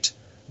a state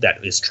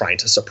that is trying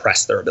to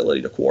suppress their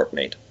ability to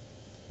coordinate.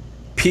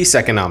 Peace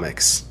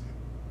economics.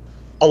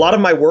 A lot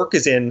of my work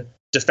is in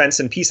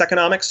defense and peace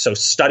economics, so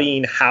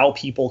studying how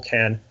people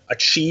can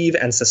achieve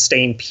and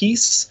sustain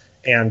peace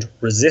and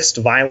resist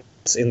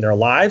violence in their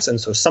lives. And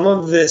so some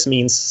of this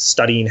means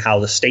studying how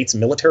the state's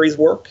militaries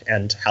work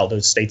and how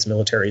those state's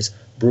militaries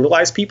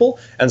brutalize people.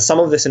 And some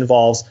of this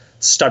involves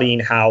studying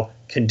how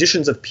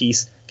conditions of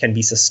peace can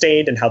be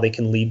sustained and how they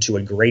can lead to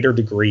a greater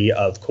degree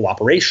of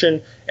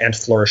cooperation and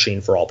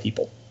flourishing for all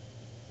people.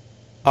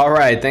 All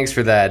right, thanks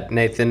for that,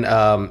 Nathan.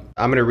 I'm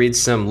going to read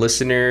some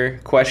listener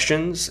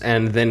questions,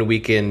 and then we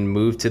can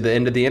move to the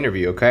end of the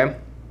interview, okay?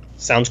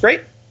 Sounds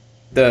great.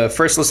 The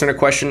first listener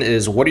question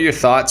is, what are your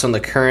thoughts on the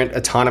current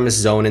autonomous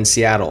zone in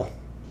Seattle?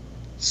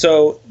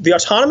 So the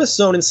autonomous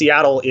zone in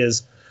Seattle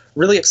is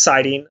really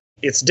exciting.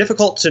 It's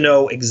difficult to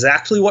know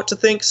exactly what to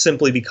think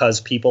simply because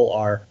people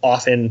are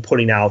often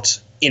putting out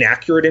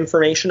inaccurate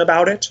information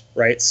about it,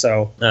 right?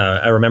 So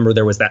I remember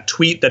there was that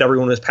tweet that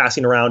everyone was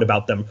passing around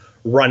about them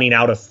running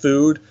out of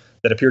food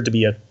that appeared to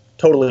be a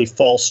totally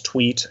false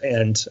tweet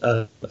and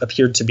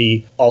appeared to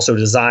be also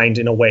designed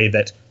in a way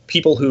that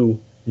people who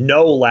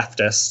know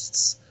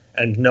leftists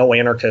and know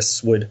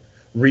anarchists would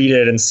read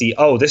it and see,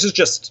 oh, this is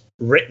just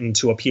written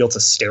to appeal to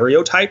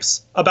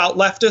stereotypes about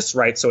leftists,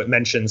 right? So it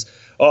mentions,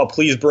 oh,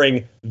 please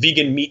bring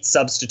vegan meat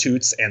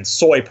substitutes and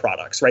soy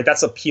products, right?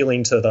 That's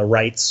appealing to the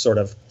right's sort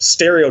of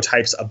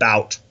stereotypes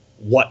about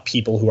what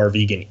people who are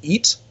vegan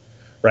eat,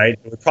 right?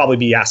 It would probably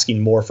be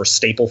asking more for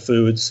staple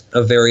foods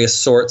of various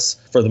sorts.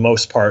 For the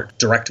most part,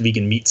 direct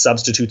vegan meat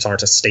substitutes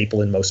aren't a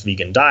staple in most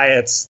vegan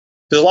diets.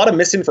 There's a lot of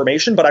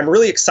misinformation, but I'm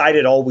really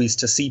excited always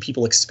to see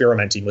people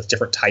experimenting with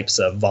different types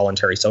of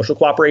voluntary social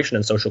cooperation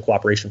and social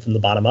cooperation from the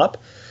bottom up.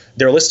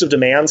 Their list of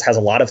demands has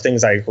a lot of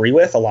things I agree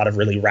with, a lot of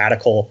really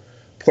radical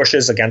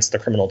pushes against the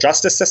criminal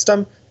justice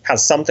system,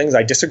 has some things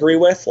I disagree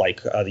with,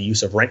 like the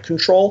use of rent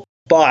control.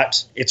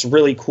 But it's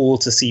really cool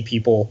to see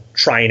people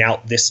trying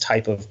out this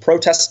type of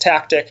protest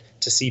tactic,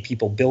 to see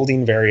people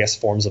building various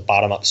forms of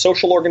bottom-up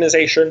social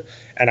organization.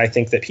 And I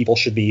think that people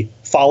should be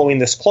following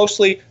this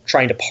closely,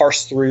 trying to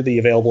parse through the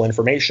available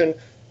information,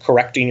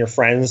 correcting your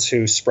friends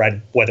who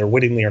spread, whether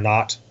wittingly or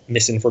not,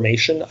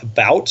 misinformation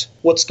about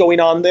what's going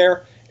on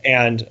there,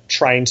 and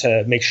trying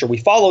to make sure we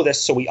follow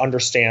this so we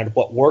understand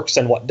what works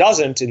and what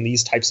doesn't in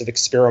these types of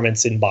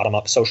experiments in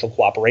bottom-up social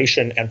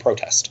cooperation and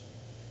protest.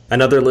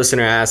 Another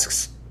listener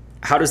asks,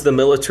 how does the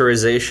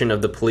militarization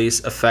of the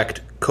police affect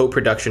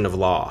co-production of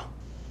law?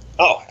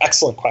 Oh,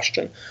 excellent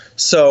question.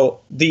 So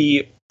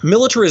the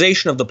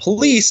militarization of the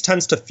police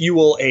tends to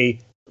fuel a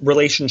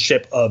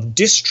relationship of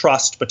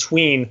distrust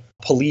between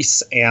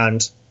police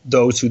and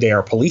those who they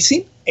are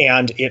policing.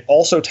 And it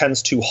also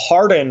tends to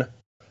harden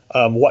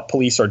what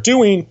police are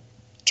doing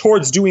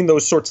towards doing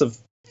those sorts of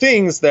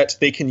things that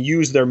they can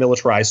use their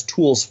militarized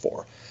tools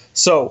for.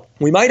 So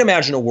we might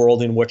imagine a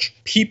world in which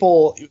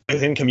people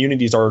within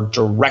communities are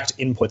direct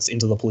inputs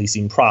into the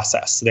policing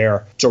process.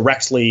 They're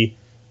directly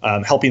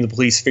helping the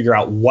police figure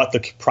out what the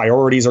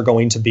priorities are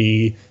going to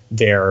be.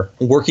 They're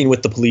working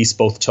with the police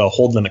both to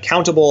hold them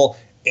accountable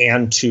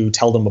and to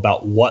tell them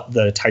about what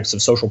the types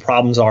of social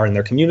problems are in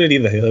their community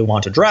that they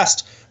want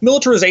addressed.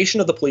 Militarization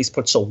of the police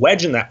puts a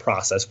wedge in that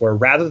process where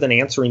rather than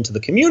answering to the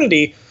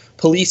community,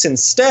 police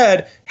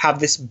instead have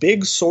this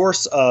big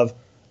source of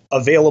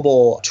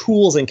available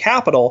tools and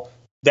capital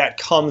that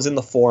comes in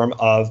the form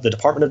of the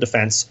Department of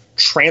Defense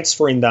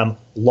transferring them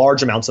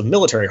large amounts of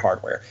military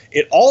hardware.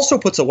 It also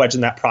puts a wedge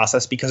in that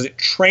process because it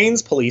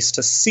trains police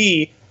to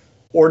see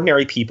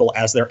ordinary people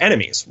as their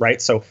enemies,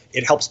 right? So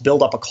it helps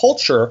build up a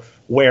culture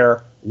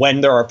where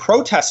when there are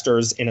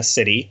protesters in a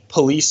city,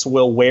 police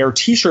will wear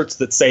T-shirts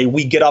that say,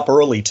 "We get up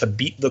early to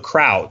beat the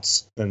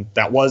crowds." And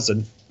that was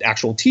an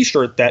actual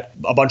T-shirt that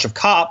a bunch of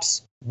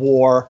cops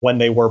wore when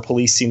they were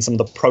policing some of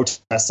the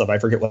protests of, I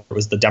forget whether it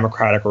was the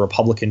Democratic or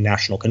Republican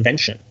National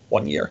Convention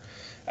one year.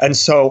 And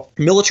so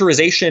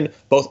militarization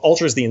both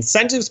alters the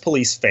incentives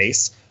police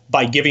face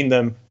by giving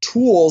them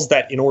tools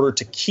that in order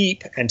to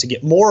keep and to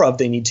get more of,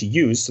 they need to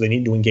use. So they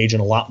need to engage in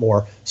a lot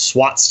more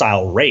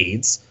SWAT-style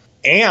raids,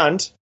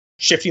 and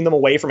shifting them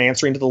away from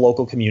answering to the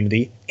local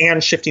community,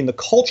 and shifting the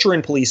culture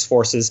in police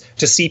forces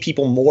to see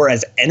people more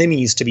as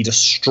enemies to be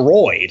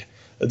destroyed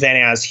than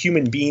as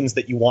human beings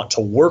that you want to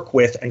work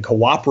with and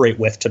cooperate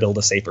with to build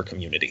a safer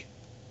community.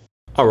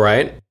 All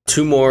right.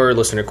 2 more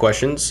listener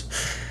questions.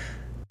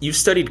 You've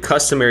studied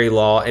customary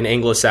law in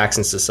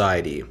Anglo-Saxon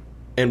society.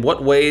 In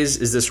what ways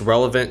is this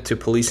relevant to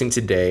policing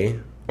today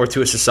or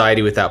to a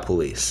society without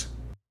police?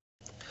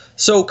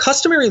 So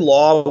customary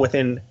law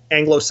within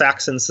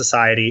Anglo-Saxon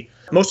society,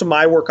 most of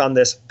my work on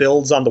this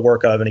builds on the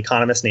work of an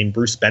economist named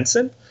Bruce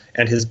Benson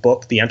and his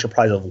book, The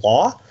Enterprise of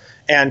Law.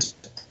 And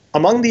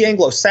among the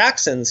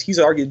Anglo-Saxons, he's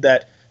argued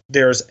that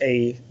there was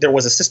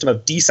a system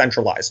of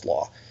decentralized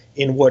law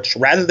in which,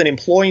 rather than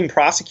employing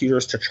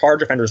prosecutors to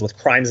charge offenders with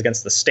crimes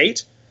against the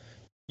state,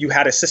 you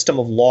had a system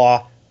of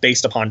law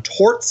based upon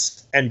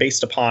torts and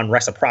based upon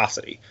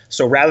reciprocity.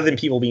 So rather than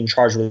people being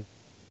charged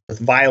with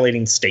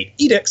violating state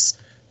edicts,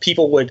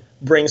 people would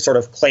bring sort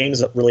of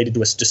claims related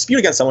to a dispute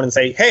against someone and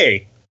say,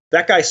 hey,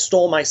 that guy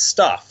stole my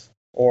stuff,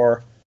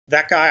 or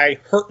that guy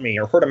hurt me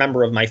or hurt a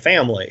member of my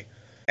family.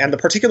 And the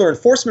particular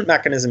enforcement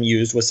mechanism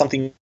used was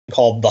something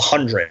called the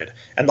 100.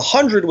 And the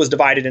 100 was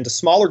divided into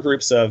smaller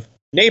groups of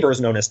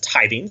neighbors known as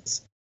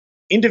tithings.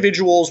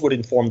 Individuals would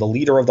inform the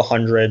leader of the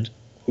 100,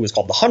 who was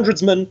called the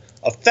hundredsman,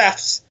 of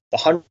thefts. The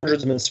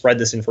hundredsman spread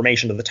this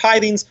information to the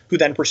tithings, who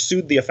then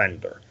pursued the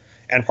offender.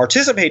 And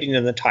participating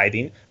in the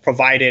tithing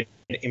provided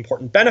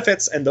important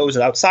benefits, and those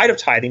outside of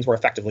tithings were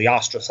effectively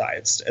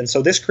ostracized. And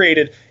so this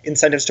created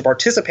incentives to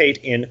participate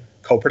in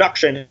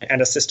co-production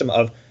and a system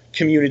of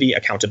community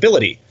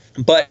accountability.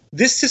 But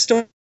this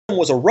system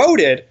was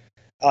eroded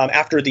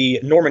after the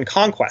Norman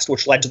conquest,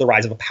 which led to the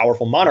rise of a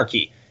powerful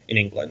monarchy in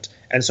England.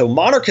 And so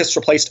monarchists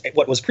replaced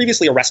what was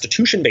previously a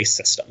restitution-based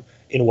system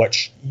in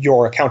which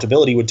your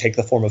accountability would take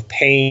the form of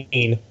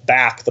paying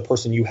back the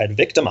person you had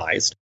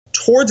victimized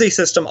towards a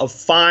system of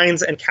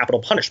fines and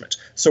capital punishment.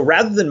 So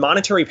rather than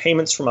monetary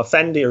payments from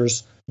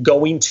offenders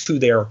going to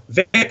their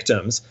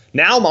victims,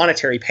 now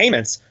monetary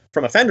payments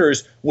from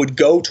offenders would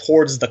go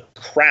towards the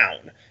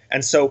crown.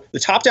 And so the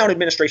top-down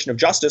administration of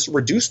justice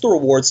reduced the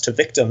rewards to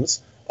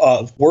victims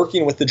of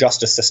working with the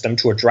justice system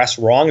to address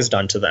wrongs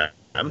done to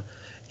them,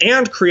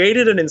 and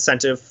created an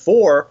incentive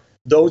for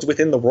those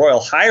within the royal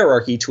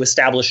hierarchy to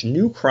establish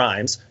new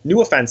crimes,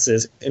 new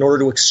offenses, in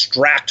order to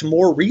extract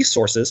more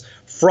resources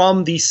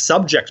from the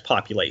subject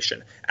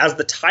population. As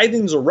the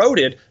tithings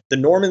eroded, the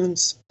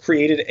Normans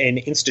created an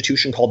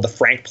institution called the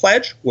Frank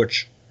Pledge,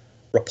 which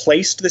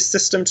replaced this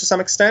system to some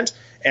extent,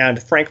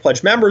 and Frank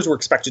Pledge members were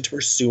expected to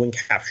pursue and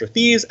capture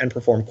thieves and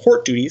perform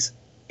court duties.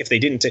 If they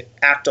didn't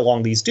act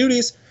along these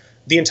duties,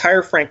 the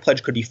entire Frank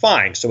Pledge could be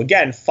fined. So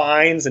again,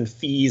 fines and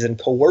fees and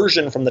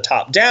coercion from the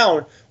top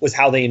down was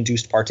how they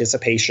induced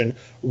participation,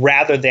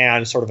 rather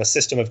than sort of a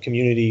system of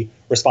community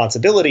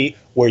responsibility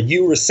where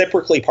you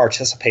reciprocally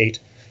participate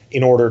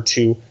in order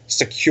to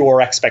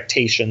secure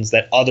expectations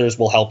that others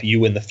will help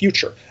you in the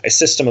future. A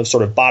system of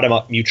sort of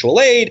bottom-up mutual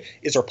aid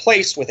is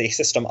replaced with a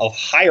system of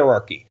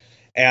hierarchy.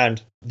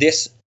 And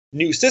this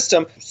new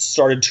system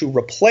started to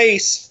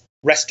replace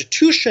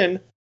restitution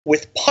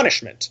with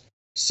punishment.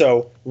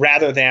 So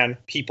rather than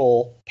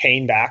people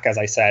paying back, as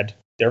I said,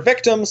 their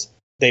victims,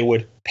 they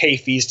would pay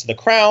fees to the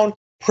crown.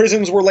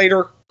 Prisons were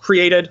later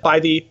created by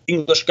the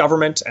English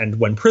government. And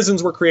when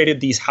prisons were created,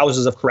 these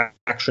houses of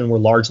correction were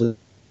largely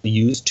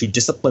used to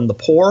discipline the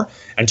poor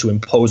and to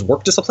impose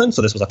work discipline.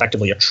 So this was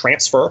effectively a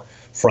transfer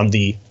from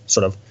the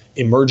sort of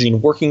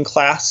emerging working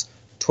class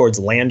towards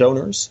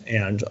landowners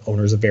and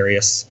owners of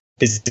various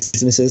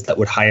businesses that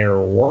would hire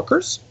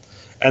workers.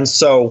 And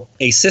so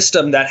a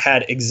system that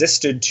had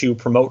existed to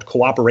promote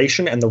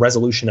cooperation and the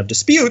resolution of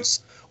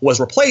disputes was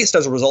replaced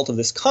as a result of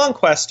this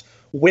conquest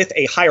with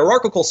a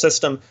hierarchical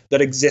system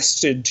that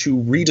existed to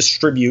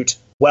redistribute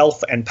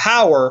wealth and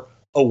power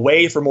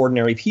away from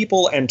ordinary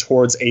people and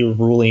towards a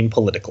ruling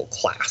political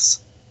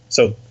class.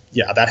 So,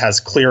 yeah, that has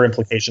clear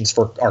implications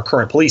for our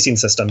current policing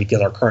system,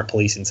 because our current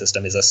policing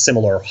system is a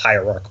similar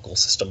hierarchical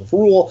system of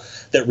rule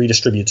that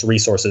redistributes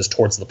resources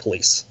towards the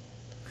police.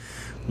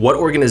 What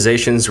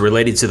organizations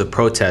related to the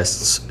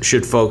protests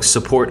should folks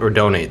support or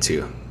donate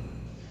to?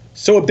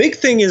 So a big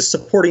thing is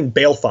supporting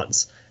bail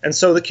funds. And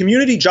so the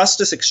Community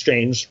Justice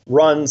Exchange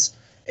runs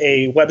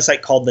a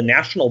website called the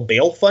National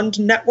Bail Fund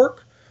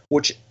Network,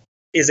 which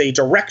is a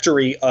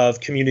directory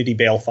of community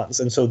bail funds.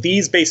 And so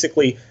these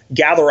basically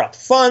gather up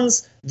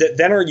funds that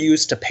then are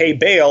used to pay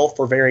bail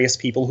for various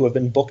people who have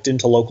been booked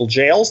into local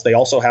jails. They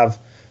also have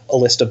a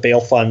list of bail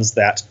funds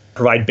that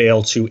provide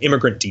bail to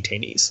immigrant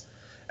detainees.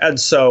 And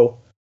so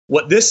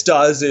what this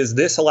does is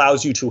this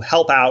allows you to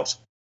help out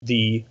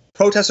the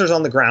protesters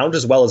on the ground,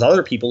 as well as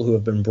other people who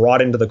have been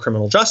brought into the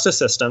criminal justice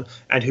system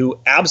and who,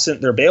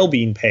 absent their bail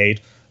being paid,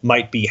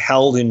 might be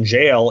held in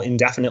jail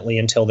indefinitely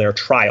until their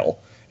trial.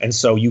 And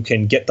so you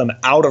can get them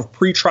out of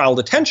pretrial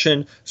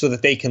detention so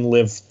that they can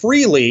live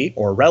freely,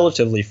 or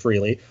relatively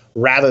freely,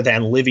 rather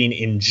than living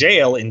in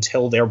jail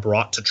until they're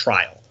brought to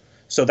trial.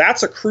 So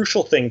that's a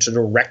crucial thing to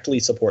directly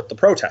support the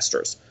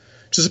protesters.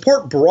 To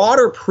support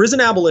broader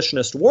prison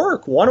abolitionist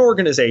work, one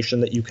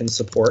organization that you can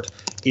support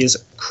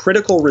is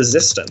Critical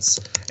Resistance.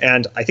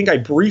 And I think I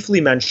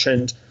briefly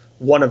mentioned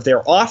one of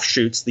their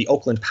offshoots, the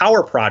Oakland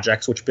Power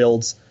Project, which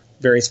builds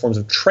various forms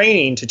of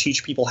training to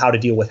teach people how to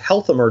deal with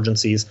health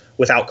emergencies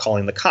without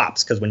calling the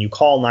cops. Because when you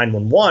call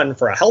 911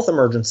 for a health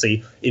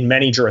emergency, in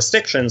many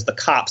jurisdictions, the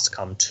cops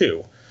come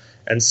too.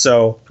 And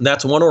so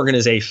that's one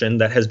organization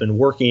that has been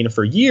working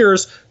for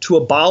years to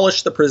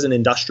abolish the prison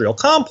industrial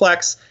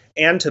complex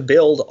and to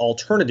build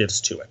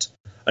alternatives to it.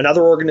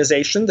 Another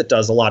organization that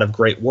does a lot of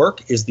great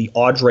work is the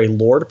Audre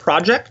Lorde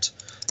Project,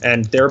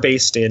 and they're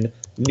based in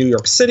New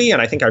York City,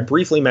 and I think I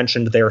briefly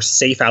mentioned their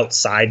Safe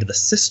Outside the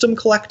System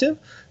collective.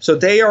 So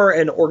they are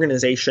an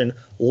organization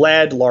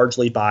led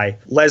largely by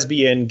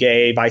lesbian,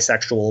 gay,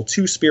 bisexual,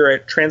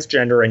 two-spirit,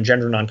 transgender, and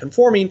gender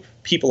nonconforming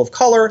people of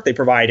color. They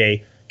provide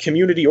a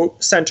community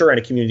center and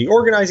a community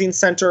organizing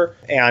center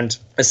and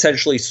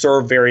essentially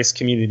serve various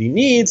community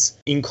needs,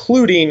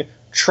 including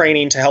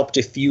training to help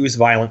diffuse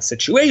violent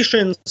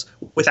situations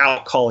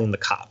without calling the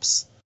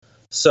cops.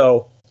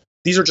 So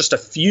these are just a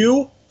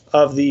few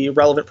of the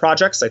relevant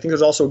projects. I think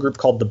there's also a group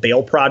called the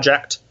Bail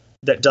Project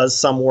that does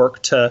some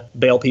work to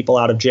bail people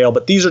out of jail.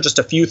 But these are just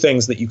a few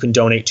things that you can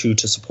donate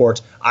to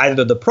support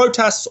either the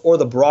protests or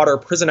the broader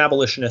prison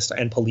abolitionist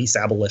and police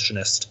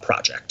abolitionist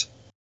project.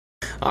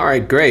 All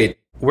right, great.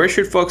 Where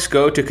should folks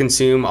go to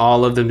consume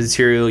all of the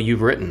material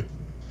you've written?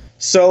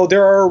 So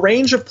there are a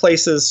range of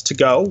places to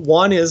go.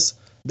 One is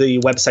the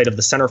website of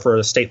the Center for a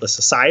Stateless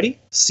Society,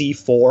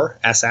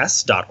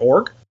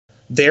 c4ss.org.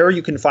 There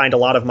you can find a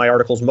lot of my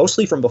articles,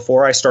 mostly from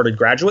before I started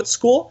graduate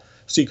school.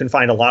 So you can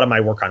find a lot of my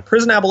work on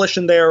prison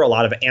abolition there, a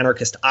lot of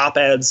anarchist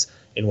op-eds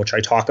in which I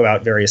talk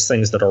about various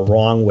things that are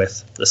wrong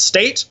with the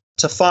state.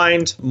 To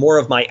find more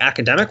of my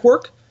academic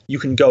work, you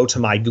can go to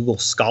my Google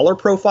Scholar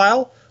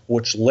profile,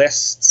 which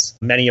lists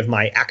many of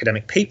my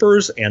academic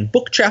papers and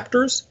book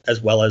chapters, as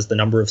well as the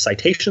number of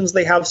citations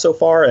they have so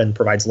far, and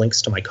provides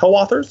links to my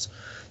co-authors.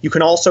 You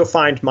can also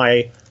find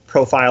my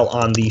profile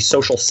on the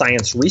Social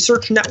Science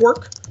Research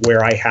Network,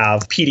 where I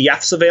have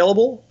PDFs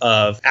available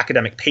of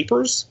academic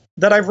papers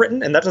that I've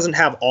written. And that doesn't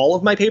have all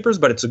of my papers,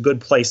 but it's a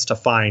good place to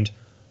find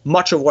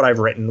much of what I've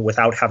written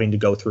without having to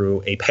go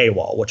through a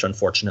paywall, which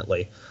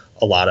unfortunately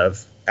a lot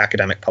of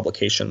academic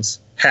publications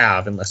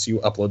have, unless you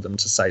upload them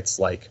to sites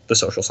like the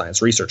Social Science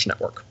Research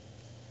Network.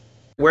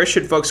 Where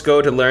should folks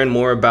go to learn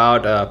more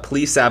about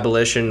police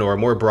abolition, or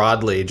more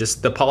broadly,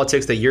 just the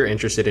politics that you're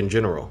interested in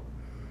general?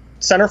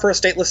 Center for a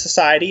Stateless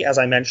Society, as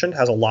I mentioned,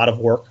 has a lot of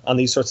work on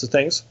these sorts of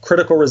things.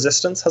 Critical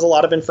Resistance has a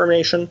lot of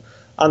information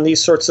on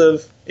these sorts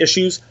of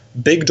issues.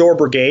 Big Door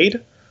Brigade,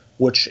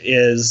 which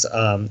is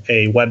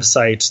a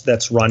website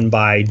that's run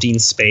by Dean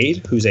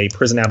Spade, who's a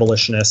prison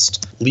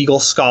abolitionist legal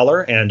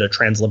scholar and a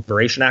trans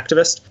liberation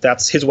activist.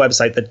 That's his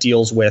website that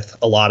deals with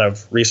a lot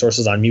of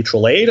resources on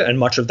mutual aid, and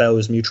much of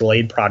those mutual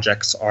aid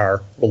projects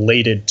are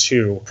related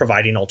to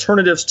providing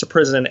alternatives to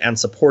prison and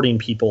supporting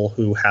people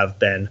who have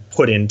been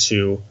put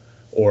into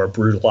or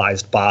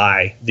brutalized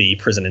by the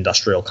prison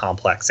industrial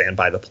complex and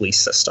by the police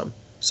system.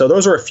 So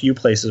those are a few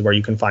places where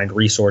you can find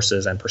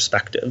resources and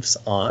perspectives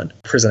on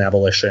prison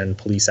abolition,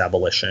 police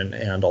abolition,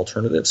 and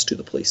alternatives to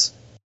the police.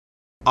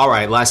 All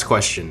right, last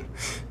question.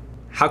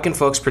 How can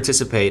folks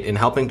participate in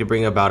helping to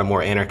bring about a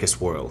more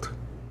anarchist world?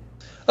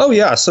 Oh,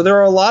 yeah. So there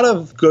are a lot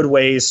of good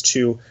ways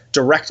to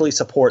directly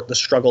support the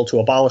struggle to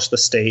abolish the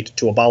state,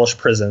 to abolish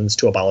prisons,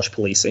 to abolish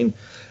policing.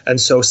 And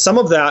so some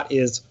of that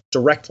is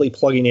directly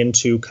plugging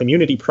into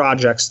community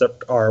projects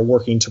that are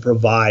working to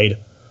provide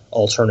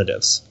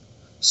alternatives.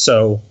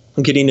 So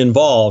getting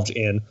involved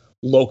in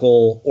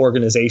local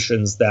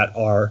organizations that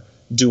are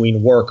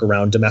doing work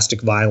around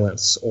domestic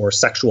violence or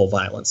sexual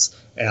violence,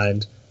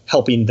 and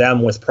helping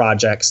them with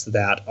projects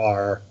that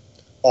are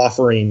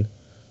offering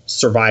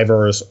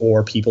survivors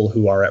or people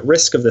who are at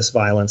risk of this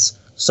violence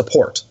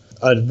support.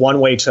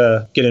 One way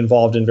to get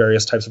involved in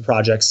various types of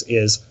projects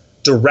is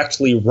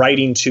directly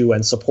writing to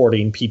and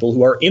supporting people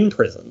who are in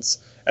prisons.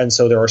 And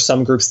so there are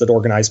some groups that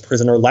organize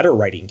prisoner letter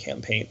writing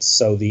campaigns.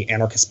 So the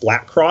Anarchist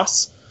Black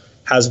Cross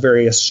has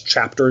various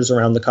chapters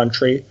around the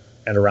country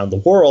and around the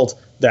world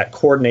that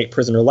coordinate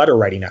prisoner letter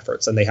writing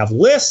efforts. And they have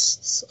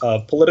lists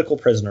of political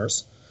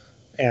prisoners,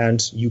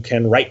 and you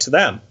can write to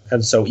them.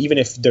 And so even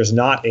if there's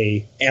not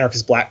a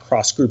Anarchist Black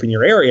Cross group in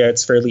your area,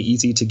 it's fairly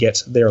easy to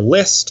get their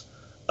list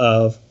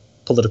of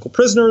political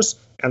prisoners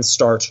and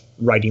start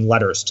writing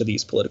letters to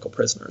these political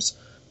prisoners.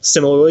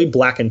 Similarly,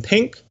 Black and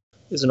Pink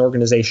is an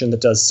organization that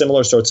does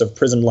similar sorts of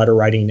prison letter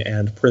writing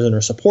and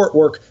prisoner support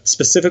work,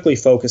 specifically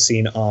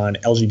focusing on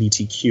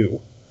LGBTQ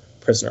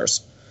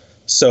prisoners.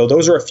 So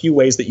those are a few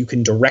ways that you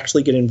can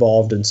directly get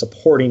involved in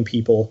supporting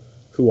people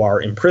who are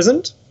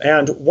imprisoned.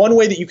 And one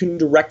way that you can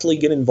directly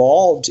get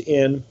involved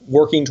in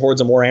working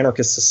towards a more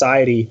anarchist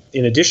society,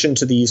 in addition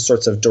to these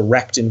sorts of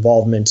direct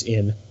involvement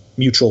in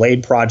mutual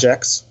aid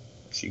projects,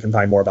 which you can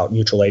find more about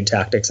mutual aid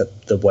tactics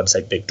at the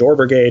website Big Door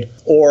Brigade,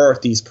 or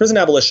these prison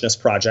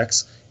abolitionist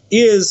projects,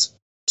 is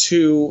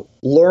to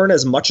learn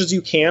as much as you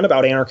can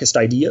about anarchist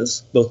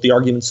ideas, both the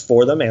arguments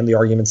for them and the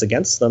arguments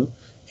against them.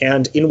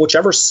 And in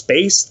whichever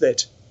space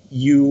that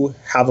you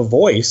have a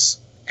voice,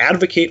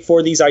 advocate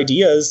for these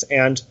ideas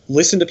and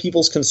listen to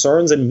people's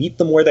concerns and meet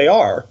them where they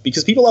are.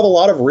 Because people have a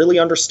lot of really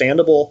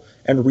understandable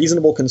and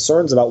reasonable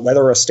concerns about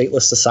whether a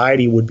stateless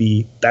society would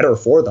be better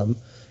for them.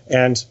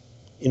 And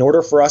in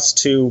order for us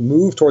to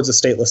move towards a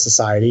stateless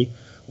society,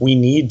 we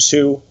need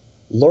to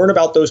learn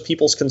about those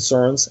people's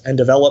concerns and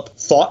develop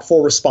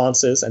thoughtful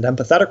responses and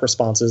empathetic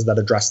responses that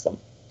address them.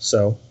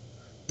 So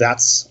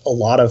that's a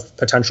lot of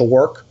potential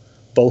work,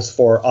 both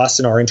for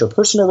us in our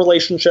interpersonal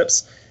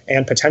relationships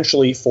and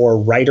potentially for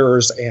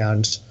writers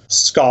and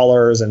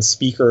scholars and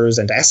speakers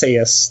and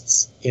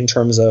essayists in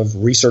terms of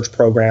research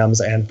programs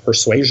and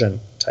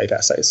persuasion type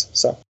essays.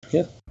 So,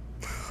 yeah.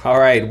 All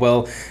right.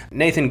 Well,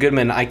 Nathan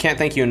Goodman, I can't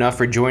thank you enough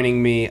for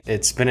joining me.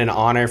 It's been an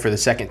honor for the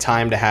second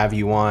time to have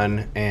you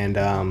on. And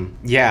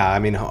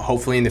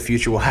hopefully in the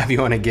future we'll have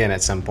you on again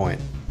at some point.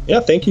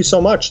 Yeah, thank you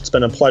so much. It's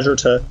been a pleasure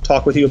to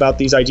talk with you about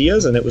these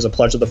ideas, and it was a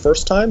pleasure the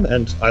first time.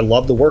 And I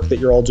love the work that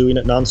you're all doing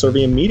at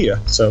Non-Serviam Media.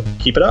 So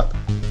keep it up.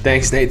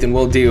 Thanks, Nathan.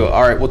 We'll do.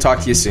 All right. We'll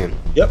talk to you soon.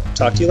 Yep.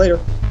 Talk to you later.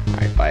 All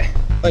right. Bye.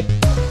 Bye.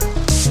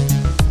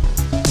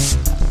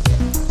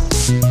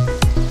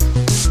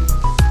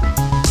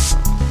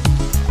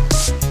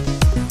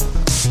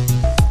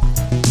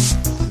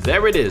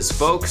 There it is,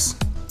 folks.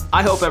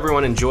 I hope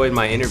everyone enjoyed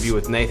my interview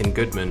with Nathan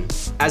Goodman.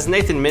 As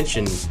Nathan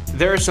mentioned,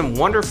 there are some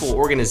wonderful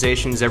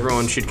organizations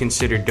everyone should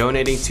consider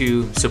donating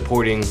to,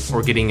 supporting,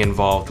 or getting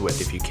involved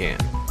with if you can.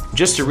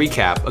 Just to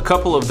recap, a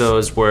couple of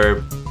those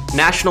were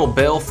National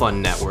Bail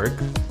Fund Network.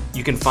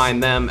 You can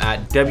find them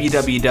at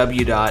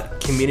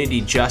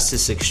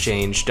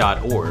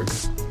www.communityjusticeexchange.org.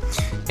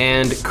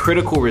 And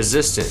Critical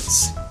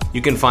Resistance.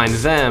 You can find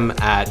them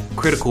at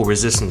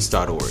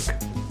criticalresistance.org.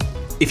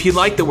 If you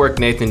like the work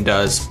Nathan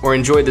does or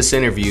enjoyed this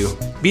interview,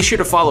 be sure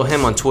to follow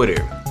him on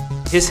Twitter.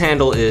 His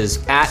handle is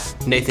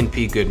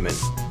 @NathanPGoodman.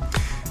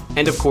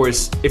 And of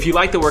course, if you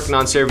like the work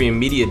Non-Serviam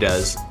Media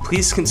does,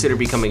 please consider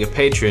becoming a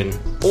patron,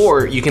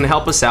 or you can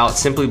help us out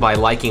simply by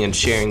liking and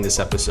sharing this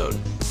episode.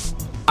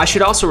 I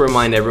should also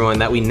remind everyone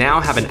that we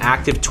now have an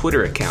active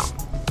Twitter account,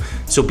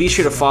 so be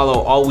sure to follow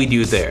all we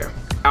do there.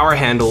 Our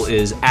handle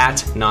is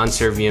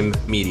 @NonServium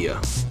Media.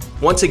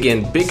 Once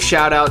again, big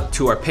shout out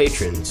to our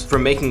patrons for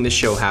making this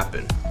show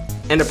happen.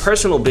 And a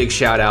personal big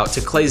shout out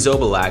to Clay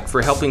Zobalak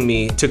for helping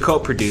me to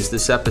co-produce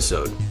this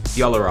episode.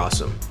 Y'all are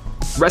awesome.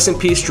 Rest in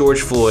peace,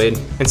 George Floyd,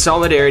 and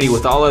solidarity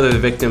with all other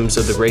victims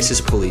of the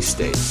racist police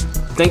state.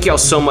 Thank y'all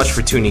so much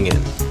for tuning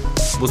in.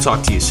 We'll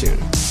talk to you soon.